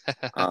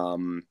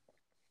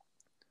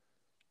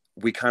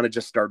 we kind of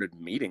just started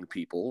meeting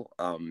people,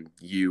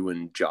 you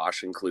and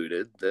Josh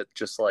included, that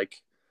just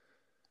like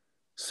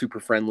super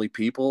friendly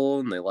people,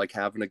 and they like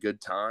having a good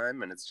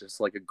time, and it's just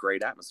like a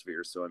great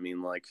atmosphere. So I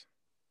mean, like,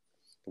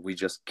 we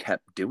just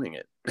kept doing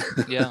it.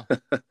 Yeah.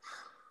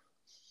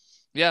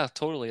 Yeah,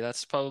 totally.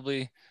 That's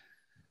probably,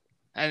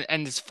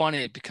 and it's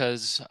funny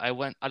because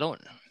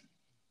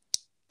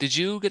did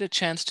you get a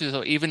chance to,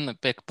 so even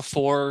like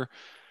before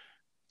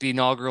the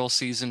inaugural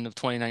season of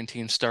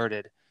 2019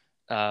 started,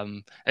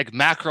 like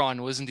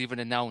Macron wasn't even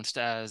announced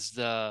as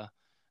the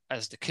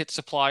kit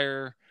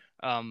supplier.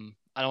 I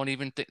don't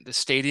even think the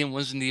stadium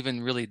wasn't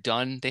even really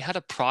done. They had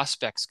a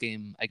prospects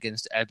game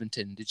against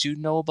Edmonton. Did you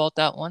know about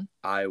that one?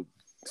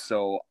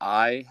 So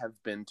I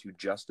have been to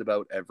just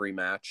about every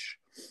match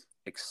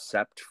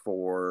except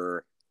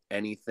for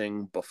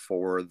anything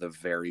before the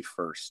very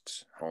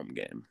first home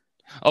game.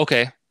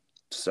 Okay.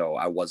 So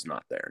I was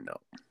not there, no.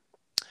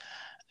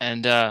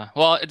 And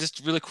well,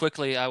 just really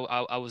quickly,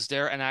 I was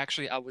there, and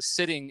actually I was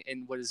sitting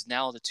in what is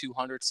now the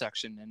 200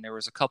 section, and there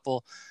was a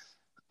couple,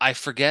 I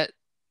forget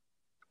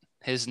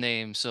his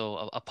name,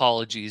 so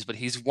apologies, but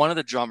he's one of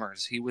the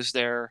drummers. He was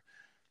there.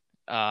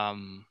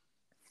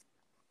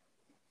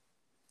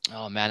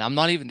 Oh man, I'm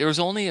not even. There was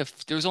only a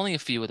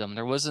few of them.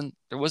 There wasn't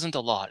a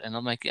lot, and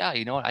I'm like, yeah,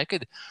 you know what?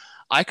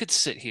 I could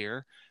sit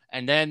here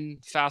And then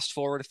fast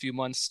forward a few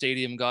months,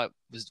 the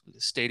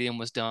stadium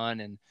was done,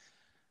 and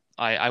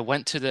I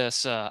went to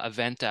this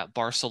event at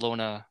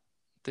Barcelona.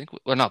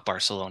 Not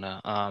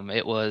Barcelona.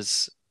 It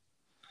was,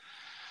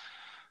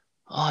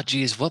 oh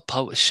geez, what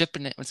pub was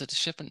Shipping? Was it the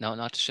Shipping? No,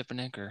 not the Shipping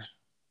Anchor.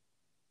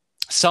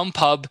 Some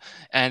pub,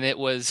 and it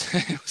was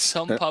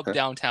some pub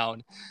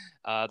downtown.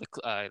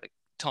 Like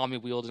Tommy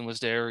Wheeldon was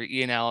there,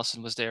 Ian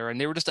Allison was there, and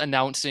they were just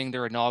announcing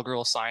their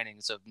inaugural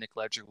signings of Nick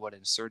Ledgerwood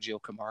and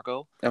Sergio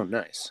Camargo. Oh,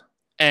 nice.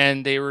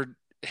 And they were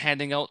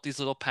handing out these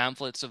little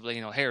pamphlets of,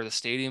 hey, the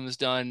stadium is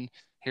done.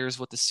 Here's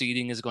what the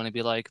seating is going to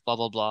be like, blah,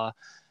 blah, blah.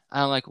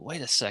 And I'm like,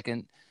 wait a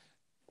second.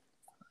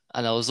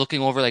 And I was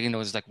looking over,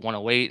 it's like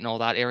 108 and all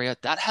that area.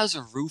 That has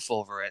a roof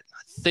over it.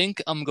 I think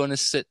I'm going to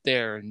sit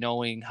there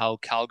knowing how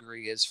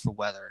Calgary is for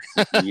weather.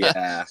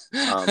 Yeah.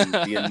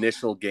 The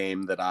initial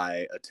game that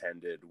I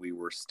attended, we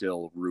were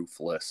still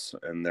roofless,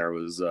 and there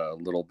was a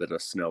little bit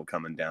of snow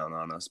coming down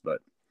on us.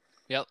 But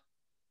yep.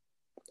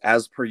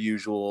 As per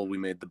usual, we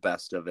made the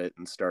best of it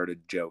and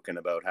started joking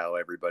about how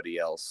everybody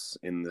else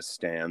in the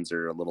stands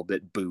are a little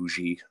bit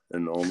bougie,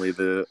 and only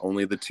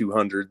the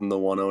 200 and the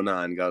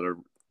 109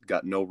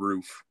 got no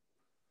roof.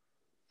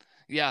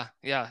 Yeah,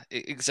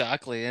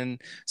 exactly.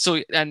 And so,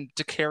 and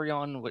to carry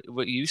on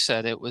what you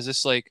said, it was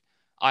just like,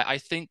 I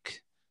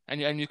think, and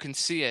you can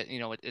see it,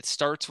 it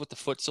starts with the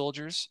foot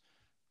soldiers.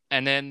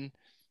 And then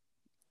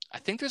I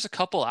think there's a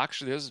couple,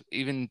 actually, there's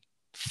even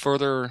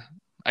further,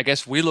 I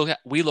guess we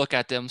look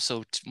at them.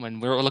 So when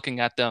we're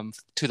looking at them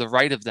to the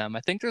right of them,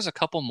 I think there's a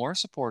couple more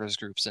supporters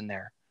groups in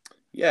there.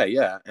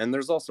 Yeah. And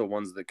there's also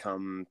ones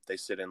that they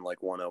sit in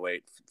like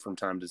 108 from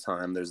time to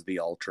time. There's the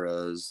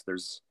Ultras.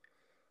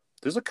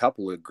 There's a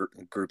couple of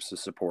groups of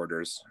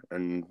supporters,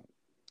 and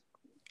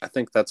I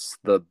think that's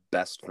the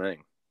best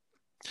thing.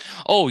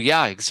 Oh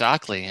yeah,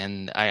 exactly.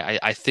 And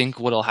I think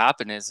what'll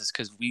happen is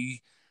because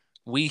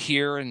we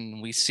hear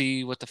and we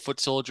see what the foot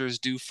soldiers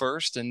do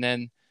first, and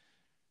then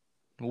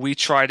we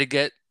try to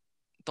get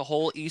the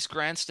whole East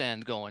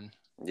Grandstand going.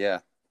 Yeah,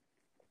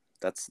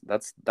 that's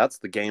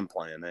the game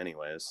plan,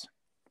 anyways.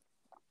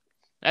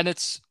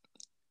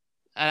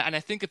 And I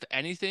think if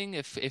anything,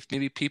 if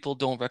maybe people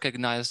don't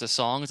recognize the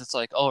songs, it's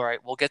like, all right,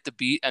 we'll get the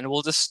beat and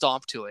we'll just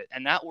stomp to it.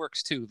 And that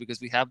works too, because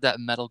we have that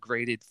metal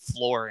graded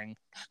flooring.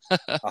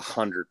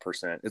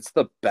 100%. It's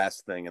the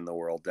best thing in the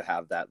world to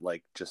have that,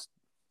 like, just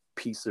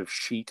piece of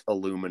sheet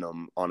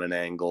aluminum on an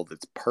angle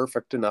that's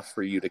perfect enough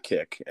for you to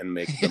kick and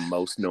make the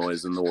most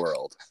noise in the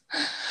world.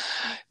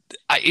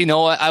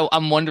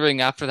 I'm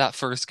wondering after that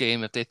first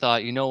game if they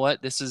thought, you know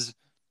what, this is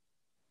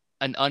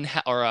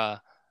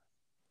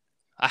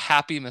a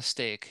happy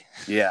mistake.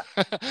 Yeah.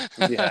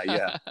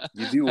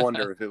 You do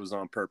wonder if it was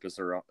on purpose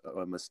or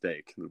a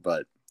mistake,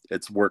 but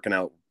it's working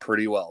out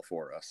pretty well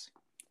for us.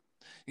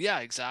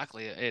 Yeah,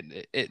 exactly.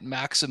 It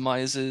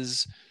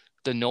maximizes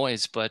the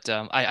noise, but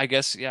I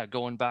guess,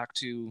 going back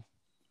to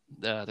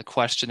the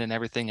question and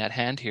everything at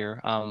hand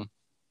here.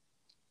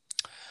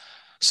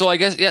 So I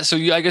guess,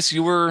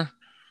 you were.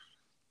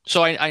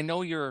 So I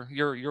know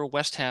you're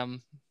West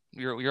Ham.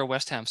 You're a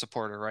West Ham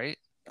supporter, right?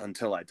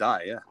 Until I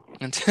die, yeah.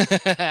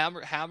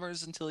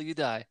 Hammers until you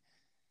die.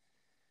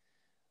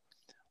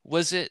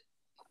 Was it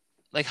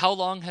like, how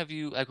long have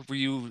you, like, are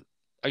you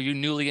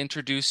newly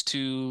introduced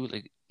to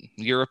like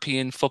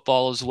European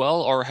football as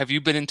well, or have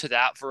you been into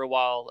that for a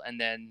while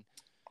and then?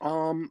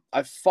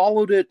 I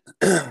followed it.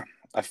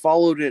 I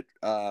followed it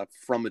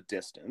from a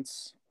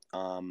distance.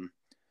 When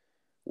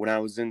I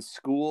was in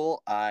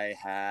school, I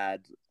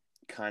had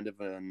kind of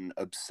an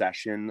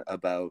obsession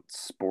about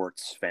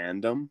sports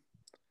fandom.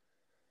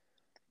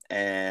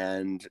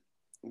 And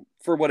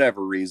for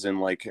whatever reason,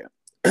 like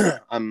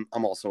I'm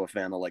also a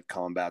fan of like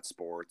combat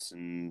sports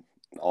and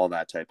all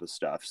that type of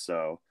stuff.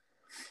 So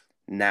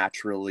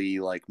naturally,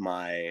 like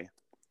my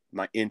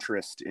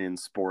interest in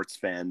sports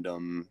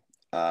fandom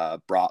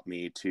brought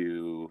me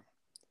to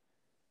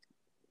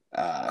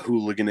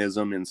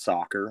hooliganism in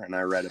soccer, and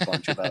I read a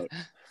bunch about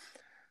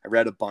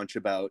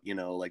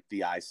like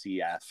the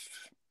ICF,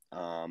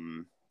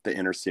 the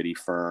inner city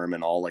firm,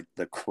 and all like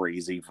the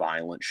crazy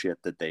violent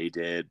shit that they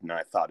did. And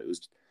I thought it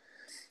was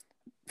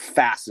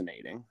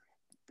fascinating,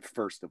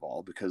 first of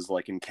all, because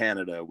like in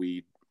Canada,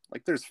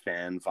 there's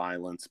fan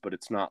violence, but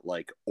it's not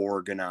like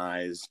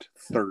organized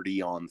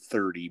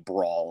 30-on-30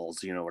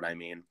 brawls. You know what I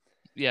mean?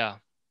 Yeah.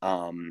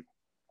 And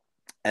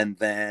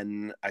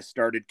then I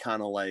started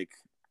kind of like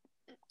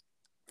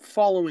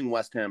following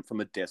West Ham from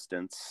a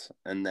distance,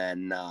 and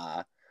then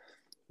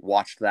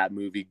watched that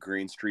movie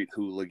Green Street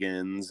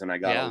Hooligans, and I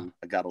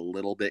got a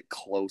little bit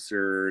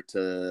closer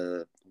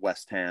to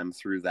West Ham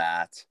through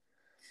that.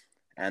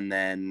 And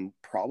then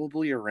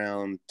probably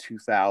around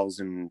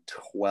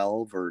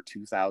 2012 or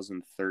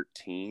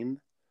 2013,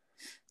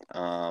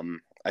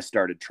 I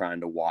started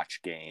trying to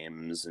watch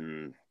games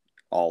and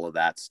all of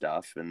that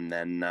stuff. And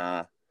then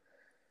the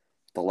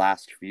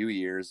last few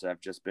years,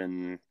 I've just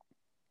been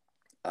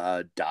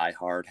a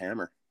diehard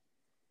Hammer.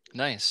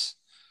 Nice.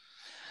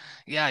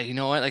 Yeah, you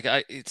know what? Like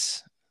I've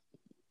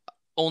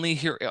only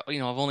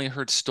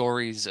heard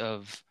stories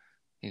of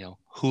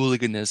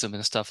hooliganism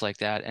and stuff like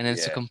that. And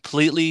it's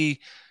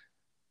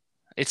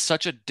it's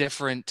such a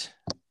different,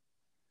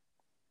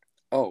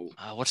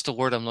 what's the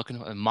word I'm looking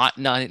for? Not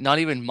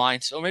even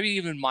mindset, or maybe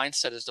even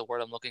mindset is the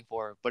word I'm looking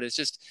for, but it's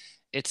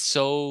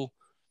so,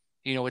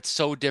 it's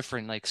so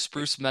different. Like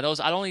Spruce Meadows,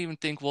 I don't even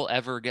think we'll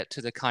ever get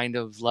to the kind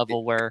of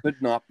level where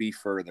could not be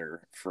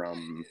further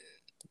from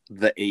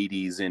the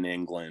 80s in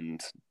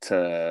England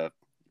to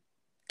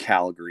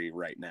Calgary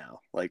right now.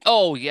 Like,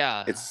 oh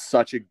yeah, it's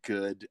such a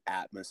good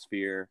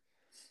atmosphere.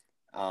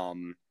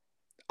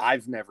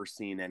 I've never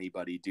seen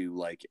anybody do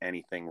like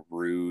anything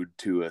rude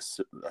to a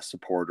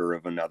supporter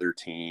of another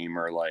team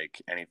or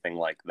like anything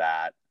like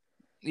that.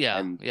 Yeah,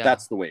 and yeah.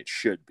 that's the way it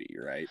should be,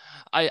 right?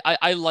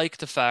 I like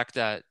the fact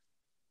that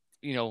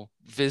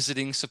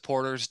visiting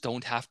supporters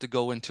don't have to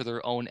go into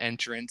their own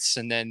entrance,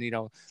 and then they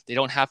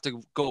don't have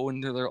to go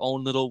into their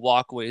own little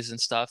walkways and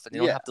stuff, and they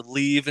don't have to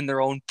leave in their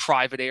own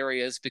private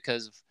areas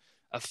because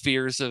of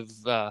fears of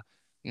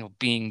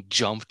being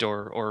jumped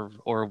or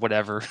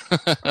whatever.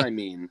 I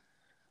mean,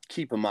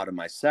 keep them out of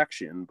my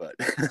section, but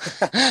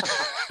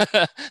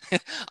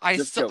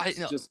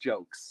just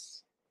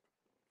jokes.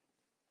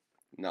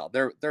 No,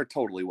 they're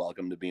totally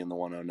welcome to be in the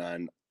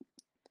 109.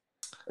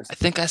 I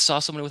think I saw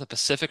somebody with a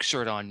Pacific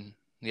shirt on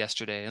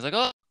yesterday. I was like,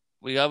 oh,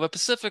 we have a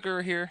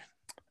Pacificer here.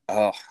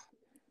 Oh,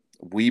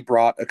 we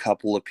brought a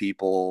couple of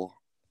people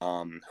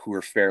who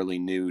are fairly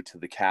new to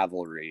the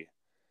cavalry,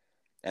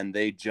 and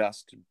they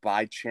just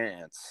by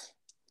chance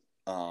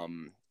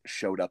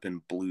showed up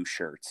in blue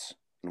shirts,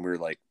 and we were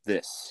like,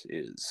 this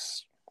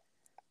is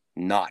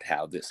not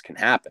how this can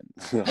happen.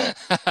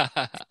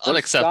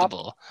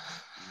 Unacceptable.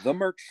 The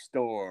merch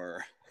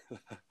store.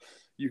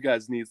 You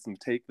guys need some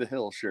Take the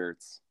Hill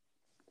shirts.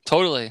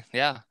 Totally,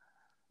 yeah.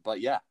 But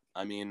yeah,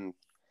 I mean,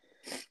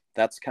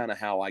 that's kind of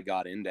how I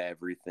got into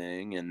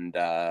everything, and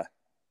I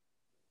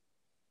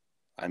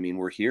mean,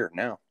 we're here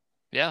now.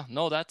 Yeah,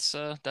 no, that's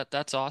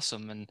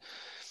awesome. And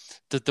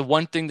the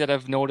one thing that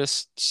I've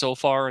noticed so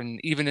far, and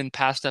even in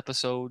past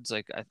episodes,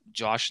 like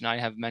Josh and I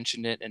have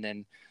mentioned it, and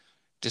then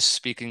just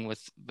speaking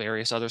with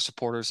various other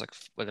supporters, like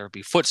whether it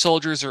be foot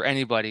soldiers or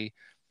anybody,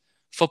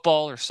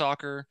 football or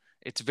soccer,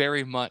 it's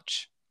very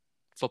much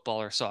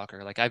football or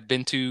soccer. Like I've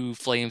been to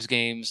Flames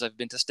games, I've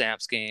been to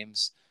Stamps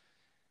games.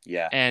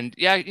 Yeah. And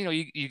yeah,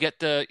 you get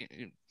the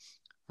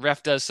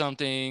ref does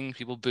something,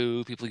 people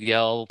boo, people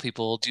yell,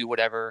 people do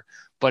whatever.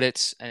 But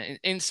it's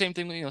and same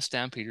thing with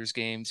Stampeders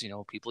games.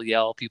 People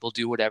yell, people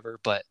do whatever.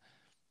 But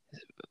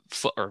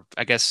or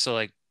I guess so,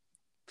 like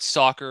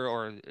soccer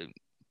or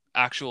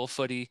actual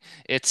footy,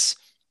 it's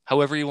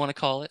however you want to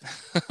call it.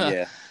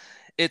 Yeah.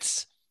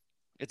 It's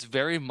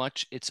very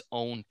much its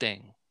own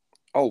thing.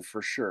 Oh,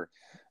 for sure.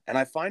 And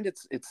I find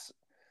it's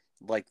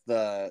like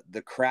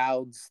the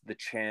crowds, the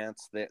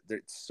chants, that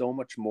there's so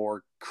much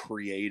more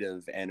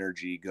creative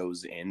energy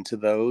goes into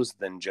those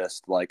than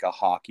just like a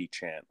hockey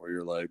chant where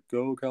you're like,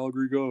 go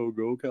Calgary, go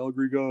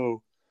Calgary,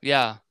 go.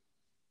 Yeah.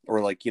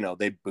 Or like,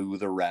 they boo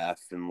the ref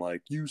and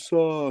like, you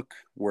suck.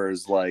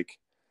 Whereas like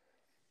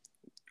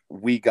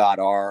we got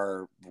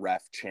our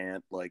ref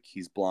chant, like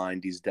he's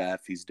blind, he's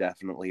deaf, he's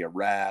definitely a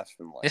ref.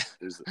 And like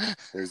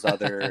there's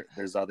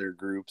other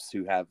groups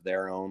who have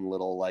their own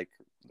little like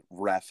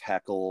ref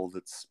heckle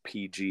that's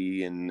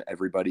PG and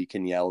everybody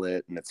can yell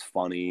it and it's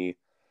funny.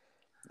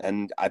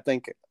 And I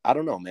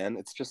don't know, man,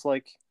 it's just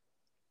like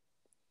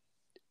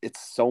it's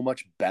so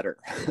much better.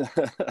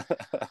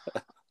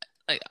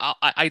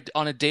 I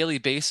on a daily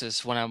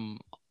basis, when I'm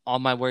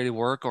on my way to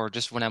work or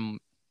just when I'm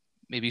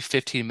maybe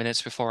 15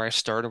 minutes before I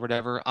start or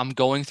whatever, I'm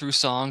going through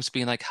songs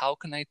being like, how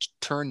can I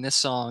turn this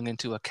song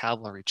into a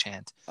cavalry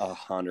chant?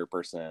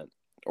 100%.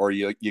 Or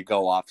you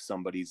go off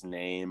somebody's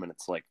name and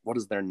it's like, what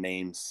does their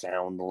name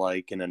sound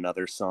like in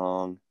another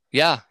song?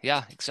 Yeah,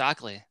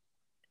 exactly.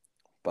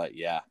 But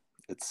yeah,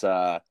 it's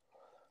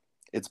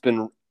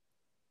been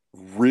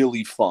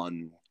really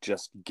fun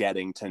just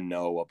getting to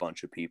know a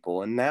bunch of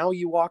people. And now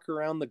you walk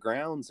around the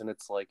grounds and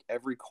it's like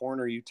every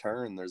corner you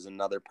turn, there's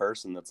another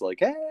person that's like,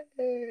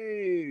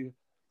 hey,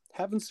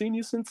 haven't seen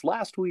you since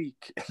last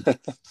week.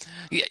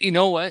 Yeah, you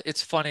know what?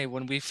 It's funny,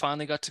 when we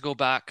finally got to go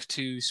back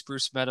to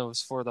Spruce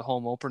Meadows for the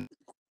home opener,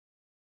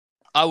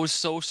 I was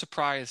so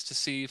surprised to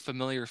see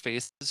familiar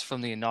faces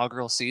from the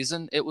inaugural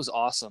season. It was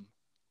awesome.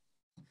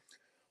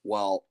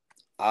 Well,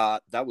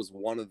 that was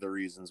one of the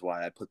reasons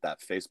why I put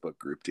that Facebook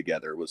group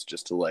together, was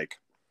just to like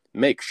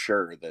make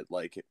sure that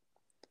like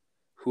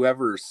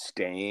whoever's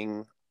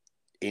staying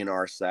in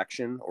our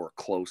section or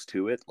close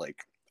to it,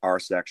 like our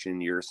section,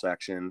 your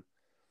section,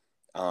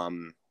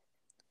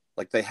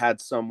 like they had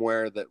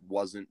somewhere that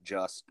wasn't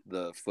just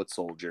the Foot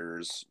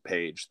Soldiers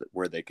page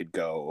where they could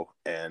go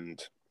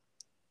and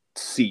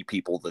see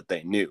people that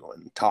they knew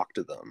and talk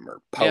to them or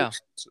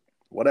post,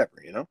 whatever,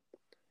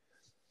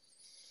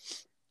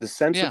 the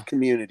sense of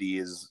community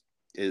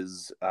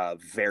is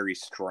very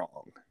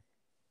strong,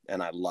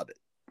 and I love it.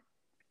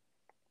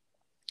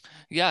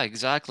 Yeah,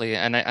 exactly.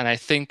 And I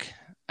think,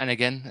 and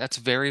again, that's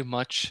very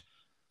much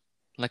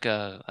like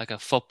a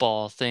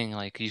football thing.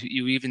 Like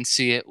you even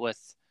see it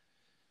with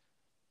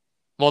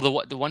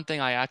Well, the one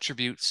thing I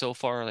attribute so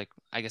far, like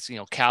I guess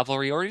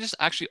Cavalry or just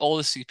actually all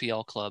the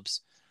CPL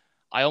clubs,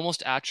 I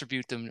almost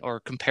attribute them or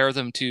compare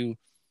them to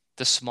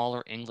the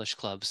smaller English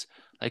clubs.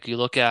 Like you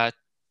look at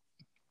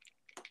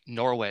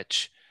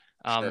Norwich,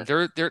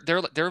 Sure.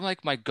 they're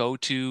like my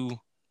go-to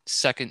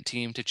second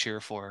team to cheer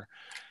for.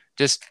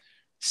 Just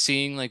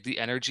seeing like the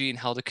energy and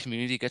how the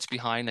community gets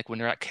behind, like when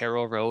they're at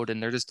Carrow Road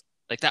and they're just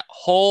like that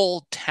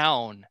whole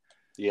town.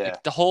 Yeah.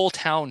 Like the whole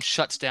town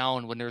shuts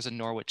down when there's a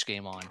Norwich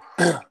game on.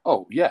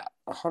 Oh yeah,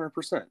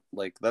 100%.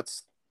 Like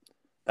that's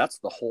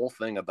the whole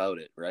thing about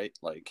it, right?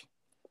 Like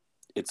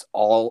it's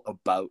all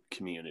about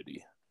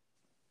community.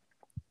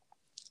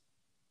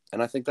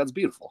 And I think that's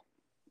beautiful.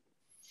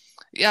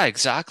 Yeah,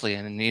 exactly.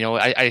 And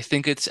I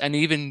think it's, and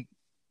even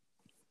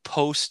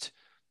post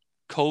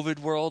COVID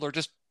world or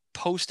just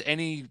post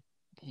any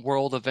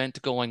world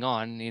event going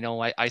on,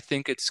 I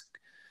think it's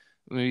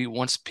maybe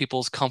once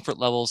people's comfort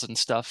levels and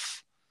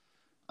stuff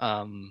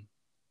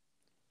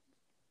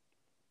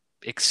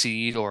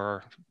exceed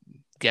or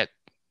get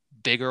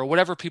bigger or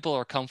whatever people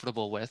are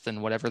comfortable with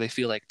and whatever they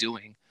feel like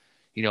doing,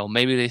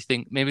 maybe they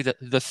think maybe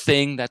the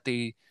thing that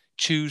they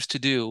choose to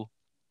do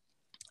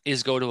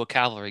is go to a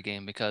Cavalry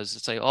game because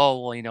it's like,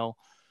 oh, well,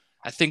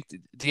 I think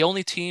the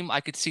only team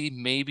I could see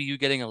maybe you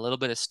getting a little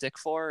bit of stick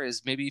for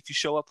is maybe if you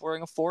show up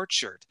wearing a Ford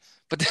shirt.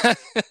 But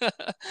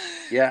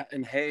yeah,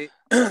 and hey,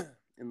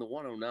 in the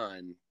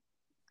 109,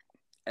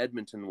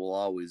 Edmonton will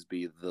always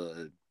be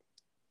the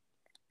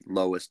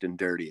lowest and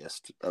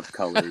dirtiest of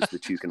colors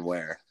that you can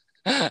wear.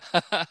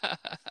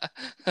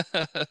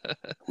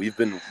 We've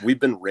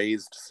been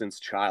raised since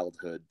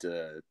childhood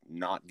to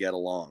not get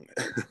along.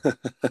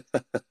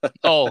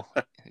 Oh,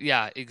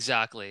 yeah,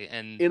 exactly.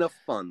 And in a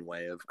fun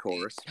way, of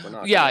course. We're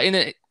like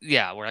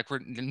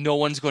no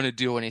one's going to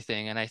do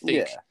anything. And I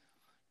think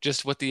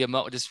just with the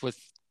amount, just with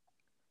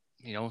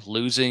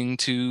losing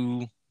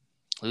to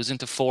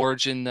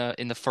Forge in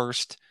the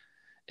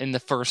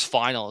first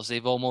finals,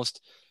 they've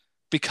almost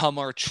become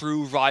our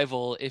true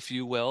rival, if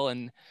you will.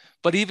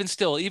 But even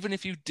still, even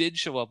if you did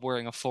show up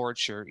wearing a Ford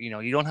shirt,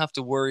 you don't have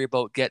to worry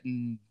about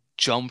getting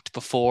jumped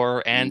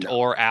before and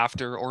or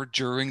after or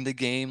during the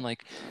game.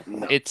 Like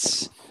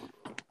it's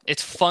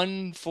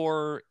fun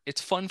for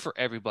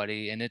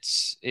everybody, and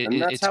it's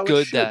how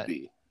good it should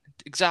be.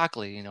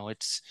 Exactly.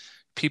 It's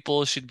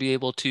people should be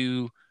able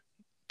to.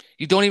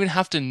 You don't even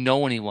have to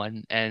know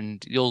anyone,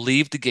 and you'll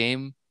leave the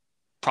game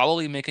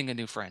probably making a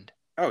new friend.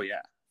 Oh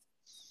yeah.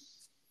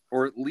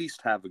 Or at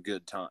least have a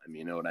good time,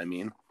 you know what I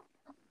mean?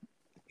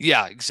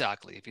 Yeah,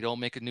 exactly. If you don't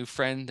make a new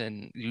friend,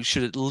 then you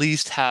should at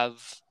least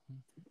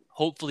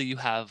hopefully you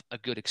have a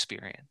good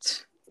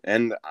experience.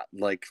 And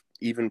like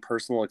even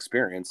personal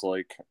experience,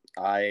 like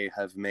I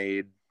have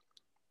made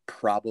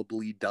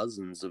probably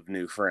dozens of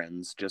new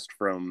friends just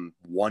from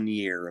 1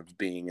 year of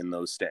being in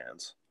those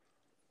stands.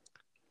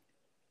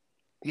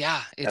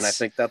 Yeah, and I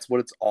think that's what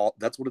it's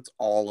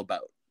all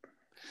about.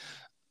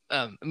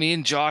 Me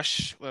and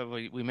Josh,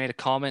 we made a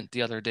comment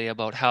the other day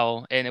about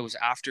how, and it was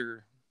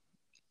after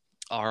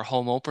our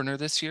home opener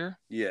this year.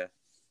 Yeah.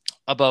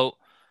 About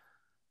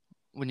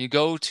when you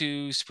go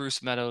to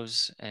Spruce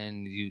Meadows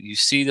and you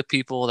see the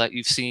people that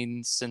you've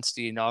seen since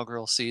the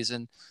inaugural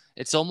season,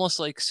 it's almost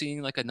like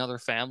seeing like another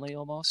family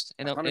almost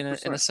in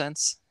a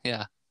sense.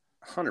 Yeah.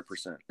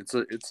 100%.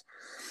 It's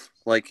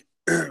like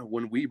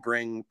when we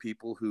bring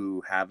people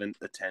who haven't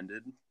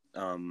attended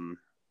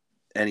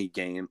any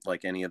game,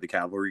 like any of the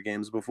Cavalry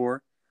games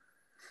before,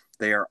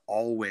 they are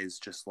always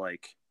just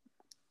like,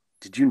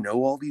 did you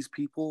know all these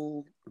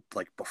people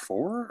like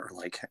before? Or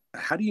like,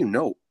 how do you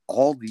know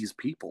all these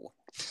people?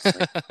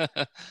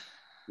 Like,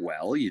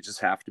 well, you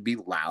just have to be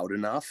loud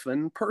enough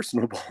and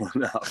personable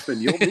enough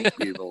and you'll meet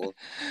people.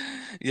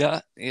 Yeah,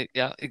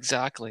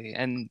 exactly.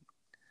 And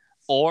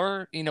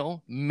or,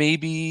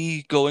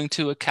 maybe going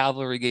to a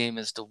Cavalry game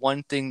is the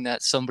one thing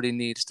that somebody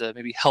needs to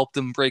maybe help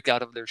them break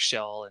out of their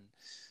shell. And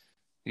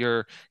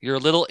you're a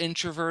little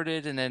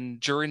introverted, and then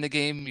during the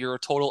game, you're a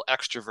total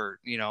extrovert,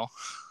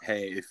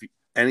 Hey, if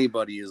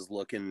anybody is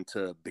looking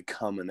to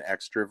become an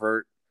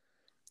extrovert,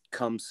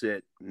 come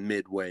sit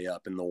midway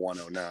up in the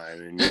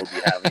 109 and you'll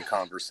be having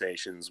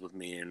conversations with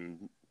me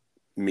and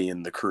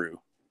the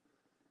crew.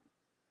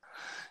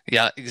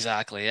 Yeah,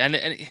 exactly.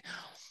 And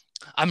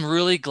I'm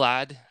really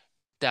glad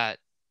that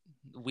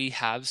we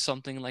have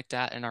something like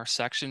that in our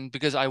section,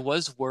 because I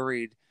was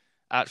worried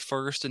at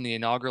first in the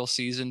inaugural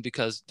season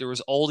because there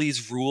was all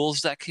these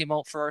rules that came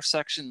out for our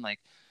section, like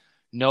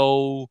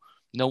no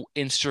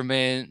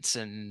instruments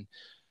and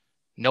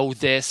no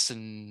this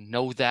and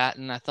no that.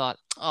 And I thought,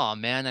 oh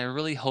man, I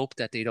really hope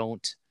that they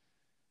don't,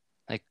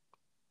 like,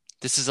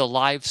 this is a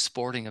live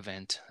sporting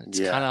event. It's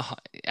kind of,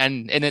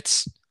 and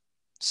it's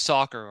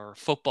soccer or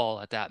football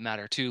at that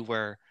matter too,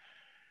 where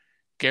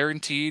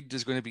guaranteed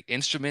there's going to be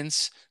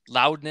instruments,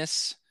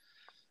 loudness,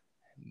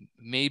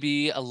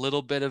 maybe a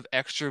little bit of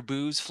extra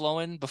booze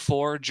flowing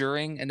before,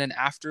 during, and then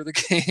after the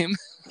game.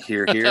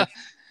 Here.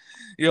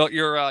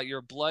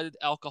 Your blood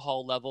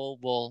alcohol level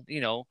will,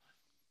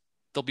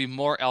 there'll be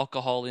more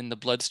alcohol in the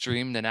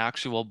bloodstream than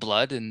actual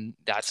blood, and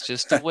that's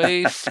just the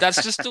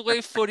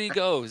way footy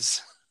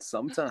goes.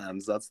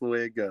 Sometimes that's the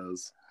way it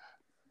goes.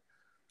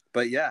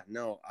 But yeah,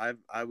 no,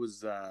 I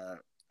was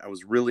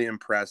really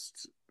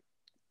impressed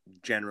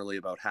generally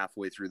about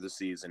halfway through the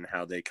season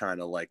how they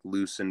kind of like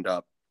loosened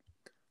up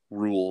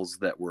rules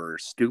that were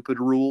stupid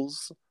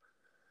rules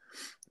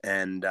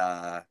and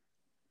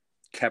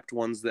kept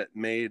ones that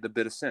made a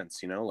bit of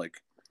sense, you know,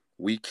 like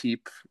we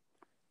keep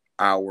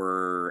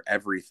our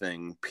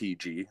everything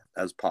PG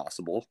as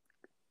possible.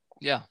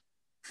 Yeah.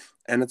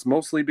 And it's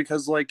mostly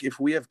because like if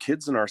we have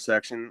kids in our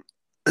section,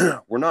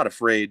 we're not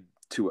afraid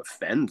to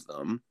offend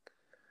them,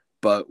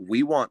 but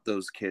we want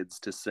those kids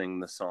to sing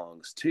the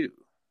songs too.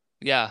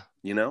 Yeah.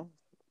 You know?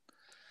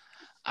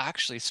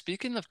 Actually,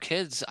 speaking of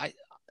kids,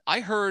 I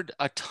heard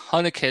a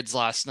ton of kids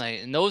last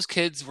night, and those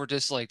kids were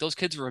just like, those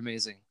kids were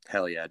amazing.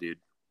 Hell yeah, dude.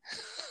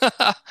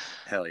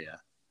 Hell yeah.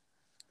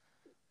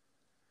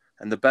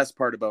 And the best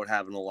part about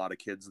having a lot of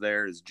kids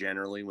there is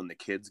generally when the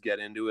kids get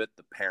into it,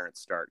 the parents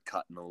start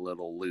cutting a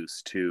little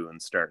loose too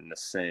and starting to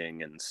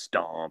sing and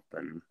stomp,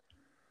 and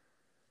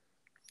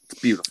it's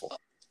beautiful.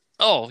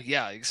 Oh,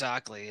 yeah,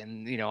 exactly.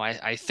 And, you know,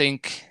 I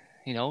think,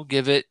 you know,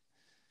 give it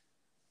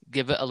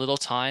a little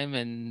time,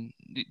 and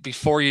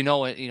before you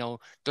know it, you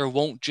know, there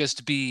won't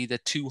just be the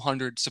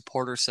 200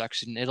 supporter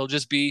section. It'll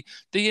just be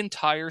the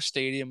entire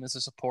stadium as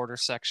a supporter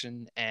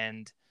section,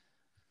 and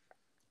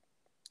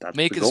That's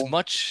make the as goal.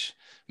 much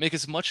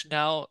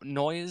now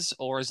noise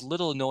or as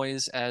little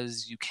noise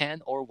as you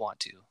can or want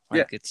to. Like,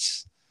 Yeah.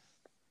 it's,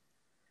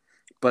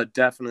 but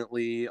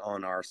definitely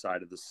on our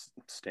side of the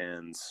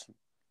stands,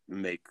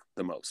 make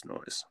the most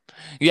noise.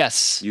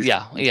 yes, You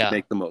yeah, should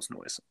make the most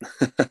noise.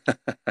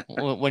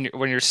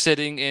 when you're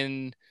sitting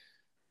in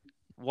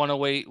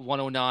 108,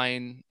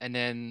 109, and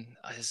then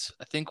I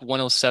think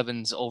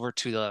 107's over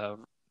to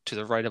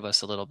the right of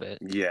us a little bit.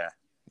 Yeah.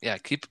 Yeah,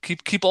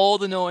 keep all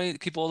the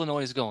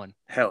noise going.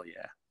 Hell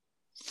yeah.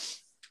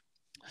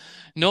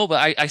 No,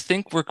 but I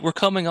think we're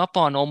coming up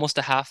on almost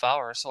a half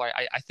hour, so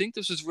I think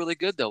this was really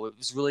good though. It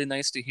was really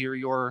nice to hear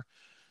your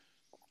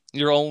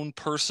own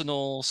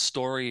personal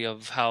story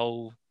of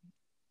how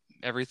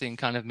everything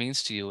kind of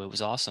means to you. It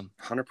was awesome.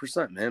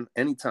 100%, man.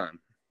 Anytime.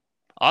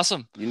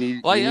 Awesome. You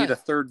need a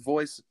third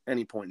voice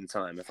any point in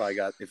time. If I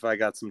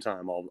got some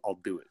time, I'll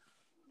do it.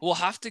 We'll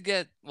have to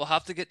get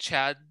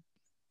Chad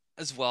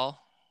as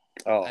well.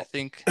 Oh, I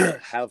think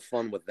have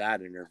fun with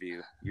that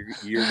interview.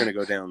 You're gonna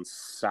go down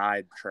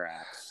side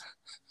tracks.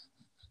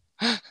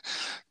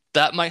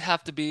 That might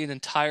have to be an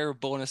entire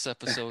bonus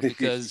episode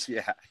because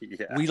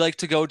we like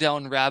to go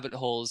down rabbit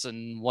holes,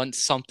 and once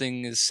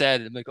something is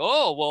said, I'm like,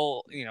 oh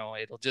well, you know,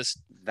 it'll just.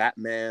 That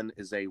man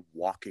is a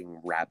walking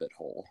rabbit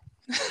hole.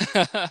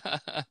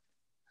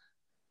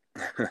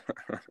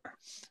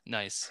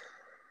 Nice.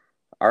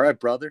 All right,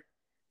 brother.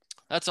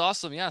 That's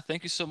awesome. Yeah,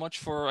 thank you so much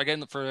for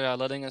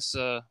letting us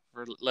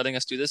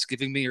do this,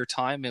 giving me your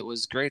time. It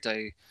was great.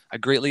 I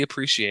greatly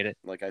appreciate it.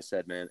 Like I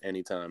said, man,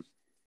 anytime.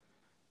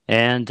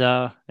 And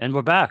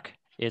we're back.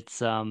 It's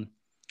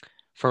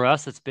for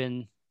us, it's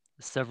been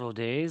several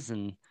days,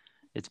 and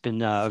it's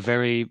been a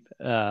very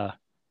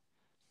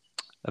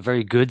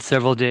good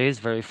several days,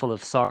 very full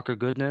of soccer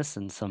goodness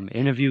and some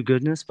interview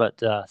goodness. But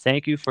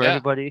thank you for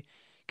everybody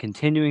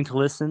continuing to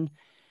listen.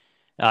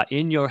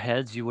 In your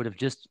heads, you would have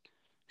just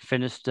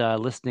finished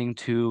listening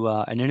to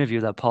an interview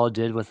that Paul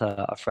did with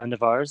a friend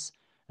of ours,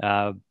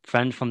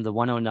 friend from the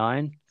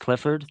 109,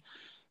 Clifford.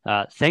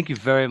 Thank you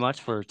very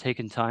much for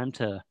taking time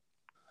to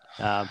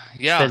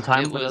spend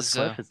time with us,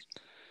 Cliff. It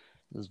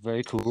was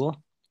very cool.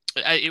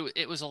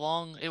 It was a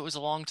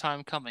long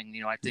time coming.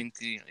 You know, I think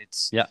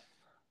it's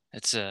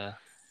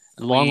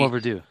long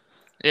overdue.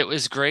 It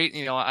was great.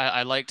 You know,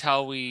 I liked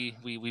how we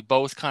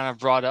both kind of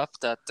brought up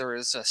that there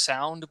is a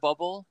sound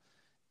bubble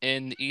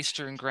in the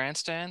Eastern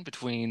Grandstand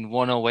between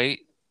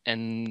 108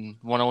 and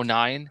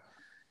 109.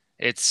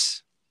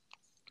 It's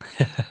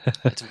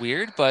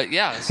weird, but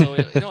yeah. So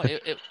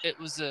it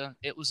was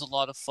a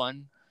lot of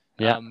fun.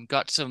 Yeah.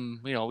 Got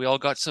some, you know, we all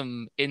got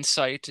some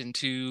insight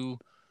into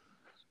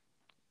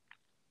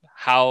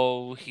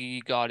how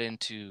he got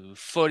into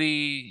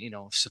footy, you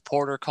know,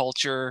 supporter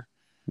culture.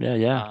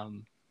 Yeah.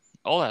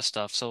 All that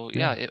stuff. So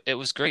yeah, it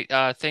was great.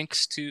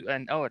 Thanks to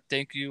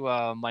thank you,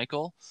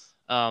 Michael.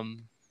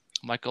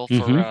 Michael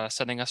for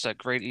sending us that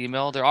great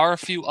email.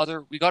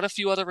 We got a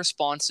few other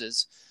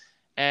responses,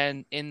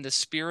 and in the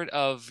spirit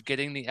of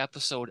getting the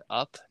episode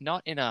up,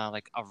 not in a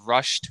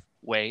rushed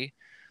way,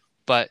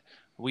 but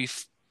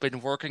we've been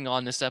working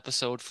on this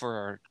episode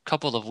for a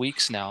couple of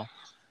weeks now,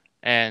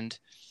 and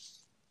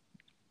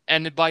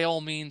by all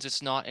means,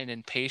 it's not an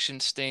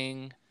impatience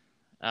thing.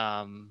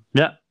 We're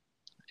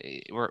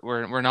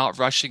not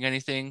rushing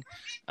anything.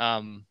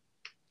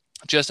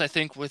 Just I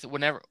think with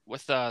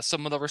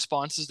some of the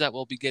responses that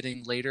we'll be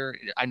getting later,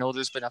 I know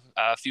there's been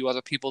a few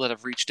other people that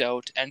have reached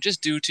out, and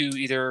just due to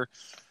either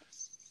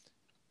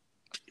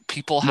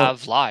people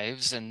have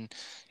lives, and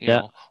you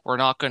know, we're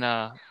not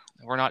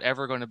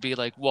ever gonna be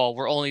like, well,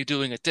 we're only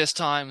doing it this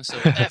time, so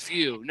F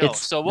you. No.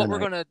 So what we're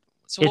gonna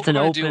So what it's we're an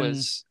going to do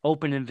is,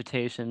 open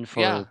invitation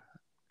yeah,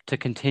 to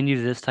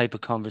continue this type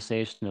of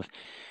conversation of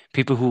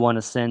people who want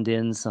to send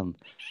in some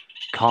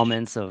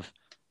comments of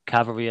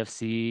Cavalry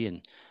FC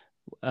and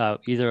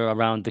either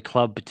around the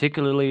club,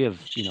 particularly of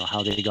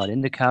how they got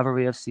into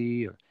Cavalry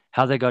FC or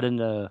how they got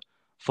into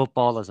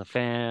football as a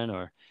fan,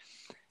 or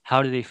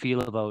how do they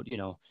feel about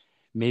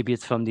maybe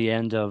it's from the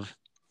end of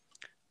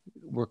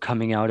we're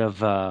coming out of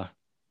the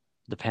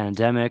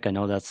pandemic. I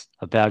know that's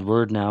a bad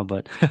word now,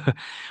 but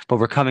but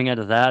we're coming out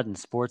of that,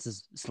 and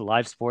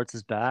live sports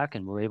is back,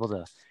 and we're able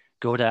to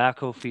go to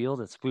Acco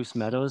Field at Spruce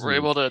Meadows, we're and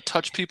able to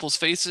touch people's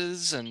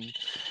faces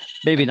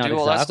maybe and not do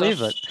all that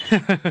exactly,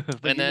 stuff.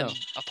 but And then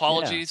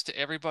apologies to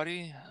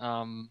everybody.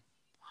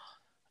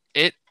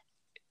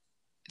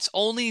 It's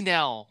only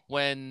now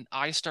when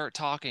I start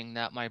talking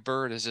that my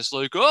bird is just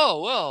like,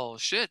 oh well,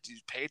 shit, you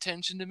pay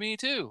attention to me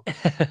too.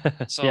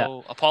 So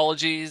yeah,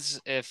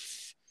 apologies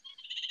if,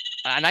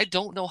 and I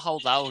don't know how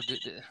loud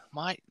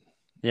my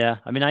yeah.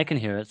 I mean, I can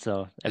hear it,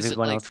 so is it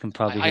everyone like. else can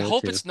probably I hear it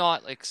hope too. it's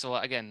not like, so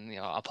again,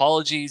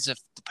 apologies if,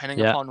 depending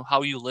Yeah. upon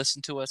how you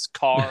listen to us,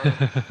 car,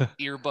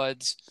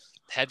 earbuds,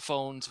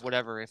 headphones,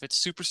 whatever. If it's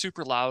super,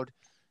 super loud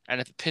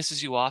and if it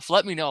pisses you off,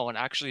 let me know. And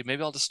actually,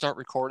 maybe I'll just start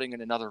recording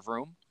in another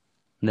room.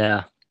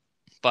 Yeah.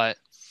 But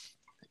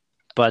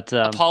But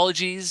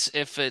apologies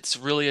if it's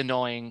really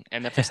annoying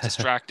and if it's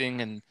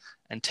distracting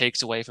and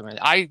takes away from it.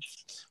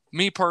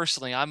 Me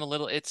personally, I'm a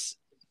little.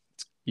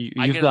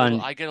 I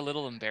get a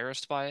little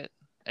embarrassed by it,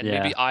 and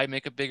maybe I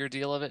make a bigger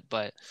deal of it.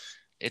 But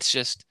it's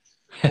just,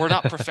 we're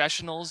not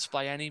professionals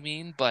by any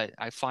mean. But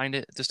I find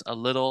it just a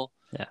little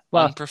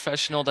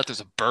unprofessional that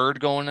there's a bird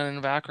going on in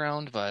the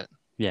background. But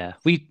yeah,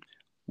 we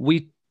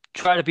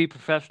try to be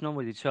professional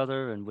with each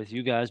other and with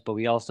you guys, but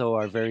we also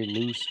are very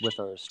loose with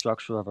our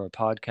structure of our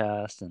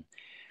podcast, and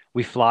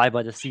we fly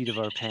by the seat of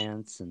our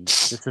pants, and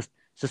it's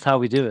just how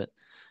we do it.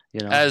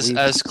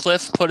 As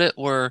Cliff put it,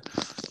 we're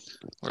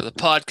the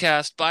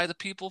podcast by the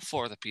people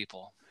for the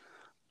people.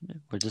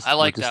 I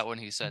like that when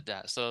he said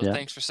that. So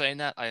thanks for saying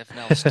that. I have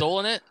now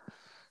stolen it.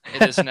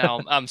 It is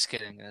now. I'm just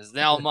kidding. It is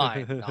now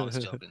mine. No, I'm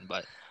just joking.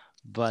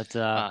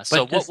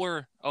 So what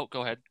we're. Oh,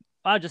 go ahead.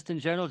 Just in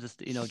general,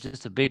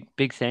 just a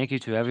big thank you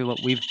to everyone.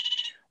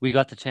 We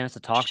got the chance to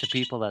talk to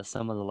people at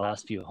some of the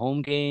last few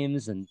home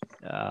games, and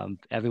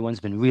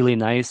everyone's been really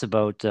nice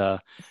about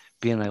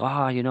being like,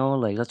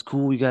 like that's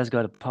cool. You guys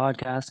got a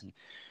podcast, and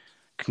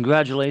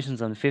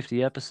congratulations on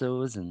 50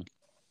 episodes, and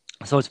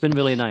so it's been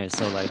really nice.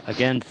 So like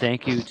again,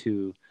 thank you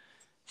to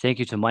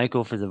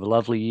Michael for the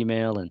lovely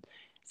email, and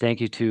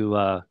thank you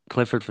to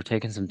Clifford for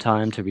taking some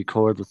time to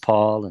record with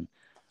Paul. And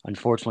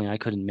unfortunately, I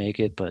couldn't make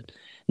it, but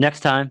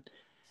next time.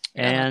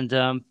 And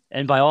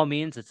by all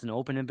means, it's an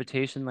open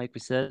invitation, like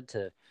we said,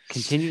 to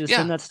continue to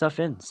send that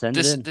stuff in. Send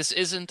it in. This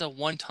isn't a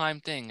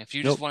one-time thing. If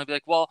you just want to be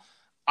like, well,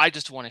 I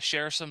just want to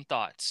share some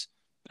thoughts.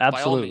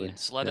 Absolutely. By all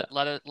means, let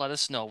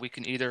us know. We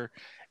can either,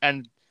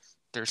 and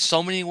there's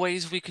so many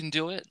ways we can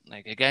do it.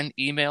 Like again,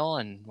 email,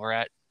 and we're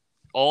at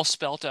all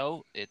spelt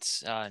out.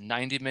 It's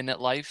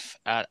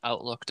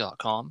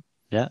 90minutelife@outlook.com.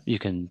 Yeah, you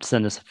can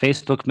send us a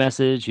Facebook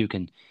message. You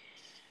can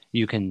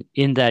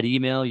in that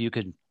email, you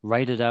could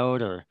write it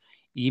out or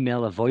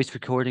email a voice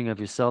recording of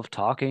yourself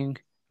talking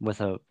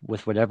with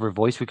whatever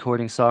voice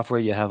recording software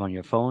you have on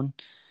your phone.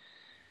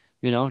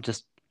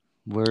 Just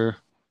we're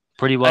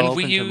pretty well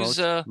open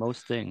to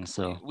most things.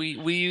 So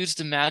we use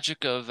the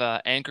magic of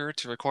Anchor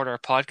to record our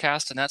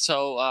podcast, and that's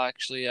how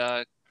actually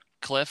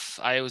Cliff.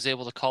 I was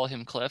able to call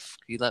him Cliff.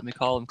 He let me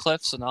call him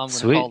Cliff, so now I'm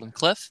going to call him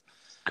Cliff.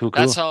 Cool.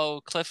 That's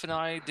how Cliff and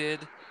I did.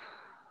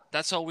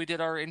 That's how we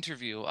did our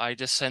interview. I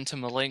just sent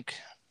him a link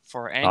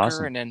for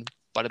Anchor, and then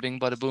bada bing,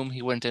 bada boom,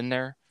 he went in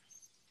there.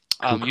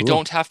 Cool. You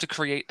don't have to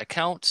create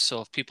accounts,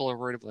 so if people are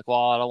worried, like,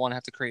 well, I don't want to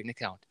have to create an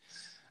account.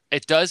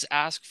 It does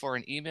ask for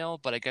an email,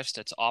 but I guess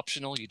that's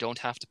optional. You don't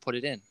have to put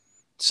it in.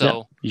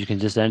 So you can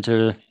just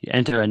enter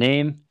a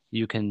name.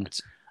 You can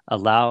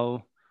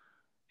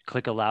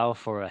click allow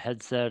for a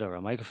headset or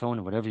a microphone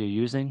or whatever you're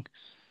using.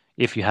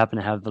 If you happen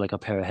to have like a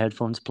pair of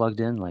headphones plugged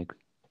in,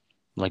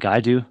 like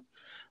I do,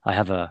 I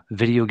have a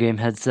video game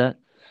headset,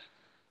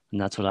 and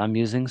that's what I'm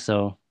using.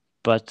 So,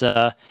 but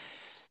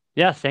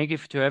thank you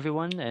to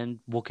everyone, and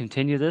we'll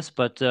continue this.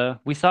 But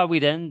we thought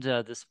we'd end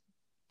this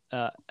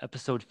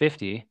episode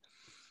 50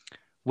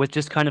 with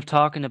just kind of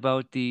talking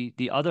about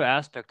the other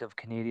aspect of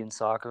Canadian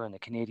soccer and the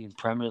Canadian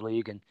Premier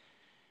League, and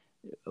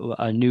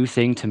a new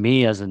thing to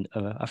me as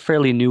a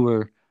fairly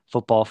newer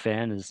football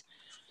fan is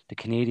the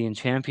Canadian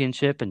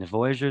Championship and the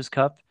Voyageurs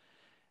Cup.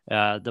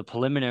 The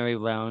preliminary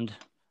round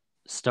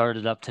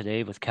started up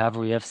today with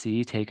Cavalry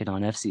FC taking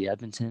on FC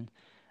Edmonton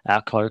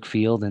at Clark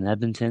Field in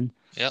Edmonton.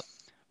 Yep.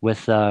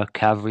 With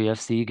Cavalry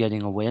FC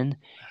getting a win.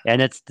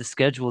 And it's the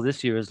schedule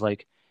this year is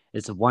like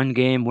it's a one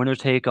game winner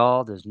take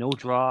all. There's no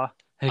draw.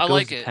 It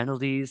goes to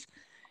penalties.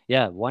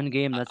 Yeah, one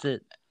game, that's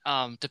it.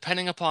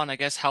 Depending upon, I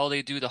guess, how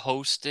they do the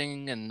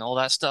hosting and all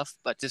that stuff,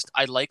 but just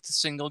I like the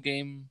single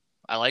game.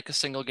 I like a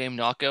single game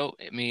knockout.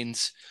 It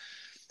means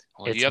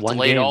you have to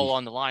lay it all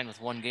on the line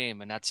with one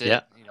game, and that's it.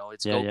 Yeah.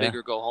 It's go big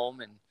or go home,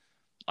 and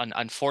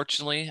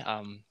unfortunately,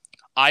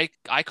 I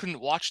couldn't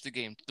watch the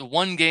game. The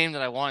one game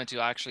that I wanted to,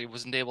 I actually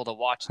wasn't able to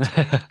watch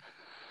today.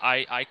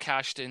 I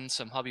cashed in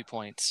some hubby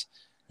points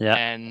Yeah.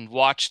 and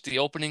watched the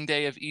opening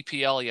day of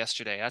EPL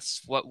yesterday.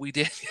 That's what we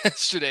did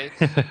yesterday.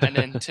 And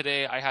then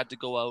today I had to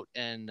go out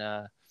and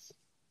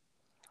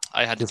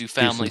I had to do Just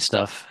do some family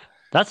stuff.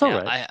 That's all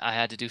Yeah, right. I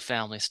had to do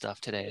family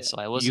stuff today, so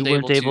I You wasn't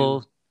weren't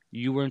able to.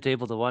 you weren't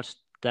able to watch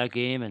that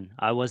game, and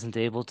I wasn't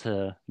able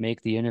to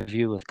make the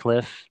interview with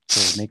Cliff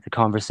to make the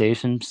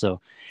conversation.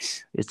 So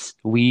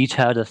we each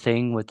had a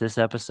thing with this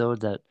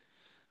episode that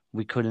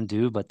we couldn't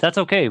do, but that's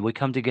okay. We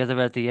come together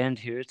at the end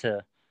here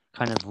to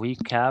kind of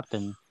recap,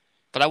 and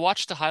But I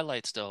watched the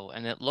highlights though,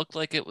 and it looked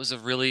like it was a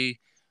it was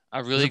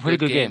a really pretty good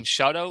good game. game.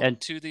 Shout out And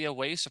to the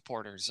away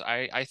supporters.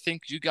 I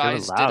think you they were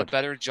guys did a loud.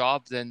 better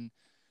job than,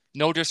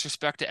 no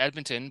disrespect to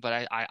Edmonton,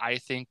 but I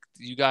think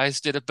you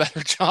guys did a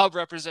better job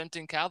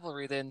representing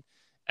Cavalry than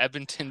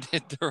Edmonton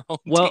did their own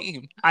Well,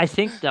 team. I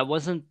think that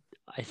wasn't.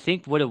 I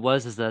think what it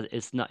was is that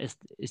it's not.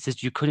 It's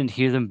just you couldn't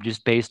hear them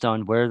just based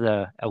on where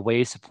the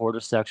away supporter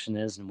section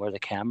is and where the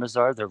cameras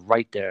are. They're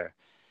right there.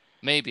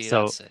 Maybe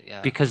So that's it.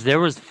 Yeah. because there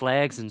was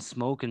flags and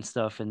smoke and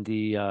stuff in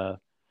the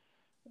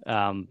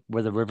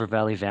where the River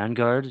Valley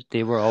Vanguard,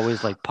 they were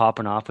always like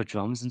popping off with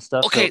drums and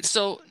stuff. Okay,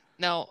 so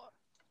now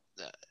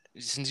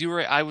since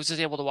I was just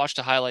able to watch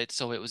the highlights,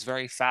 so it was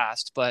very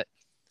fast. But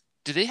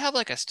do they have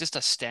like just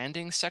a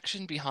standing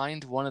section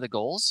behind one of the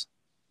goals?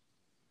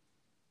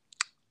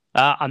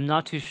 I'm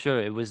not too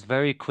sure. It was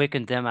very quick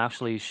in them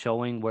actually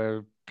showing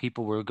where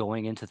people were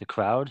going into the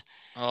crowd.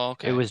 Oh, It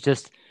okay. was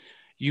just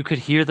you could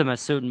hear them at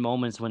certain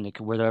moments when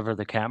wherever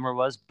the camera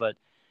was, but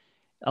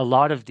a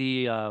lot of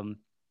the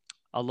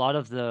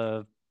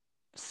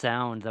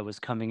sound that was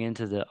coming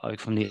into the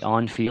from the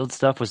on-field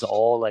stuff was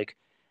all like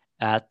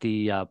at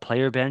the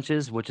player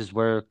benches, which is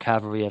where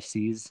Cavalry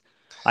FC's.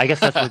 I guess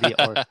that's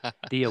where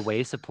the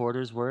away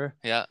supporters were.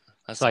 Yeah,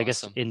 that's So I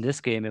guess awesome. in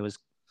this game it was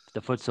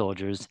the Foot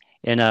Soldiers,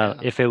 and Yeah.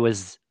 if it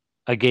was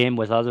a game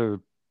with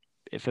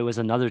if it was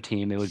another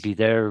team, it would be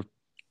their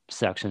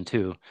section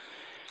too.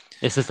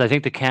 It's just I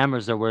think the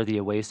cameras are where the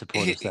away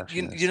supporter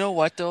section is. You know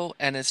what though,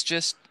 and it's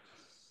just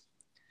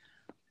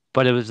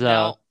But it was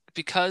now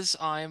because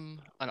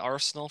I'm an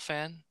Arsenal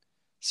fan,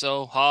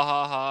 so ha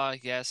ha ha.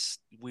 Yes,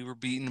 we were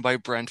beaten by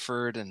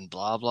Brentford and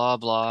blah blah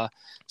blah.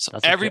 So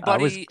that's okay.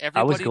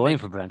 I was going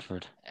for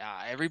Brentford.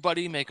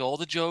 Everybody make all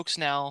the jokes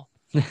now.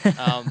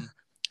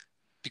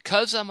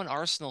 Because I'm an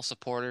Arsenal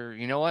supporter,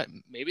 you know what?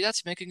 Maybe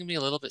that's making me a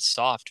little bit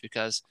soft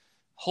because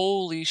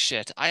holy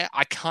shit,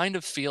 I kind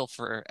of feel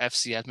for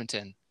FC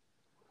Edmonton.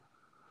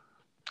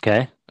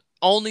 Okay.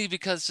 Only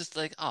because just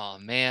like, oh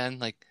man,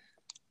 like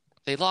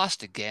they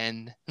lost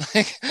again.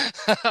 Like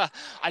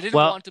I didn't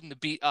want them to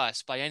beat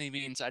us by any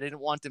means. I didn't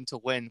want them to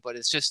win, but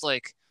it's just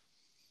like,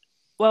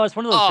 well, it's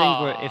one of those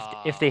things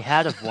where if they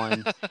had have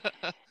won,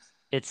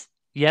 it's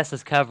yes,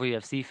 as Cavalry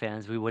FC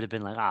fans, we would have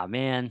been like, ah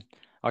man,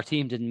 our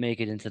team didn't make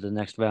it into the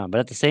next round. But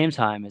at the same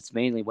time, it's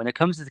mainly when it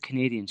comes to the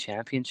Canadian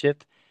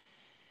Championship,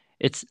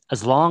 it's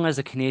as long as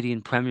a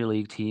Canadian Premier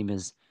League team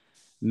is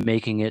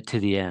making it to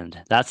the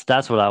end. That's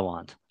what I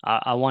want.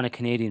 I want a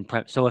Canadian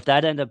So if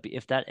that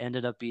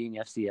ended up being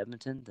FC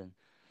Edmonton, then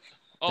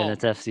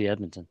it's FC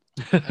Edmonton.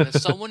 And if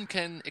someone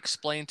can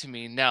explain to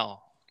me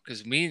now,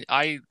 because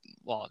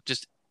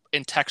just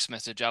in text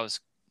message, I was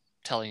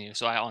telling you.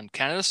 So on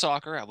Canada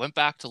Soccer, I went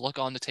back to look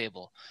on the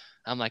table.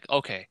 I'm like,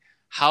 okay,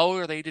 how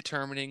are they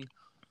determining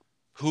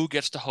who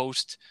gets to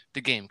host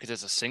the game? Because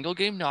it's a single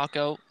game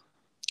knockout.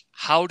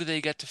 How do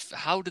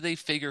they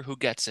figure who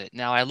gets it?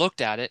 Now I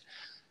looked at it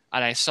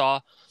and I saw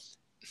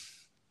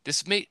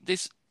this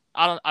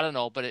I don't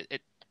know, but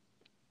it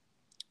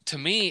to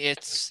me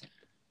it's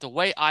the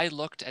way I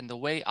looked and the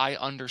way I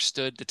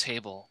understood the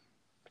table.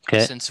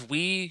 Okay. Since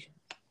we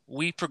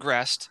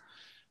progressed,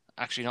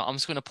 actually no, I'm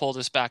just going to pull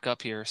this back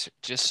up here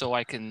just so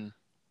I can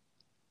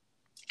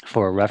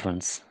for a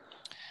reference.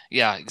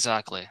 Yeah,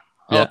 exactly.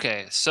 Yeah.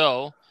 Okay,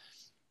 so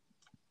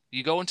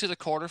you go into the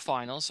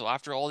quarterfinals. So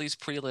after all these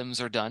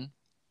prelims are done,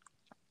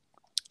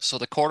 so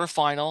the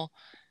quarterfinal,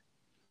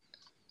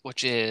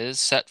 which is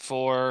set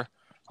for,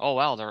 oh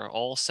wow, they're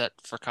all set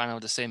for kind of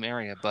the same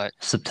area, but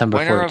September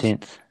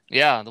 14th.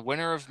 The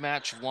winner of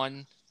match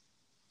 1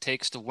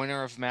 takes the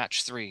winner of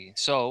match 3.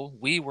 So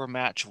we were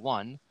match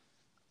 1.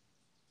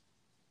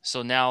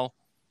 So now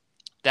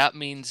that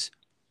means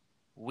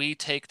we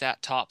take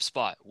that top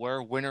spot.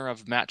 We're winner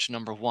of match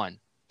number 1.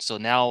 So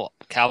now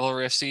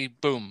Cavalry FC,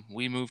 boom,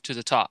 we move to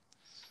the top.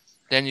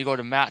 Then you go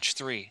to match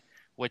 3,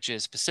 which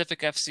is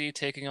Pacific FC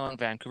taking on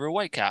Vancouver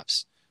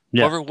Whitecaps.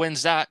 Yeah. Whoever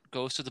wins that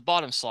goes to the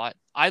bottom slot.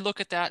 I look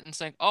at that and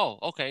think, oh,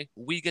 okay,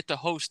 we get to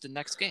host the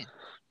next game.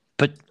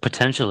 But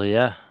potentially,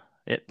 yeah.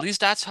 At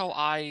least that's how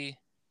I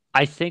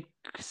think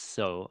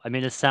so. I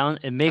mean,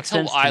 it makes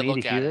sense to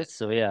me to hear it.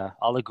 So yeah,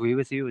 I'll agree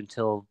with you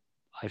until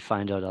I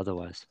find out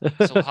otherwise.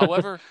 So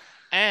however,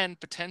 and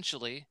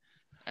potentially,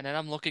 and then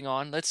I'm looking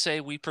on, let's say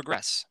we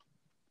progress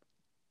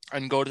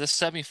and go to the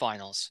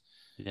semifinals.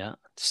 Yeah.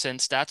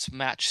 Since that's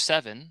match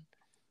 7,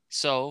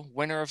 So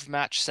winner of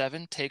match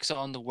 7 takes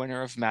on the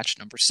winner of match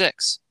number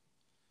 6.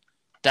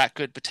 That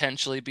could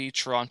potentially be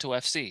Toronto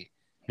FC.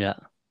 Yeah.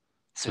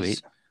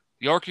 Sweet.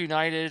 York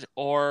United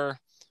or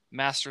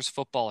Masters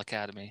Football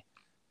Academy.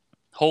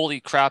 Holy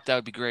crap, that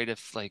would be great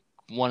if like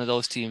one of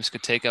those teams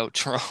could take out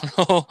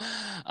Toronto.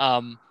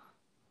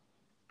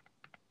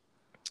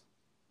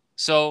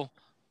 So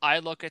I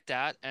look at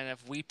that, and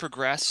if we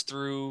progress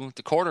through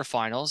the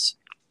quarterfinals,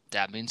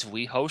 that means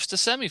we host the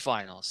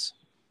semifinals.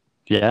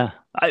 Yeah.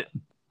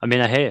 I mean,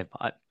 hey,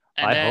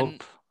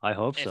 And I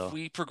hope if so.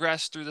 we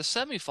progress through the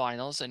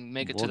semifinals and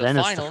make it Well, to the then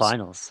finals, it's the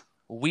finals.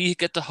 we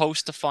get to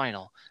host the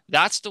final.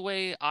 That's the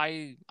way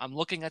I'm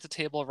looking at the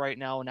table right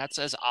now, and that's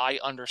as I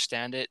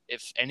understand it.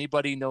 If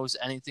anybody knows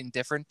anything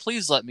different,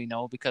 please let me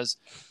know, because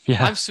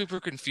Yeah. I'm super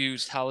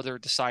confused how they're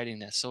deciding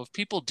this. So if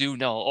people do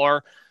know,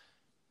 or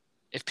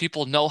if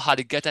people know how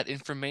to get that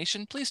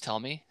information, please tell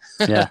me.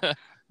 Yeah.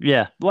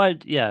 Yeah. Well,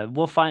 yeah,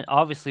 we'll find.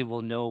 Obviously,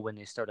 we'll know when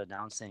they start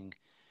announcing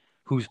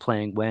who's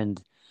playing when.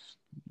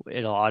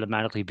 It'll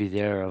automatically be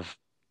there of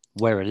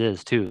where it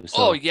is too. So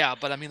Oh yeah,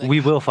 but I mean, like, we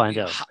will find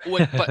out.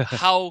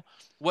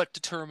 What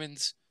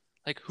determines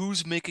like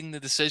who's making the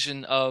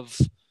decision of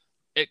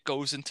it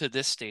goes into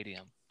this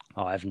stadium?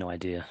 Oh, I have no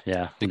idea.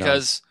 Yeah,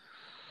 because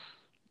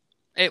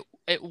it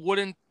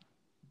wouldn't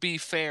be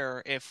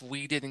fair if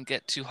we didn't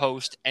get to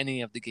host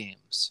any of the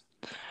games.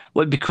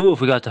 Well, it'd be cool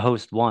if we got to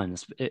host one.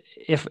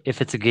 If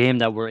it's a game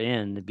that we're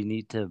in, it'd be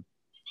neat to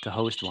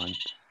host one.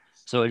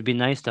 So it'd be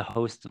nice to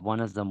host one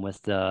of them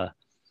with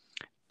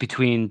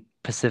between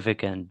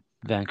Pacific and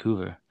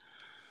Vancouver.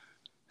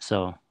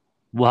 So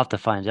we'll have to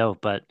find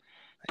out. But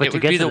it to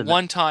would get be to the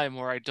one time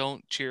where I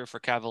don't cheer for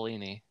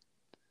Cavallini.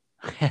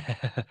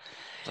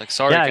 Like,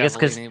 sorry, yeah, I guess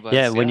because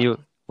Cavallini, but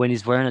when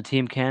he's wearing a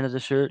Team Canada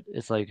shirt,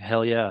 it's like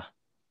hell yeah,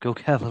 go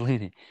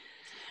Cavallini.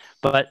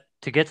 But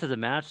to get to the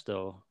match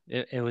though,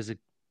 it was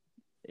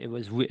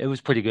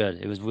pretty good.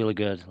 It was really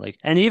good. Like,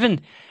 and even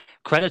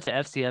credit to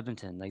FC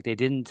Edmonton. Like they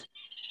didn't.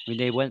 I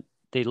mean,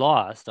 they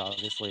lost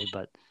obviously,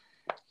 but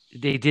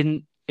they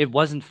didn't. It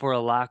wasn't for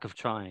a lack of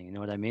trying. You know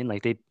what I mean?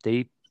 Like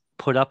they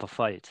put up a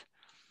fight,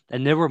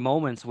 and there were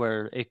moments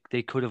where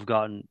they could have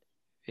gotten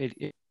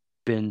it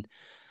been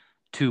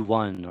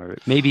 2-1 or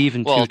maybe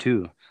even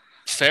 2-2.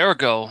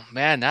 Farrago,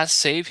 man, that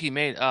save he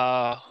made.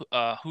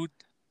 Who?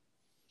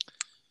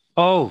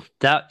 Oh,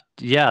 that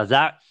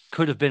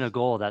could have been a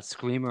goal. That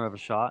screamer of a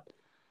shot.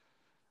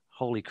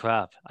 Holy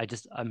crap!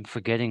 I'm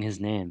forgetting his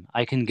name.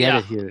 I can get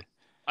it here.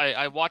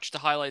 I watched the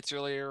highlights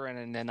earlier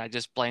and then I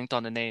just blanked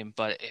on the name,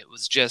 but it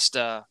was just.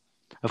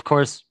 Of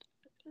course,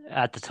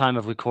 at the time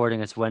of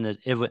recording, it's when it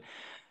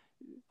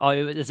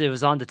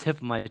was on the tip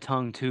of my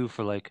tongue too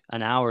for like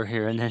an hour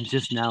here, and then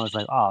just now it's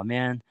like, oh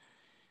man,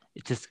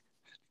 it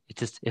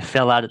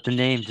fell out. The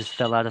name just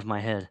fell out of my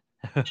head.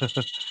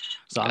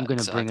 So I'm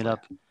gonna bring it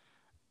up.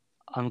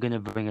 I'm gonna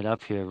bring it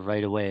up here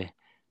right away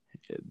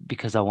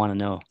because I want to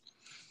know.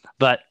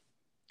 But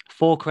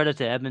full credit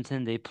to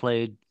Edmonton. They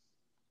played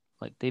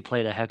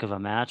a heck of a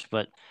match,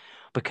 but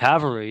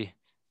Cavalry,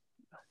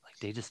 like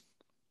they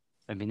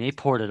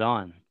poured it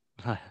on.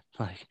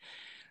 like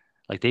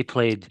they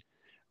played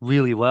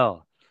really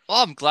well.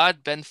 Well, I'm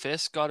glad Ben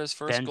Fisk got his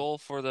first goal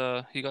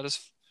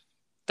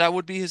that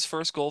would be his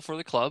first goal for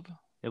the club.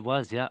 It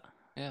was, yeah.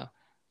 Yeah.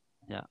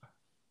 Yeah.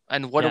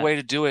 And what a way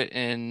to do it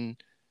in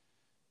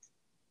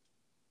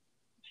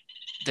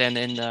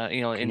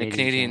the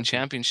Canadian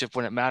Championship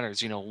when it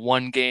matters.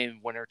 One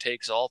game, winner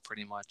takes all,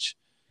 pretty much.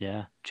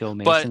 Yeah, Joe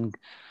Mason.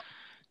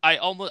 But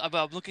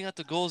I'm looking at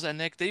the goals, and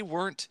Nick, they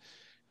weren't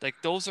like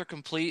those are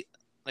complete.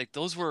 Like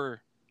those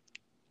were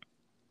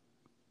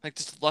like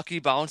just lucky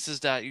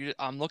bounces that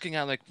I'm looking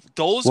at. Like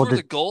those were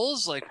the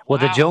goals. Like wow.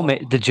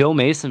 The Joe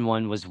Mason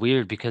one was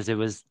weird because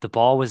the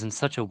ball was in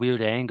such a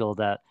weird angle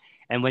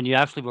and when you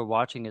actually were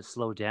watching it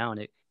slow down,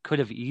 it could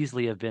have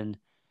easily have been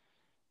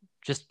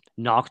just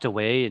knocked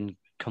away and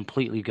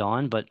completely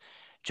gone. But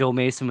Joe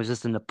Mason was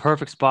just in the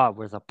perfect spot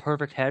with a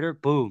perfect header,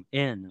 boom,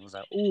 in. It was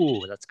like,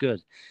 ooh, that's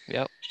good.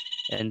 Yep.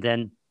 And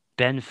then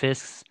Ben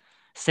Fisk's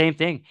same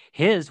thing.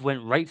 His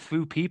went right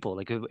through people.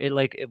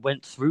 It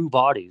went through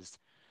bodies.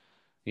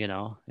 It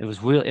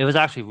was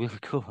actually really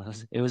cool.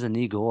 It was a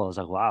neat goal. I was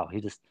like, wow,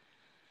 it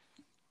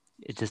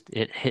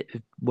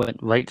went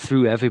right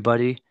through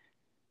everybody.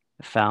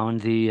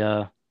 Found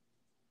the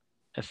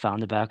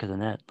back of the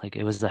net. Like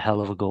it was a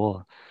hell of a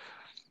goal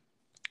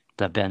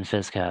that Ben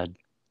Fisk had.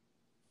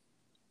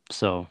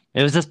 So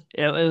it was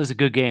a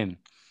good game.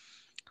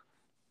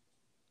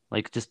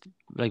 Like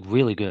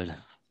really good.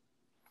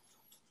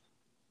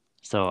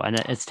 So, and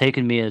it's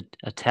taken me a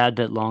tad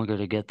bit longer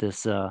to get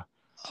this. Oh,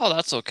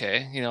 that's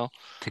okay.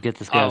 To get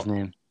this guy's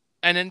name.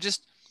 And then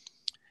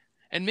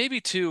and maybe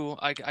too,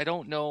 I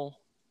don't know,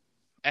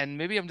 and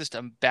maybe I'm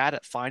bad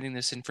at finding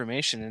this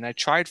information. And I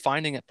tried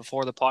finding it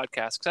before the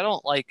podcast because I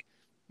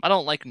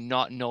don't like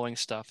not knowing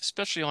stuff,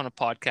 especially on a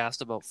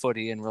podcast about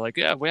footy. And we're like,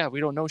 yeah, we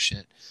don't know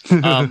shit.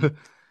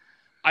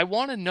 I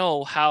want to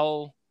know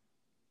how,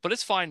 but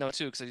it's fine though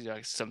too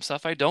because some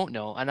stuff I don't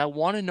know, and I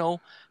want to know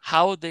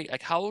how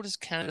does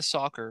Canada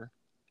Soccer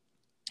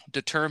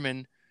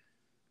determine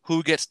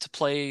who gets to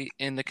play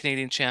in the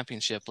Canadian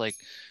Championship? Like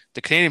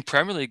the Canadian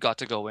Premier League got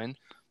to go in,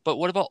 but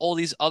what about all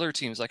these other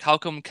teams? Like how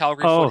come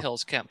Calgary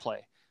Foothills can't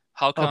play?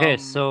 How come? Okay,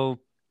 so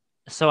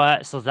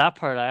that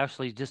part I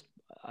actually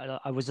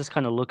I was just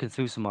kind of looking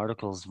through some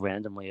articles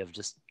randomly of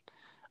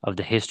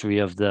the history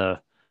of the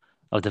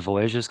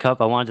Voyageurs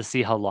Cup. I wanted to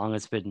see how long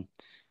it's been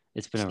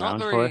it's around not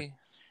for. very.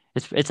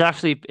 It's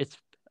actually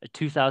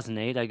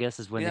 2008, I guess,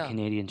 is when the Yeah.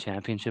 Canadian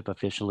Championship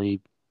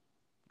officially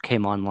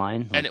came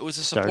online. And it was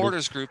a started.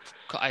 supporters group.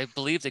 I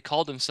believe they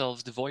called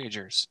themselves the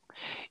Voyageurs.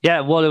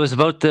 Yeah, well, it was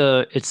about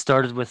it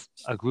started with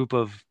a group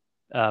of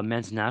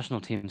men's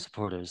national team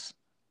supporters.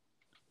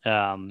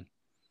 You're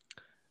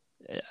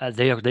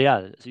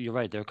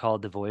right. They're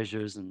called the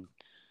Voyageurs, and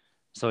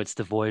so it's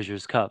the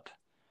Voyageurs Cup.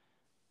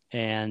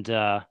 And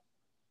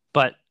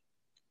but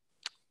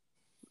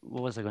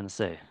what was I going to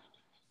say?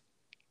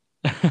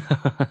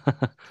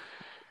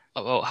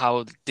 About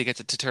how they get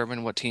to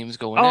determine what teams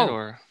go in it,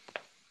 or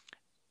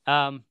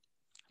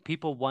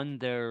people won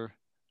a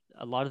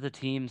lot of the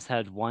teams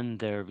had won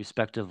their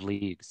respective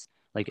leagues.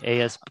 Like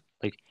AS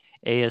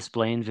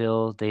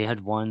Blainville, they had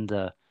won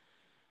the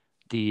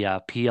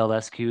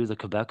PLSQ, the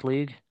Quebec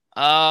League.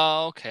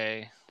 Oh,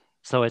 okay.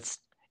 So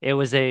it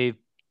was a.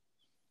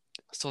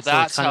 So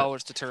that's how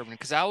it's determined.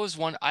 Because that was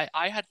one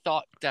I had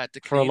thought that the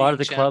Canadian for a lot of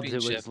the clubs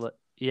it was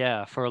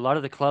for a lot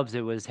of the clubs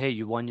it was, hey,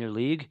 you won your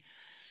league,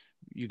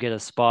 you get a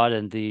spot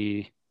in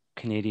the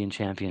Canadian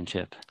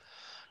Championship.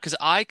 Because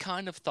I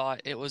kind of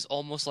thought it was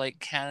almost like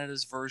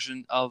Canada's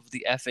version of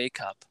the FA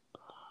Cup,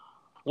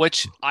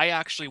 which I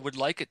actually would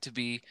like it to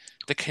be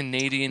the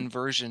Canadian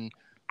version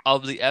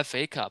of the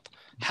FA Cup.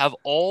 Have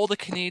all the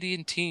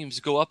Canadian teams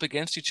go up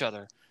against each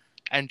other.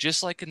 And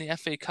just like in the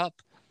FA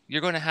Cup,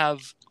 you're going to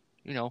have,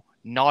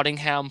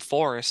 Nottingham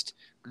Forest.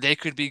 They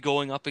could be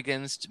going up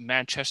against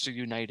Manchester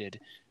United.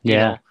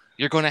 You're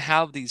going to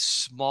have these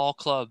small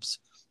clubs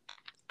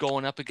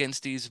going up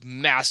against these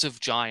massive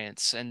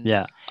giants. And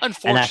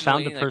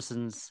unfortunately,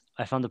 and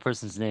I found the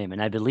person's name,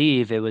 and I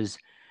believe it was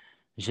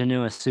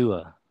Janu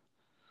Asua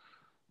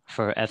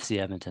for FC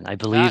Edmonton. I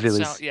believe it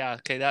was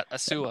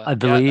Asua. I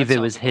believe it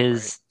was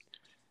his.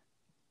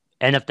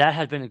 Right. And if that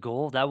had been a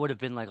goal, that would have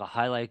been like a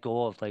highlight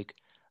goal of like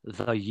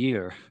the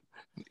year.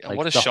 Like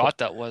what a shot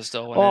that was,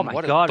 though! And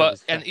my God!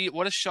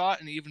 What a shot,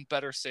 and even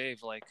better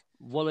save. Like,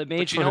 well, it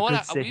made for a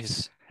good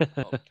save.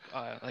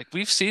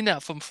 We've seen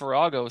that from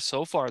Farrago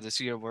so far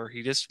this year, where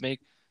he just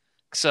makes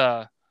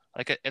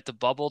like at the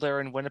bubble there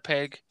in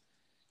Winnipeg,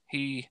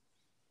 he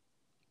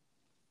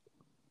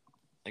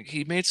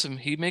makes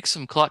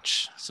some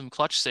clutch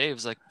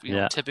saves, like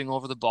tipping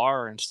over the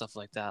bar and stuff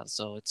like that.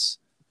 So it's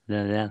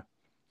yeah.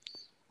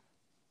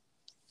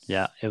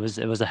 It was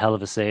a hell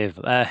of a save,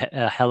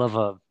 a hell of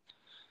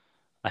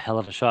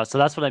a shot. So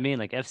that's what I mean.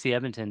 Like FC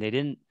Edmonton, they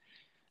didn't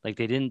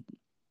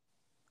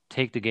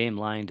take the game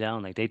lying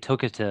down. Like they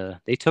took it to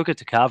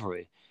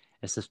Cavalry.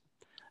 It's just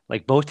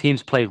like both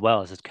teams played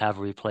well. It's just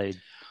Cavalry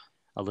played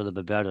a little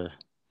bit better.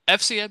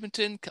 FC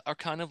Edmonton are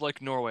kind of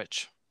like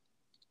Norwich.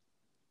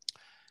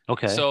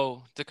 Okay.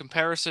 So the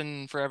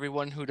comparison for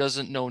everyone who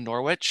doesn't know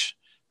Norwich,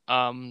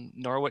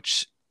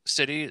 Norwich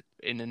City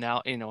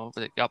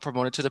they got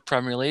promoted to the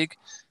Premier League.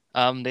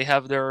 They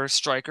have their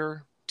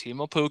striker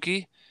Timo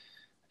Pukki.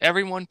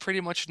 Everyone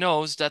pretty much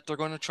knows that they're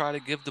going to try to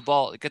get the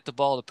ball to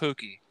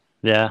Pukki.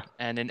 Yeah.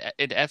 And in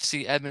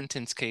FC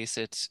Edmonton's case,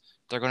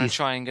 they're going to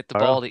try and get the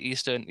ball to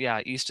Easton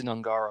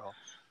Ungaro.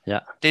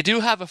 Yeah. They do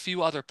have a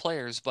few other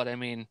players, but I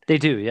mean, they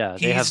do. Yeah,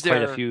 they have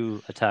quite a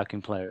few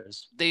attacking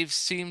players. They've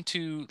seemed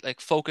to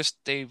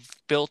they've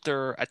built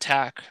their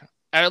attack.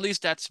 At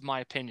least that's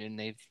my opinion.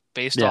 They've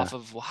based off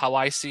of how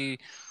I see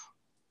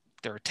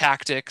their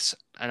tactics,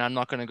 and I'm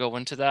not going to go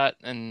into that.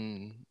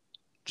 And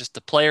just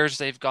the players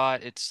they've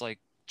got, it's like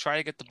try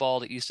to get the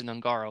ball to Easton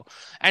Ungaro.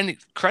 And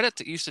credit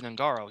to Easton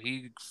Ungaro,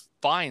 he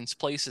finds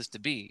places to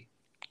be.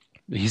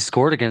 He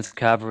scored against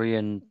Cavalry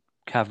in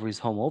Cavalry's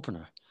home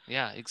opener.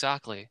 Yeah,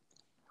 exactly.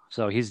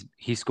 So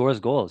he scores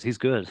goals. He's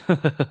good.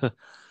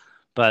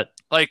 But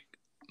like,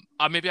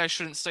 maybe I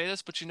shouldn't say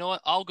this, but you know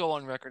what? I'll go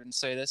on record and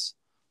say this.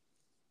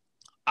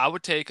 I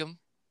would take him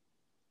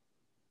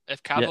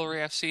if Cavalry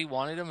FC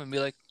wanted him and be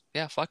like,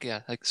 yeah, fuck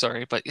yeah. Like,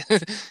 sorry, but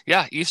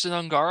yeah, Easton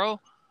Ungaro.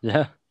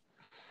 Yeah.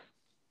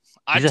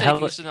 I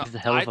would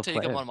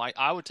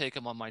take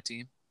him on my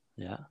team.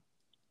 Yeah.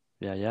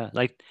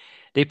 Like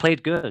they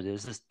played good.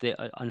 It's just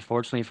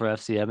unfortunately for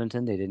FC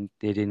Edmonton,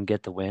 they didn't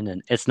get the win,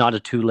 and it's not a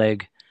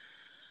two-leg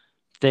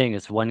thing.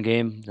 It's one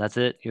game. That's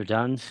it. You're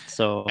done.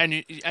 So and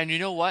you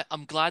know what?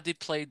 I'm glad they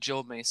played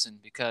Joe Mason,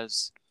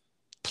 because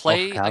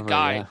a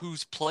guy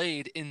who's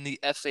played in the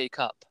FA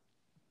Cup.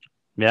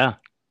 Yeah.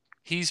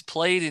 He's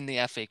played in the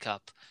FA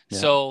Cup. Yeah.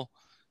 So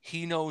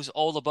he knows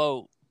all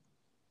about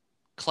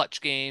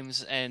clutch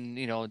games and,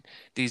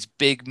 these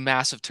big,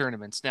 massive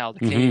tournaments. Now, the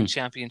Canadian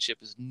Championship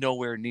is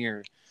nowhere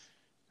near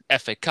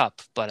FA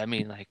Cup, but I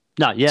mean, like,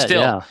 not yet.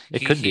 still,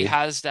 it could be. He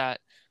has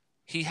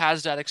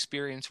that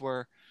experience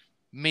where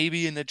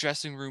maybe in the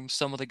dressing room,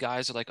 some of the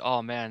guys are like,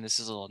 "Oh man, this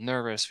is a little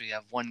nervous. We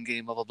have one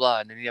game, blah blah blah,"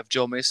 and then you have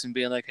Joe Mason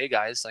being like, "Hey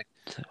guys, like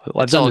Well,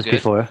 I've it's done all this good.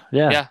 before.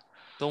 Yeah. Yeah,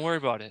 don't worry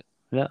about it.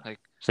 Yeah. Like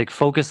It's like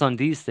focus on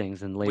these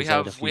things and we lays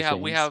out a have few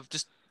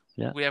things.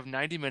 Yeah. we have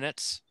 90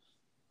 minutes.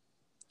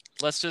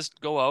 Let's just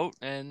go out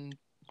and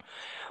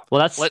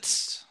Well, let's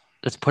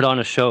let's put on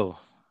a show,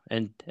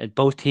 and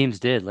both teams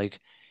did. Like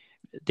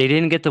they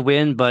didn't get the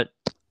win, but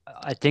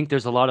I think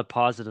there's a lot of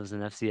positives in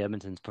FC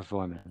Edmonton's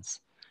performance.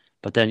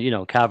 But then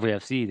Calgary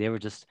FC, they were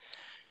just.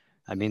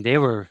 I mean, they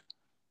were.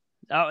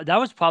 That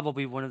was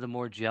probably one of the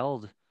more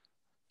gelled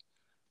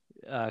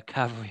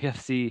Calgary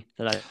FC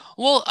that I.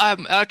 Well,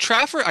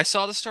 Trafford. I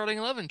saw the starting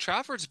 11.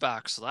 Trafford's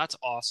back, so that's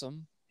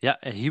awesome. Yeah,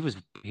 and he was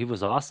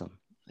awesome.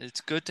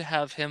 It's good to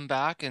have him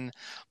back,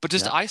 but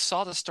just Yeah. I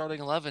saw the starting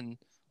 11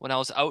 when I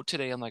was out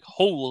today. I'm like,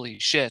 holy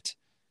shit!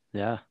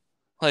 Yeah.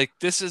 Like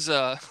this is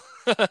a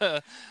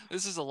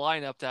this is a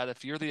lineup that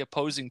if you're the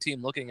opposing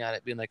team looking at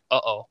it, being like,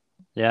 uh-oh.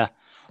 Yeah.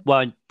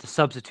 Well, the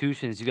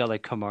substitutions, you got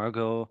like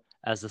Camargo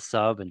as a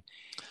sub, and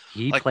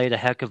he played a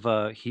heck of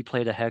a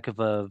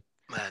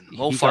man.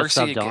 Mo he got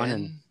Farsi subbed on, again.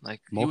 and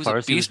Like Mo he was a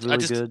Farsi beast. was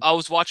really good. I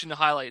was watching the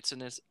highlights,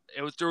 and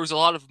there was a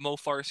lot of Mo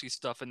Farsi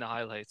stuff in the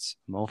highlights.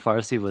 Mo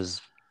Farsi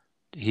was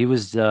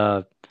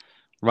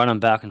running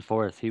back and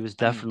forth. He was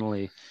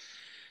definitely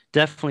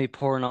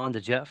pouring on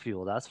the jet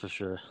fuel. That's for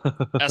sure.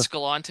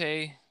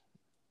 Escalante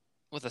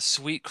with a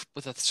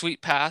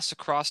sweet pass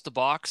across the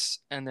box,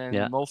 and then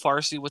Mo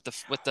Farsi with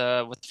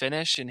the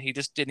finish, and he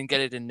just didn't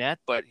get it in net,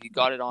 but he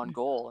got it on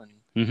goal.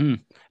 And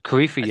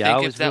Karifi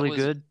Yao was really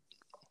good.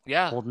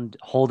 Yeah,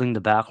 holding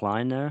the back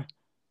line there,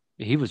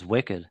 he was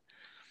wicked.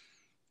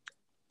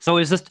 So it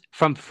was just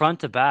from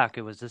front to back.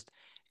 It was just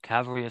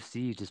Cavalry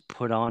FC just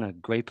put on a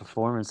great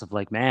performance of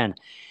like, man,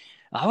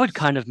 I would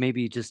kind of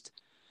maybe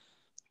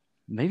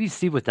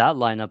see what that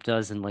lineup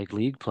does in like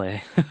league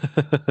play.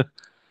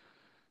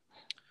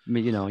 I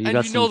mean,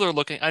 they're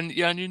looking, and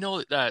you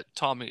know that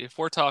Tommy. If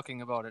we're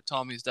talking about it,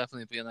 Tommy's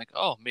definitely being like,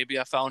 "Oh, maybe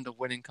I found a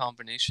winning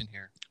combination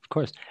here." Of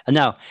course, and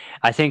now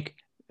I think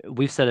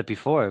we've said it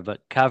before,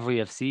 but Cavalry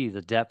FC,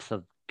 the depth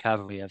of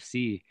Cavalry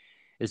FC,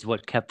 is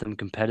what kept them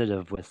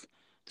competitive with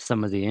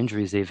some of the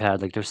injuries they've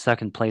had. Like they're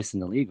second place in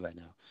the league right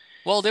now.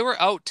 Well, they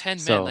were out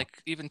 10 men.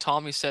 Like even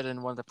Tommy said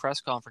in one of the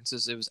press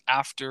conferences, it was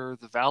after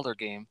the Valor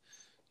game.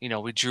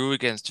 We drew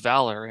against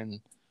Valor,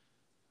 and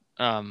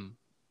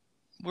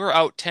we're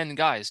out 10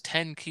 guys,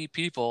 10 key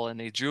people, and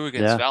they drew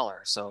against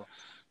Valor. So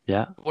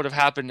what would have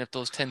happened if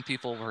those 10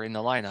 people were in the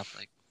lineup?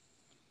 Like,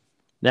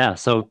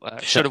 so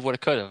should have, would have,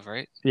 could have,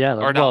 right? Yeah,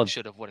 or not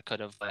should have, would have, could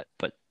have,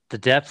 but the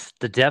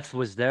depth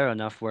was there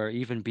enough where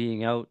even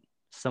being out,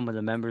 some of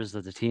the members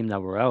of the team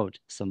that were out,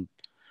 some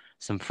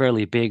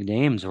fairly big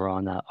names are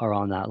on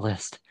that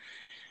list,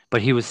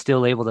 but he was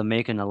still able to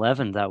make an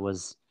 11 that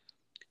was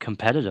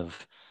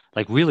competitive,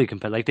 like really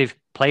competitive. Like they've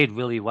played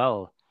really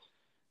well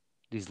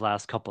these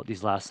last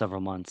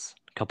several months,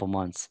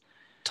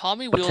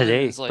 Tommy but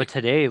Wheeldon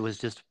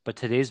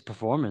today's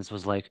performance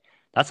was like,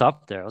 that's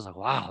up there. I was like,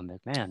 wow, man,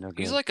 they're good.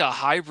 He's like a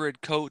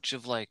hybrid coach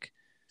of like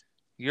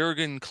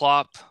Jurgen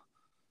Klopp,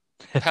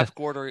 Pep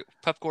Guardiola,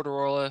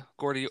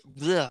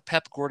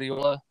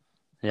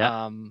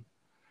 yeah,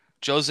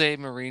 Jose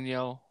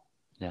Mourinho.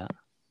 Yeah,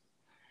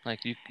 like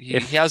he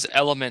has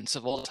elements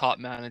of all the top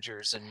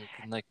managers, and you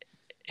can like.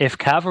 If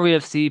Cavalry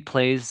FC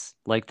plays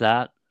like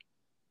that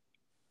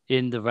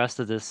in the rest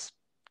of this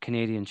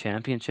Canadian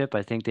Championship,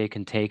 I think they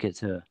can take it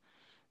to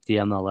the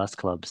MLS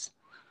clubs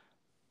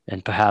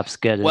and perhaps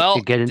get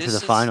into the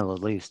final at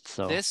least.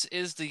 So this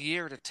is the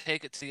year to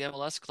take it to the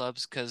MLS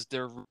clubs because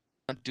they're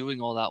not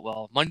doing all that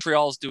well.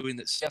 Montreal's doing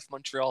the CF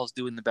Montreal is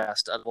doing the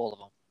best out of all of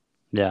them.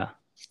 Yeah.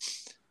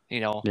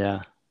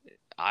 Yeah.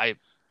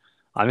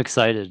 I'm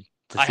excited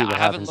to see what happens in this tournament. I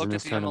haven't looked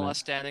at the MLS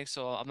standings,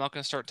 so I'm not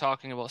going to start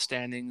talking about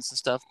standings and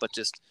stuff, but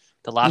just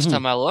the last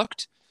time I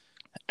looked,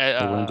 they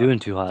weren't doing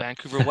too hot.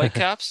 Vancouver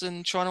Whitecaps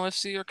and Toronto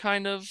FC are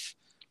kind of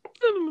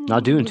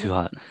not doing too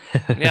hot.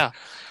 Yeah.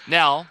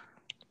 Now,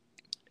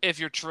 if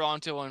you're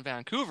Toronto and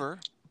Vancouver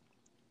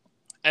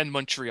and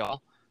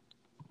Montreal,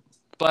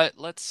 but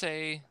let's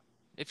say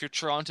if you're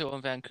Toronto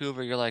and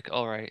Vancouver, you're like,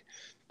 all right,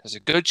 there's a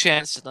good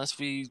chance, unless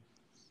we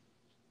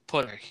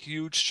put a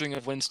huge string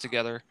of wins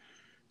together,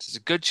 there's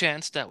a good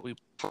chance that we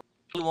probably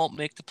won't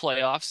make the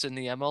playoffs in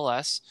the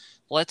MLS.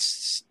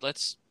 Let's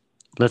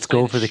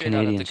go for the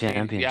Canadian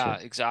Championship. Yeah,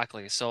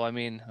 exactly. So I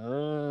mean,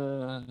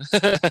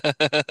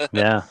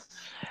 yeah,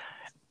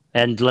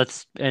 and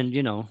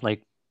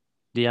like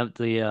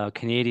the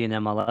Canadian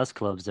MLS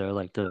clubs there,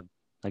 like the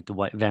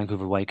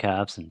Vancouver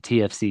Whitecaps and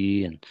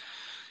TFC and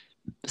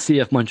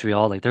CF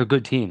Montreal, like they're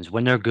good teams.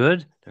 When they're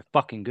good, they're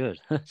fucking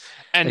good.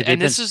 And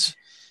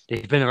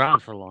they've been around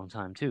for a long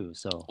time too.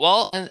 So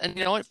and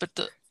you know what?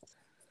 But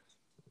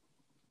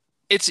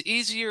it's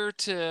easier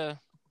to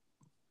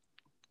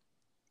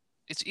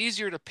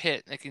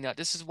pit. Like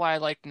this is why I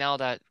like now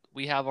that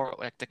we have our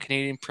the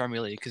Canadian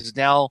Premier League, because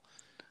now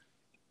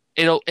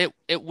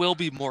it will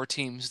be more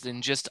teams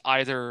than just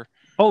either.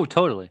 Oh,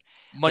 totally.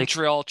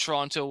 Montreal,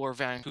 Toronto, or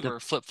Vancouver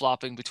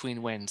flip-flopping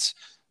between wins.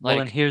 Well,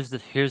 and here's the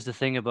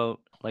thing about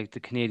like the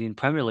Canadian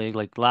Premier League.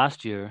 Like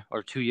last year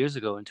or 2 years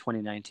ago in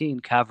 2019,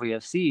 Cavalry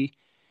FC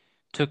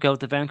took out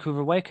the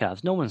Vancouver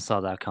Whitecaps. No one saw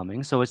that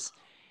coming. So it's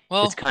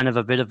kind of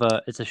a bit of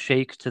a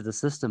shake to the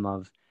system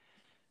of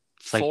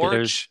it's like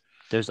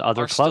there's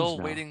other clubs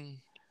now.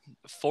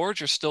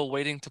 Forge are still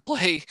waiting to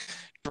play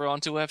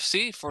Toronto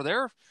FC for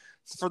their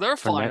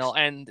final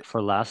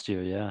for last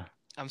year. Yeah.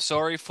 I'm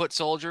sorry, Foot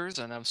Soldiers,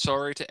 and I'm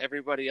sorry to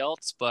everybody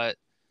else, but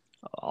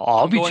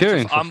I'll be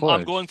cheering for Forge.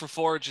 I'm going for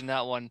Forge in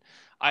that one.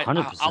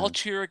 I'll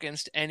cheer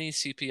against any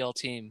CPL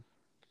team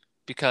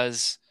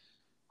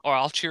or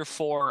I'll cheer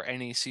for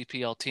any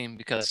CPL team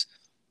because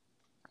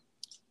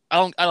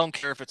I don't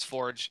care if it's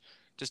Forge,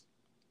 just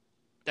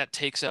that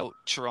takes out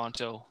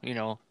Toronto. You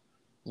know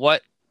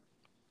what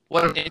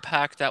an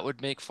impact that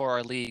would make for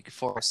our league,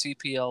 for a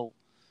CPL,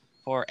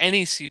 for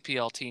any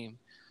CPL team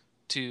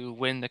to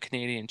win the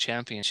Canadian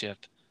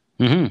Championship.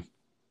 Mm-hmm.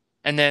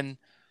 And then,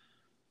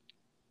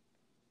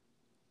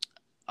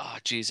 oh,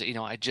 geez,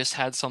 I just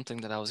had something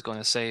that I was going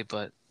to say,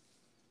 but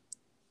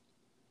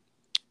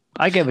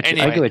I get what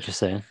you're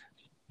saying.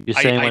 You're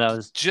saying what I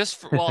was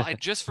I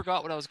just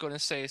forgot what I was going to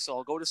say, so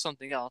I'll go to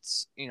something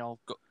else.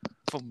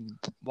 From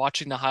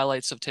watching the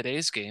highlights of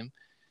today's game,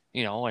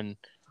 and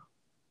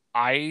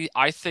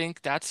I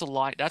think that's a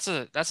line. That's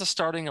a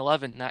starting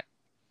 11 that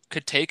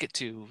could take it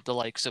to the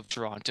likes of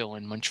Toronto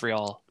and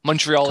Montreal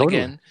totally.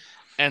 again,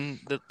 and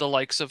the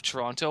likes of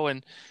Toronto.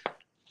 And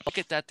look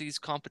at that, these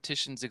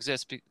competitions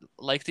exist,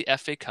 like the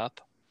FA Cup.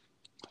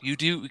 You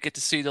do get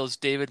to see those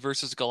David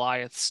versus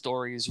Goliath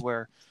stories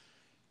where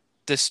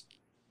this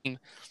team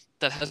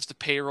that has the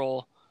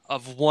payroll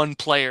of one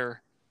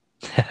player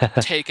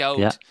take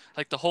out,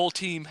 like the whole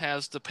team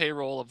has the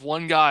payroll of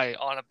one guy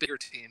on a bigger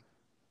team.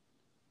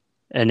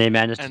 And they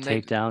managed to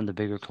take down the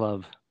bigger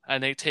club.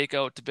 And they take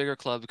out the bigger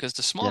club because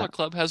the smaller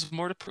club has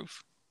more to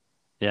prove.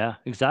 Yeah,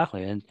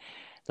 exactly. And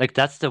like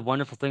that's the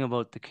wonderful thing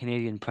about the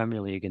Canadian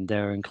Premier League and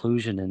their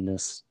inclusion in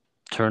this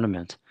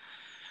tournament,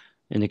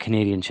 in the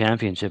Canadian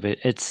Championship.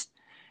 It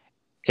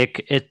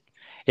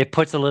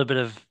puts a little bit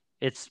of,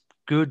 it's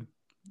good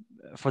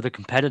for the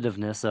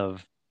competitiveness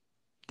of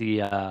the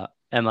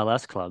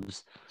MLS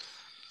clubs,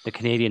 the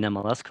Canadian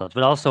MLS clubs,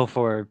 but also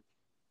for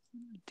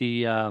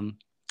the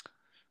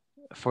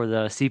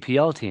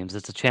CPL teams.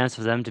 It's a chance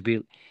for them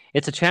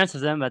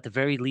at the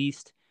very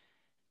least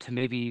to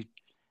maybe,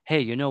 hey,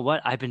 you know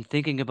what? I've been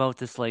thinking about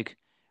this like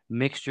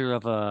mixture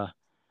of a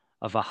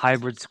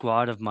hybrid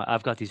squad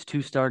I've got these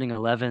 2 starting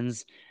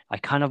 11s. I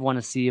kind of want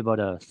to see about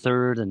a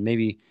third and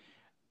maybe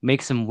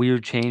make some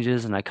weird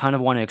changes, and I kind of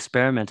want to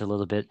experiment a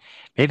little bit.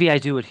 Maybe I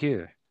do it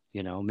here,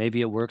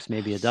 maybe it works,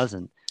 maybe it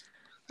doesn't.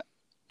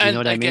 You know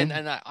what I mean?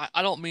 And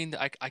I don't mean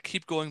that I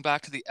keep going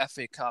back to the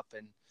FA Cup,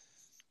 and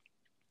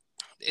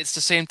it's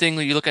the same thing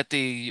when you look at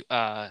the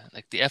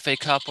like the FA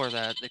Cup or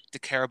the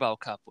Carabao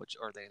Cup, or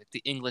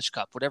the English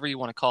Cup, whatever you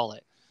want to call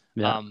it.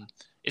 Yeah.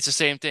 It's the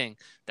same thing.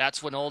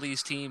 That's when all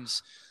these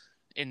teams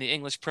in the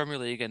English Premier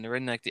League and they're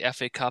in like the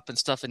FA Cup and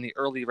stuff in the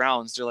early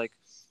rounds, they're like,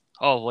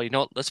 oh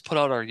well, let's put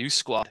out our youth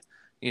squad.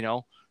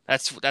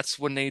 That's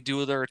when they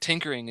do their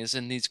tinkering, is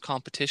in these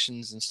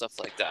competitions and stuff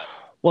like that.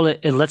 Well,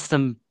 it lets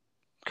them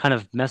kind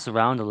of mess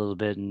around a little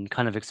bit and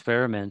kind of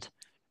experiment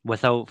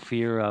without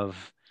fear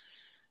of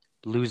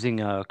losing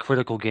a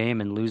critical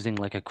game and losing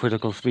like a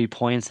critical 3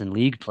 points in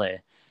league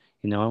play,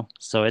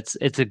 so it's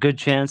a good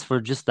chance for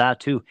just that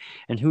too.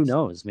 And who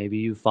knows, maybe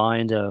you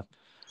find out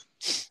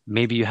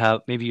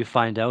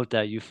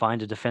that you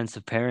find a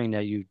defensive pairing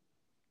that you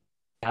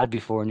had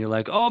before and you're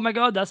like, oh my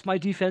god, that's my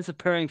defensive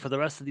pairing for the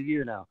rest of the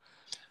year now.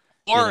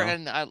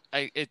 And I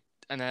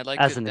like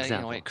as an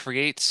example, it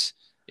creates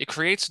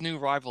new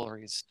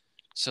rivalries.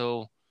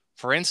 So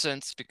for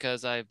instance,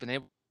 because I've been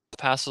able to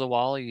pass it a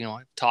while,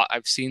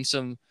 I've seen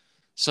some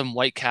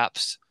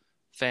Whitecaps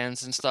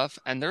fans and stuff,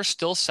 and they're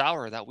still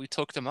sour that we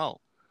took them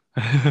out.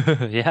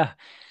 Yeah.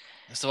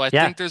 So I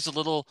think there's a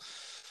little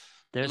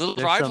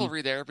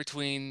rivalry there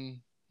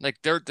between,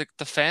 like,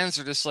 the fans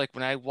are just like,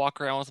 when I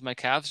walk around with my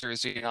Cavs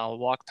jersey, I'll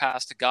walk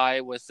past a guy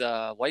with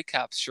a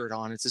Whitecaps shirt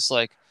on. It's just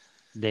like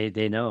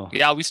they know.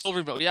 Yeah, we still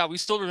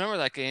remember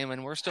that game,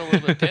 and we're still a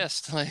little bit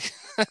pissed. Like,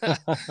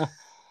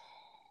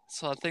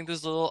 so I think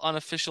there's a little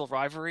unofficial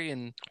rivalry,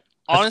 and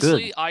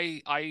honestly,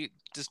 I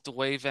just the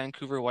way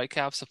Vancouver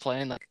Whitecaps are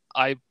playing, like,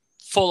 I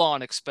full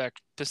on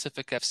expect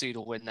Pacific FC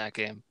to win that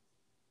game.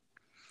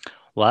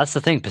 Well, that's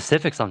the thing.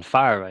 Pacific's on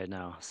fire right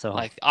now. So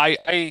like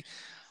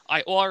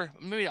or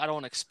maybe I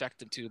don't expect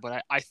them to,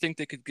 but I think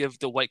they could give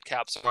the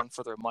Whitecaps a run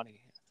for their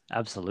money.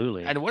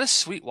 Absolutely. And what a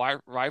sweet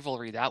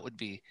rivalry that would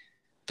be.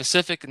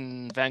 Pacific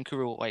and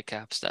Vancouver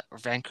Whitecaps, that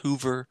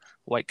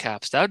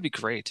would be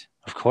great.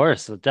 Of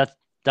course.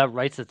 That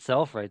writes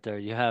itself right there.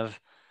 You have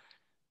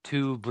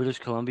 2 British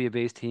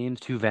Columbia-based teams,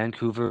 2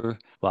 Vancouver,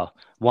 well,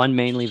 one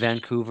mainly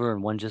Vancouver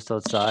and one just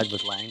outside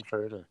with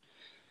Langford or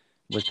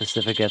with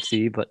Pacific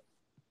FC, but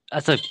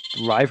that's a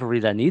rivalry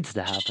that needs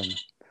to happen.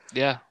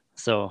 Yeah.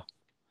 So,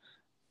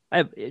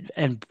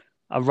 and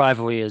a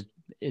rivalry is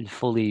in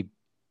fully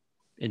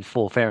in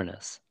full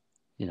fairness,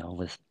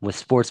 with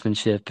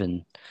sportsmanship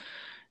and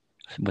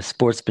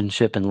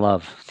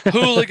love.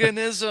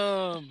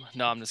 Hooliganism.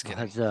 No, I'm just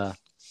kidding. But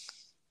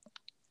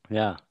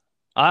yeah,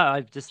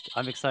 I'm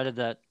excited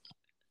that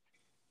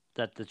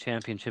the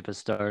championship has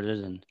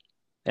started,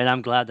 and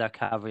I'm glad that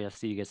Cavalry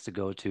FC gets to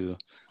go to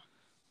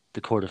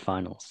the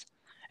quarterfinals.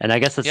 And I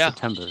guess it's Yeah.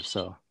 September,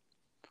 so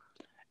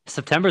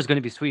September is going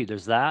to be sweet.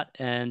 There's that,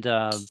 and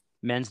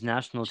men's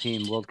national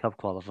team World Cup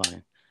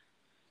qualifying.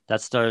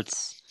 That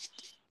starts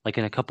like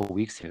in a couple of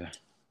weeks here.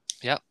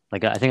 Yep.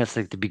 Like I think it's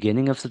like the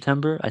beginning of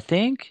September. I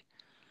think.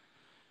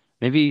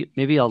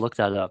 Maybe I'll look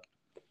that up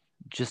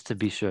just to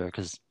be sure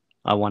because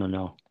I want to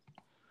know.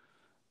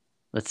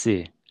 Let's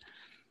see.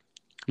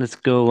 Let's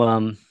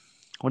go.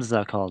 What is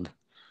that called?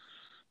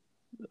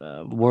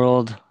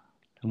 World.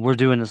 We're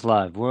doing this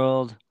live.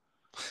 World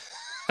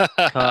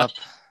Cup.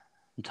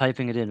 I'm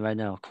typing it in right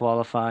now.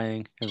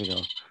 Qualifying. Here we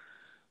go.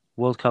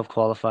 World Cup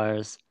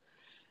qualifiers.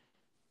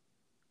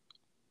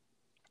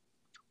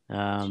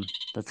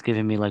 That's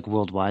giving me like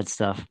worldwide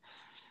stuff.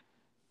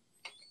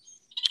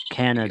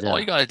 Canada. All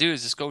you gotta do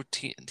is just go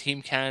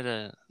Team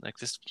Canada. Like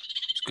just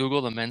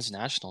Google the men's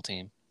national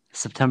team.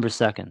 September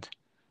 2nd.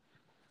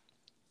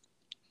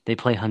 They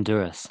play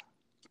Honduras.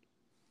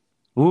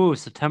 Ooh,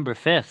 September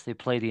 5th. They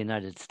play the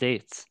United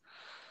States.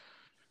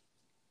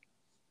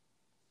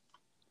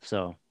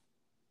 So,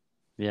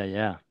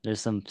 yeah.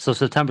 There's some. So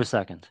September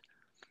 2nd.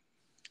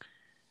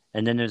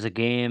 And then there's a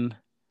game.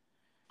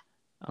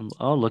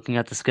 Looking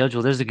at the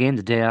schedule, there's a game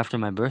the day after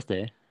my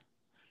birthday.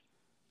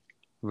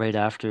 Right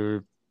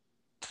after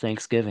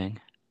Thanksgiving.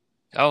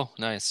 Oh,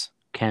 nice.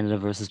 Canada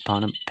versus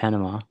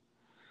Panama.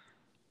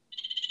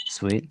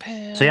 Sweet.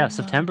 So yeah,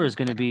 September is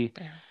going to be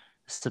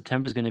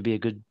a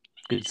good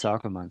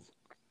soccer month.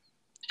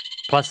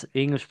 Plus,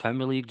 English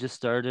Premier League just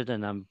started,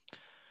 and I'm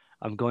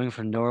going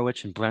for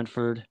Norwich and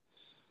Brentford.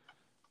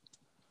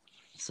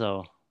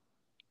 So,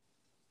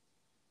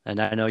 and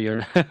I know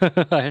you're.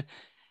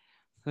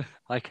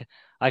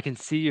 I can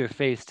see your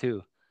face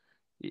too.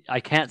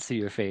 I can't see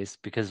your face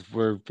because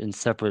we're in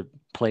separate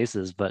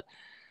places, but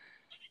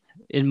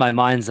in my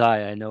mind's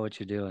eye, I know what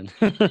you're doing.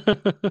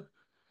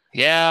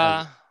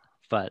 Yeah.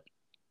 But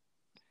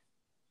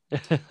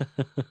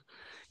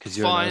because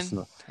you're fine. an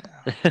Arsenal.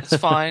 It's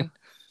fine.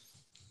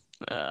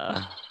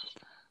 That's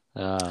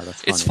funny.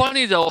 It's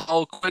funny though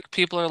how quick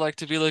people are like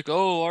to be like,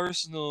 "Oh,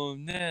 Arsenal."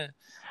 Nah.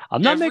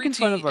 I'm not making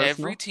fun of Arsenal.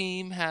 Every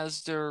team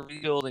has their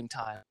rebuilding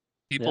time.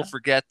 People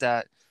forget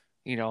that,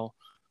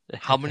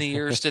 how many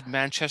years did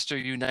Manchester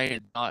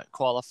United not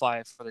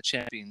qualify for the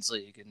Champions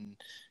League, and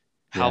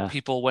how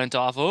people went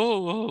off,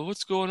 oh,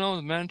 what's going on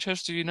with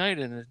Manchester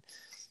United? And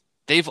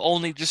they've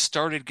only just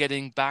started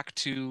getting back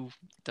to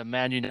the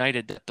Man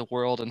United that the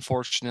world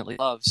unfortunately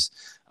loves.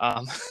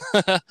 I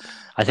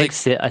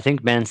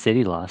think Man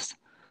City lost.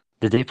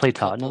 Did they play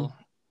Tottenham?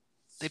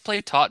 They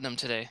played Tottenham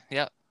today.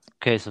 Yeah.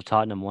 Okay, so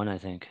Tottenham won, I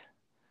think.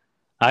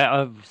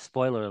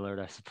 Spoiler alert,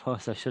 I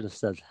suppose I should have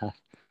said that.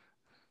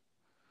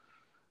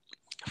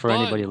 For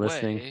anybody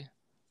listening.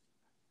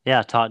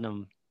 Yeah,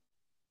 Tottenham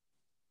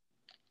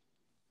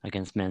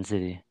against Man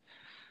City.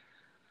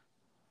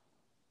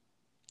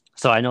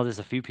 So I know there's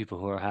a few people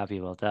who are happy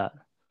about that.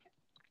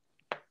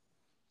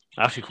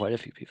 Actually, quite a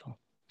few people.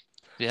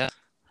 Yeah.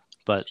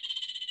 But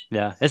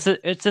yeah,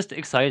 it's just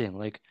exciting.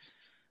 Like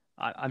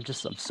I'm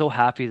so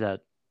happy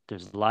that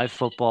there's live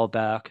football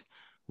back.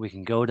 We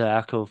can go to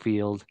Echo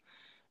Field.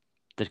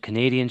 The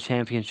Canadian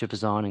Championship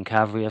is on, and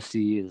Cavalry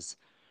FC is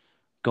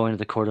going to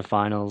the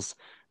quarterfinals.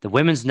 The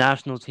women's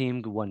national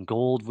team won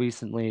gold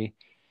recently.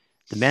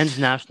 The men's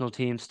national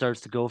team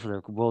starts to go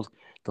for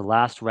the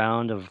last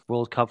round of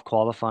World Cup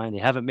qualifying. They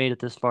haven't made it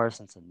this far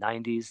since the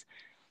 90s.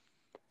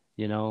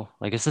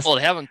 Like it's just. Well,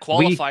 they haven't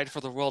qualified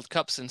for the World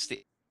Cup since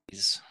the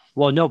 80s.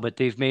 Well, no, but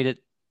they've made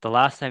it. The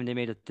last time they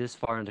made it this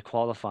far into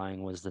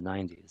qualifying was the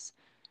 90s.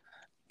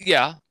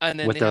 Yeah, and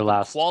then they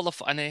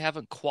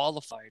haven't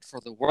qualified for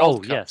the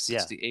World Cup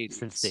since the 80s.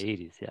 Since the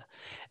 80s, yeah.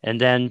 And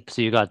then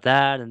so you got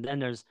that, and then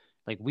there's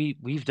like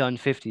we've done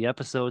 50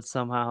 episodes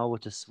somehow,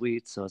 which is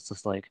sweet. So it's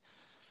just like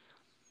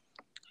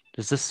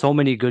there's just so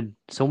many good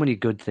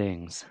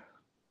things.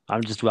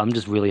 I'm just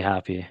really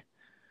happy.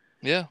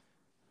 Yeah.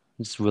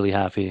 I'm just really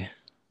happy.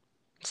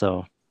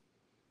 So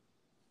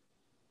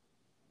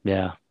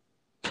yeah.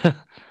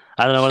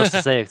 I don't know what else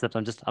to say except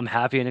I'm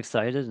happy and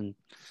excited. And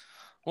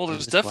well,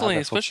 there's definitely,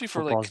 especially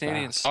for like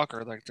Canadian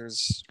soccer, like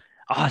there's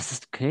it's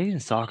just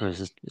Canadian soccer is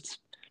just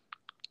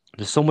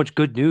there's so much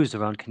good news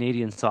around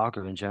Canadian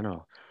soccer in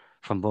general,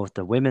 from both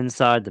the women's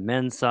side, the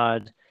men's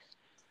side,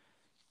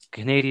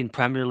 Canadian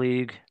Premier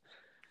League.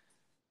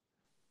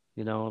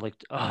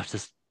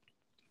 It's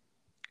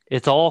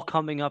all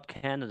coming up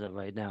Canada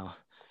right now.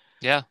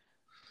 Yeah,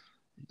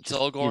 it's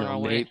all going our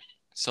way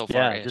so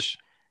far. Yeah, just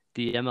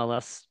the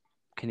MLS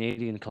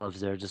Canadian clubs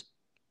there, just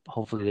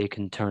hopefully they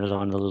can turn it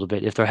on a little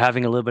bit. If they're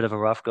having a little bit of a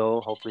rough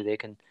go, hopefully they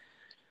can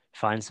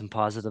find some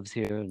positives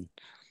here, and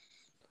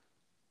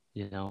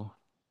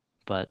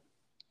but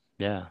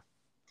yeah,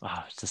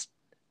 it's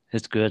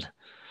good.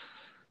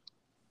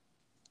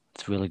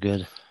 It's really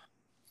good.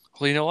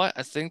 Well, you know what?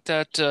 I think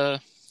that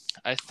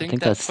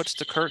that's puts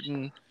the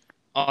curtain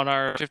on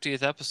our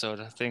 50th episode.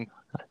 I think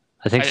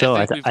so.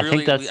 I think we've I think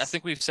really that's I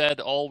think we've said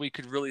all we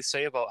could really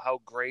say about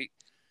how great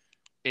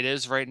it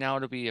is right now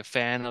to be a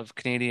fan of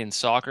Canadian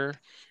soccer.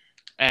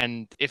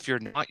 And if you're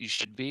not, you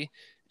should be.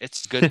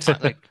 It's a good time.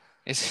 Like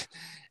it's,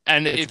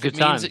 and It's a if good it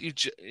means time.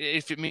 that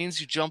if it means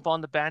you jump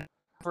on the band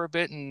for a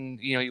bit and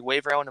you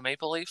wave around a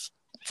maple leaf,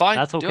 fine.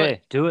 That's Do it.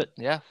 okay. Do it.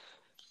 Yeah.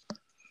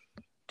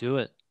 Do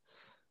it.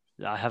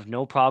 I have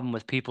no problem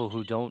with people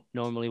who don't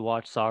normally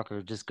watch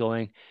soccer just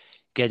getting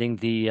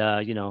the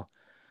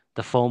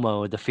the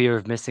FOMO, the fear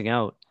of missing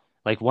out.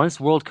 Like once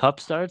World Cup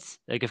starts,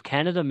 like if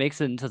Canada makes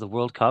it into the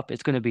World Cup,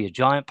 it's going to be a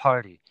giant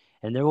party,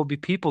 and there will be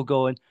people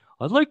going,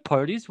 "I like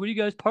parties. What are you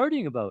guys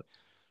partying about?"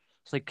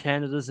 It's like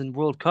Canada's in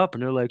World Cup,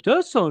 and they're like,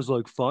 "That sounds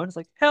like fun." It's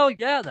like, hell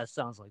yeah, that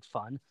sounds like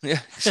fun. Yeah,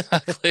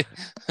 exactly.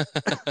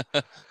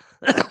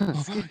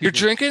 You're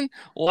drinking?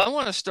 Well, I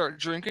want to start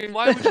drinking.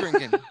 Why are we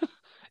drinking?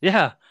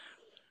 Yeah.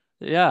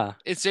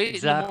 It's 8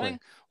 in the morning.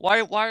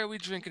 Why are we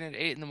drinking at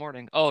 8 in the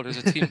morning? Oh, there's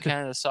a Team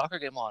Canada soccer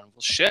game on.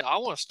 Well, shit, I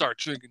want to start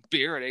drinking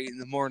beer at 8 in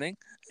the morning.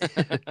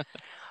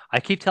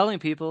 I keep telling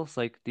people it's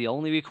like the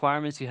only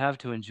requirements you have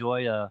to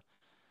enjoy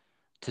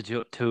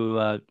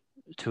to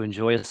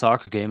enjoy a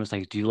soccer game is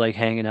like, do you like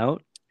hanging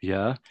out?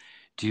 Yeah.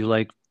 Do you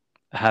like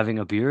having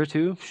a beer or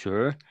two?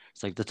 Sure.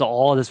 It's like that's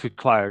all that's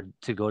required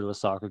to go to a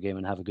soccer game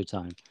and have a good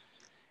time.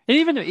 And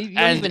even you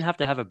don't even have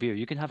to have a beer.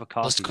 You can have a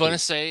coffee. I was going to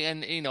say,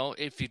 and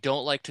if you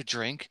don't like to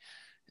drink,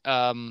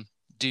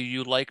 do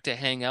you like to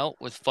hang out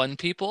with fun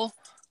people?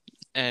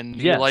 And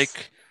do you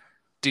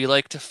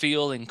like to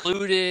feel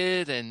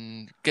included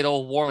and get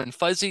all warm and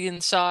fuzzy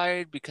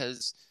inside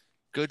because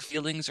good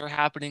feelings are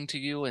happening to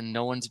you and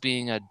no one's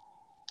being a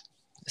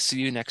see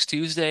you next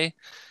Tuesday?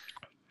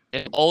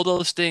 And all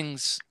those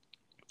things.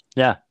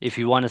 Yeah, if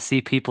you want to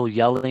see people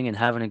yelling and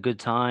having a good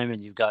time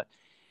and you've got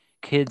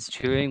kids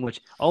cheering,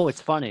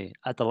 it's funny.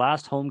 At the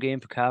last home game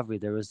for Calgary,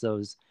 there was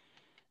those,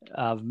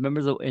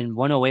 remember in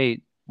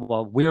 108,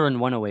 well, we were in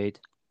 108,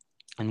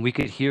 and we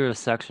could hear a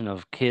section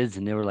of kids,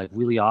 and they were like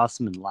really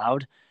awesome and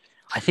loud.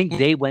 I think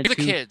they went to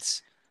the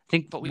kids.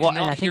 But we well,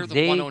 did not hear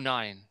the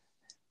 109.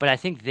 But I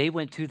think they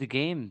went to the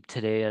game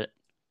today at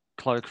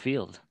Clark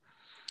Field.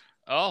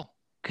 Oh.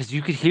 Because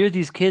you could hear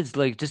these kids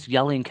like just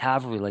yelling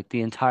Cavalry like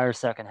the entire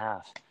second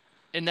half.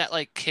 In that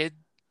like kid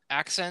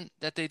accent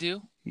that they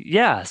do?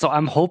 Yeah, so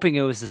I'm hoping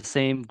it was the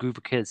same group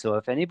of kids. So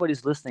if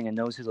anybody's listening and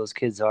knows who those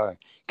kids are,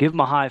 give them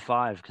a high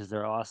five because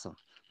they're awesome.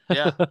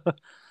 Yeah.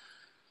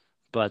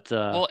 But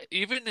well,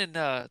 even in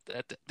at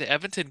the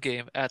Edmonton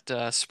game at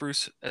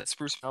Spruce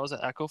Mills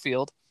at Echo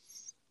Field,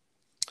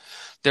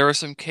 there were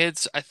some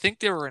kids. I think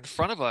they were in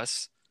front of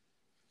us,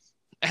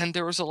 and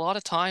there was a lot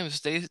of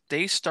times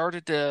they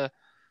started the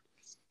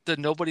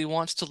 "Nobody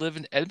Wants to Live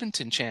in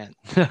Edmonton" chant.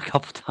 A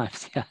couple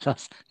times, yeah,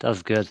 that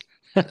was good.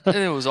 And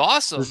it was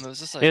awesome. It was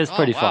just like, it was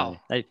pretty wow.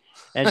 funny.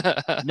 And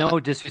no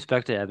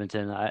disrespect to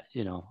Edmonton, I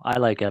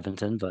like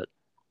Edmonton, but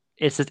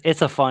it's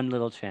a fun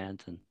little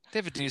chant, and they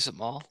have a decent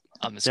mall.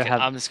 I'm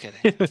just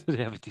kidding.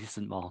 They have a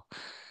decent mall.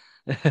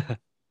 I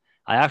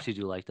actually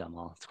do like that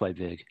mall. It's quite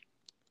big.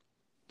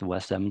 The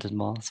West Edmonton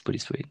Mall. It's pretty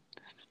sweet.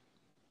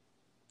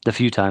 The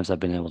few times I've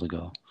been able to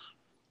go.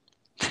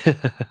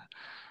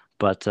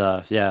 But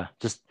it's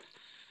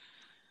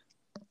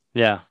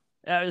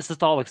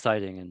just all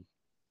exciting,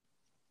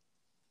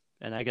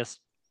 and I guess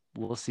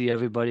we'll see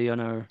everybody on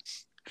our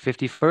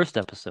 51st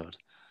episode.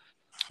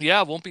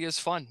 Yeah, it won't be as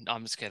fun. No,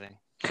 I'm just kidding.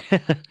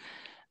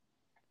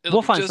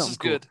 We'll find something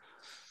cool.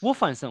 We'll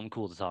find something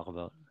cool to talk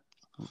about.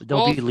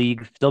 There'll be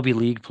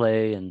league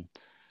play, and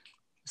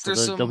so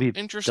there'll be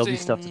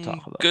stuff to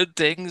talk about. Good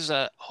things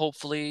that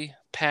hopefully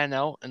pan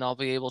out, and I'll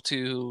be able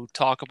to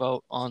talk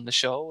about on the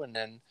show, and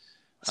then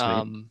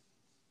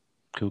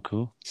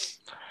cool.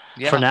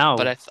 Yeah, for now,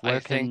 but I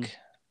think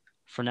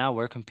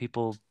where can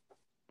people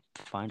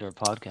find our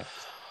podcast?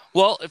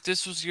 Well, if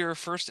this was your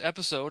first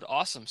episode,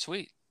 awesome,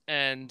 sweet.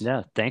 And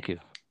yeah, thank you.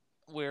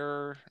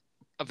 We're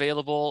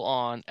available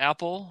on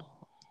Apple,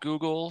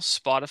 Google,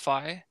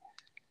 Spotify,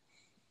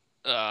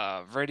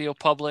 Radio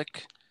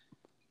Public,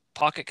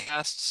 Pocket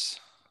Casts,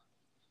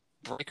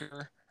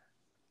 Breaker,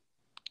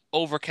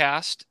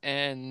 Overcast,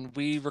 and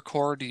we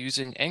record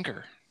using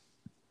Anchor.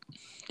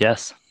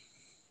 Yes,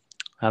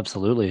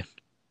 absolutely.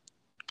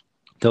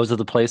 Those are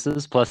the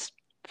places, plus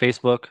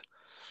Facebook,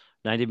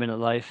 90 Minute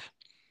Life,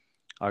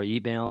 our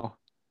email,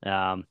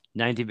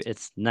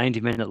 90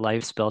 Minute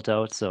Life spelt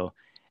out, so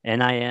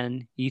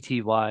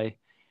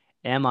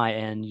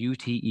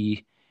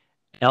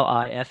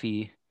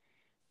NINETYMINUTELIFE,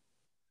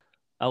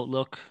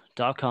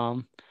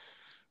 outlook.com,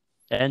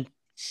 and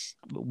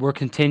we're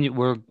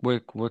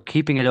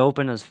keeping it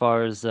open as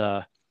far as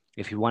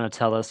if you want to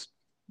tell us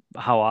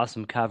how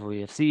awesome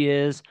Cavalry FC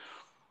is,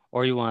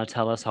 or you want to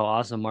tell us how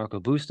awesome Marco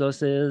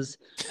Bustos is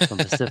from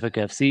Pacific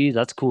FC,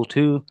 that's cool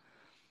too.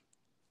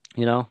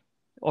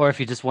 Or if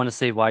you just want to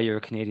say why you're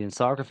a Canadian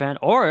soccer fan,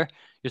 or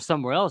you're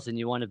somewhere else and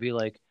you want to be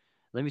like,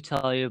 let me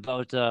tell you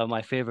about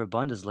my favorite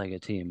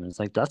Bundesliga team. And it's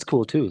like, that's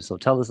cool too. So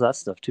tell us that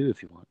stuff too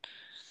if you want.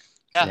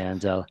 Yeah.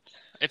 And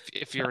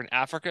If you're in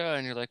Africa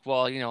and you're like,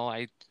 well,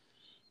 I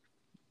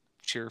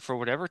cheer for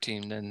whatever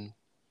team, then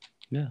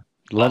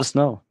let us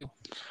know.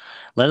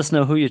 Let us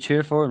know who you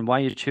cheer for and why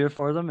you cheer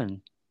for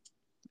them,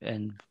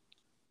 and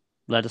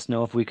let us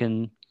know if we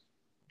can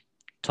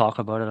talk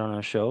about it on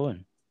our show.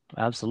 And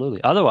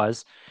absolutely.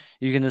 Otherwise,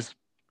 you can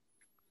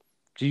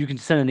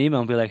send an email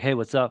and be like, hey,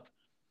 what's up?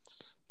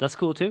 That's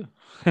cool too.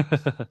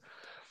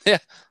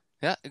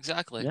 yeah,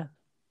 exactly. Yeah.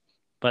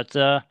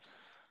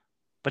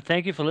 But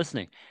thank you for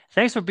listening.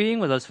 Thanks for being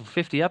with us for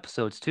 50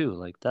 episodes too.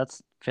 Like,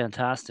 that's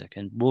fantastic.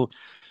 And we'll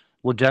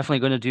definitely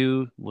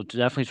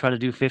try to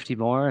do 50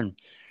 more, and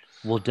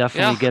we'll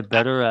definitely get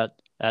better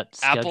at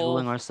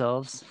scheduling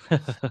ourselves.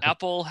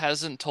 Apple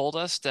hasn't told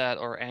us that,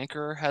 or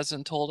Anchor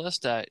hasn't told us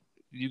that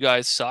you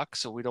guys suck,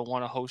 so we don't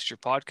want to host your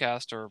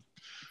podcast, or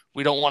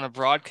we don't want to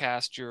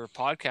broadcast your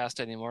podcast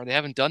anymore. They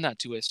haven't done that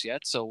to us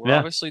yet, so we're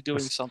obviously doing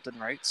something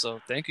right. So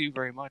thank you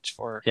very much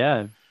for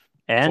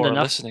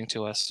listening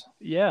to us.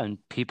 Yeah, and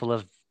people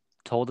have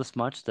told us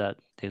much that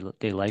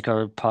they like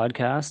our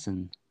podcast,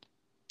 and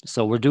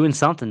so we're doing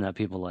something that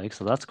people like.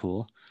 So that's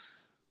cool.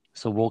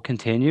 So we'll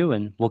continue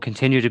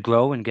to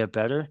grow and get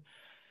better.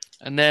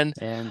 And then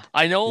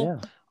I know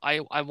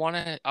I want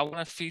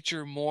to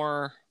feature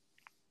more.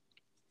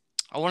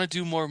 I want to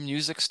do more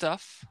music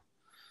stuff.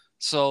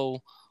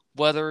 So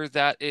whether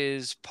that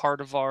is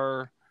part of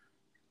our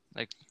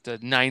like the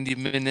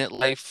 90-minute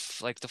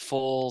life, like the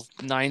full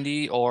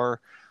 90,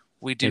 or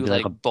we do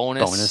like a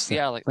bonus.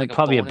 Yeah, like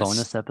probably a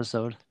bonus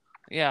episode.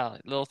 Yeah,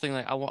 little thing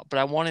like I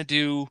want to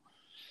do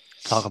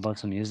talk about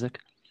some music.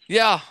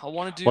 Yeah, I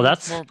want to do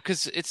more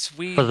because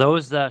for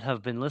those that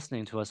have been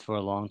listening to us for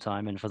a long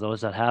time, and for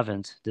those that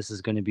haven't, this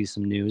is going to be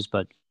some news,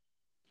 but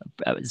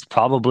it's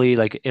probably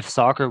like if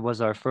soccer was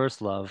our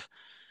first love,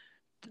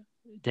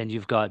 then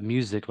you've got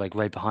music like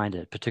right behind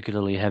it,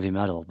 particularly heavy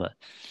metal. But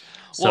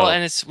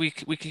and it's we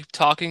keep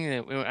talking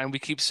and we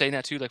keep saying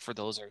that too, like for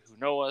those who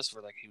know us,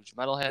 we're like huge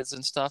metalheads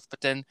and stuff, but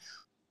then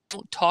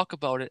don't talk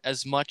about it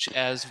as much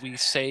as we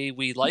say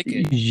we like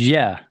it.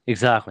 Yeah,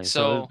 exactly.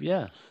 So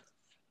yeah,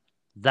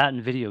 that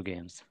and video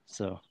games.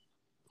 So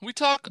we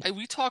talk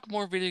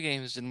more video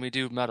games than we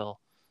do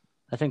metal.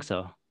 I think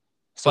so.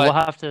 So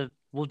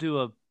we'll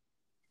do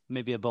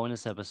maybe a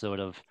bonus episode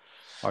of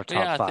our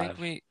top 5. I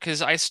think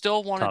because I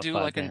still want to do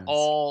like bands.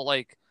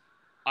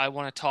 I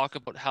want to talk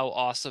about how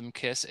awesome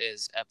Kiss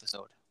is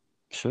episode.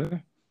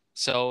 Sure.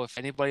 So if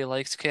anybody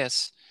likes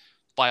Kiss,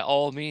 by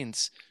all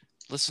means,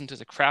 listen to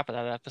the crap of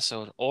that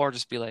episode, or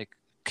just be like,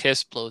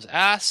 Kiss blows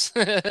ass,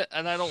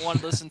 and I don't want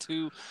to listen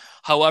to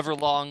however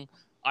long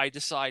I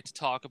decide to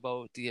talk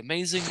about the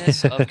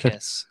amazingness of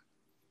Kiss.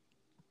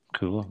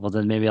 Cool. Well,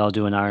 then maybe I'll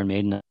do an Iron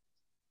Maiden.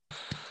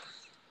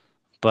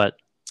 But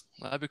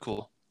that'd be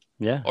cool.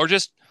 Yeah. Or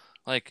just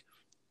like,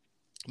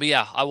 but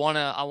yeah, I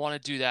wanna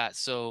do that.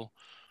 So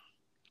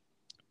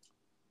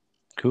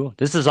cool.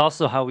 This is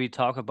also how we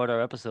talk about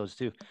our episodes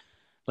too.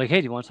 Like, hey,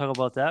 do you want to talk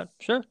about that?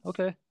 Sure.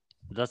 Okay.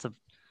 That's a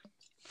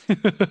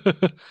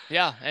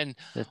yeah, and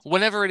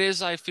whenever it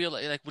is, I feel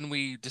like when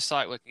we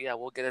decide, like, yeah,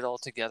 we'll get it all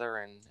together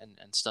and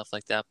stuff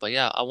like that. But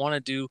yeah,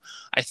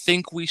 I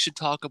think we should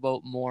talk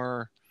about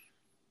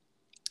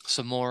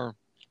some more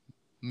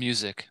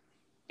music.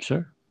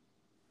 Sure.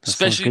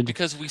 Especially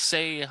because we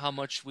say how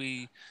much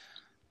we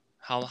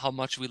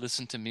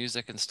listen to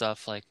music and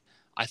stuff. Like,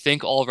 I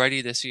think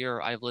already this year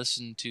I've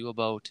listened to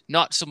about,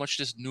 not so much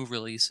just new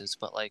releases,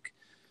 but like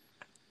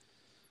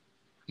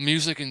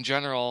music in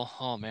general.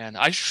 Oh man,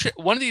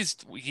 one of these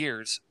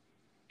years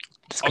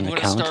I'm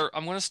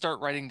gonna start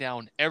writing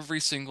down every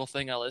single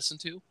thing I listen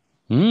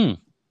to.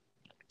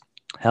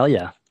 Hell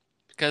yeah.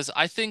 Because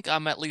I think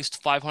I'm at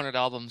least 500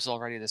 albums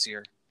already this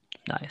year.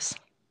 Nice.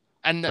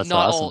 And that's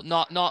not awesome.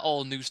 not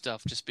all new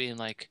stuff, just being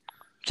like,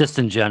 just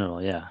in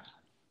general, yeah.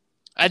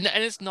 And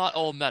it's not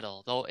all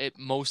metal, though it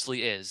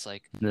mostly is.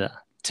 Like, yeah.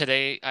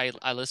 Today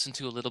I listened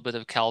to a little bit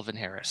of Calvin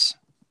Harris.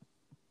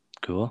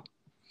 Cool.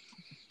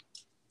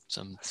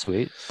 Some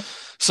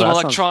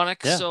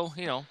electronic, so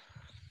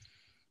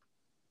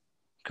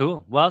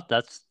Cool. Well,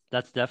 that's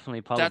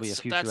definitely probably a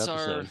future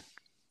episode.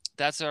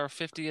 That's our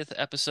 50th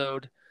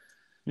episode.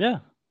 Yeah.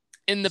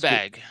 In the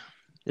bag.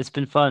 It's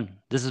been fun.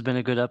 This has been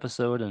a good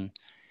episode, and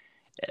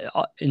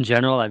in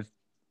general,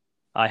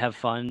 I have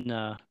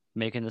fun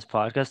making this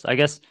podcast. I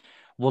guess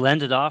we'll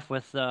end it off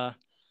with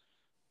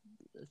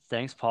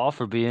thanks, Paul,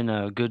 for being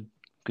a good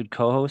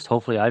co-host.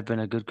 Hopefully, I've been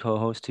a good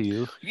co-host to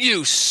you.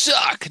 You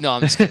suck. No,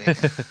 I'm just kidding.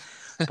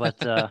 but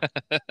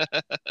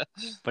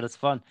it's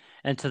fun.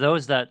 And to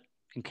those that,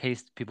 in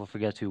case people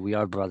forget to, we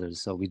are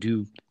brothers, so we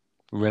do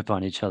rip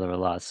on each other a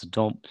lot. So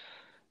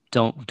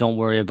don't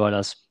worry about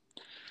us,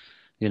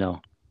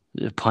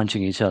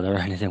 punching each other or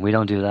anything. We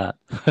don't do that.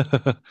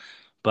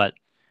 But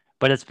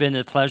it's been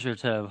a pleasure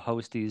to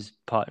host these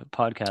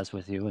podcasts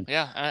with you, and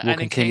we'll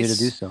continue to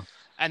do so.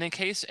 And in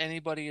case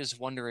anybody is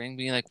wondering,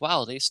 being like,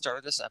 wow, they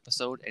started this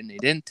episode and they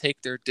didn't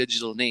take their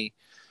digital knee,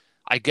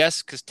 I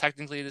guess because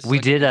technically this is We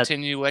like did a at-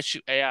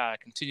 continuation. Yeah,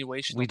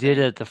 continuation. We did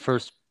it the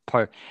first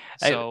part.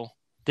 So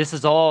This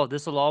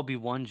will all be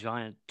one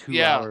giant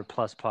 2-hour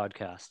plus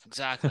podcast.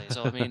 exactly.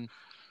 So I mean,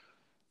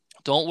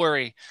 don't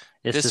worry.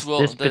 It's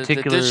The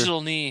particular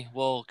digital knee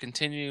will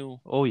continue,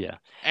 Oh yeah.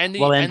 and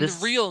Well, and the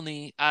this- real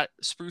knee at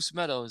Spruce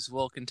Meadows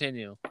will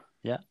continue.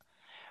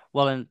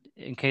 Well,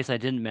 in case I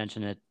didn't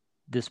mention it,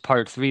 this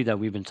part 3 that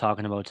we've been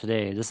talking about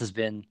today, this is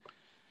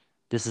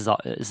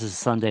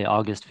Sunday,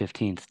 August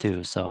 15th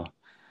too. So,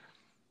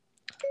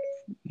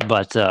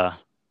 but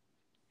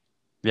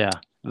yeah,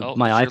 Oh,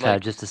 my you're iPad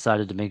like- just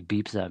decided to make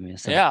beeps at me.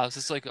 So Yeah, I was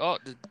just like, oh,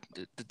 did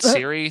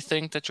Siri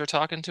think that you're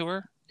talking to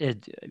her?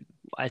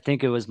 I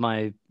think it was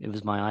my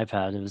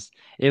iPad.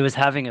 It was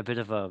having a bit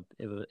of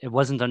it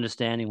wasn't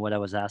understanding what I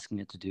was asking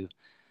it to do.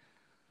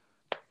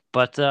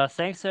 But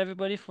thanks to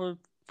everybody for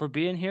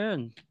being here,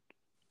 and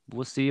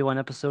we'll see you on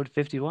episode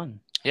 51.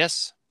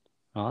 Yes.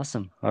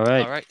 Awesome. All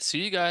right. All right. See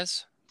you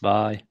guys.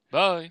 Bye.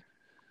 Bye.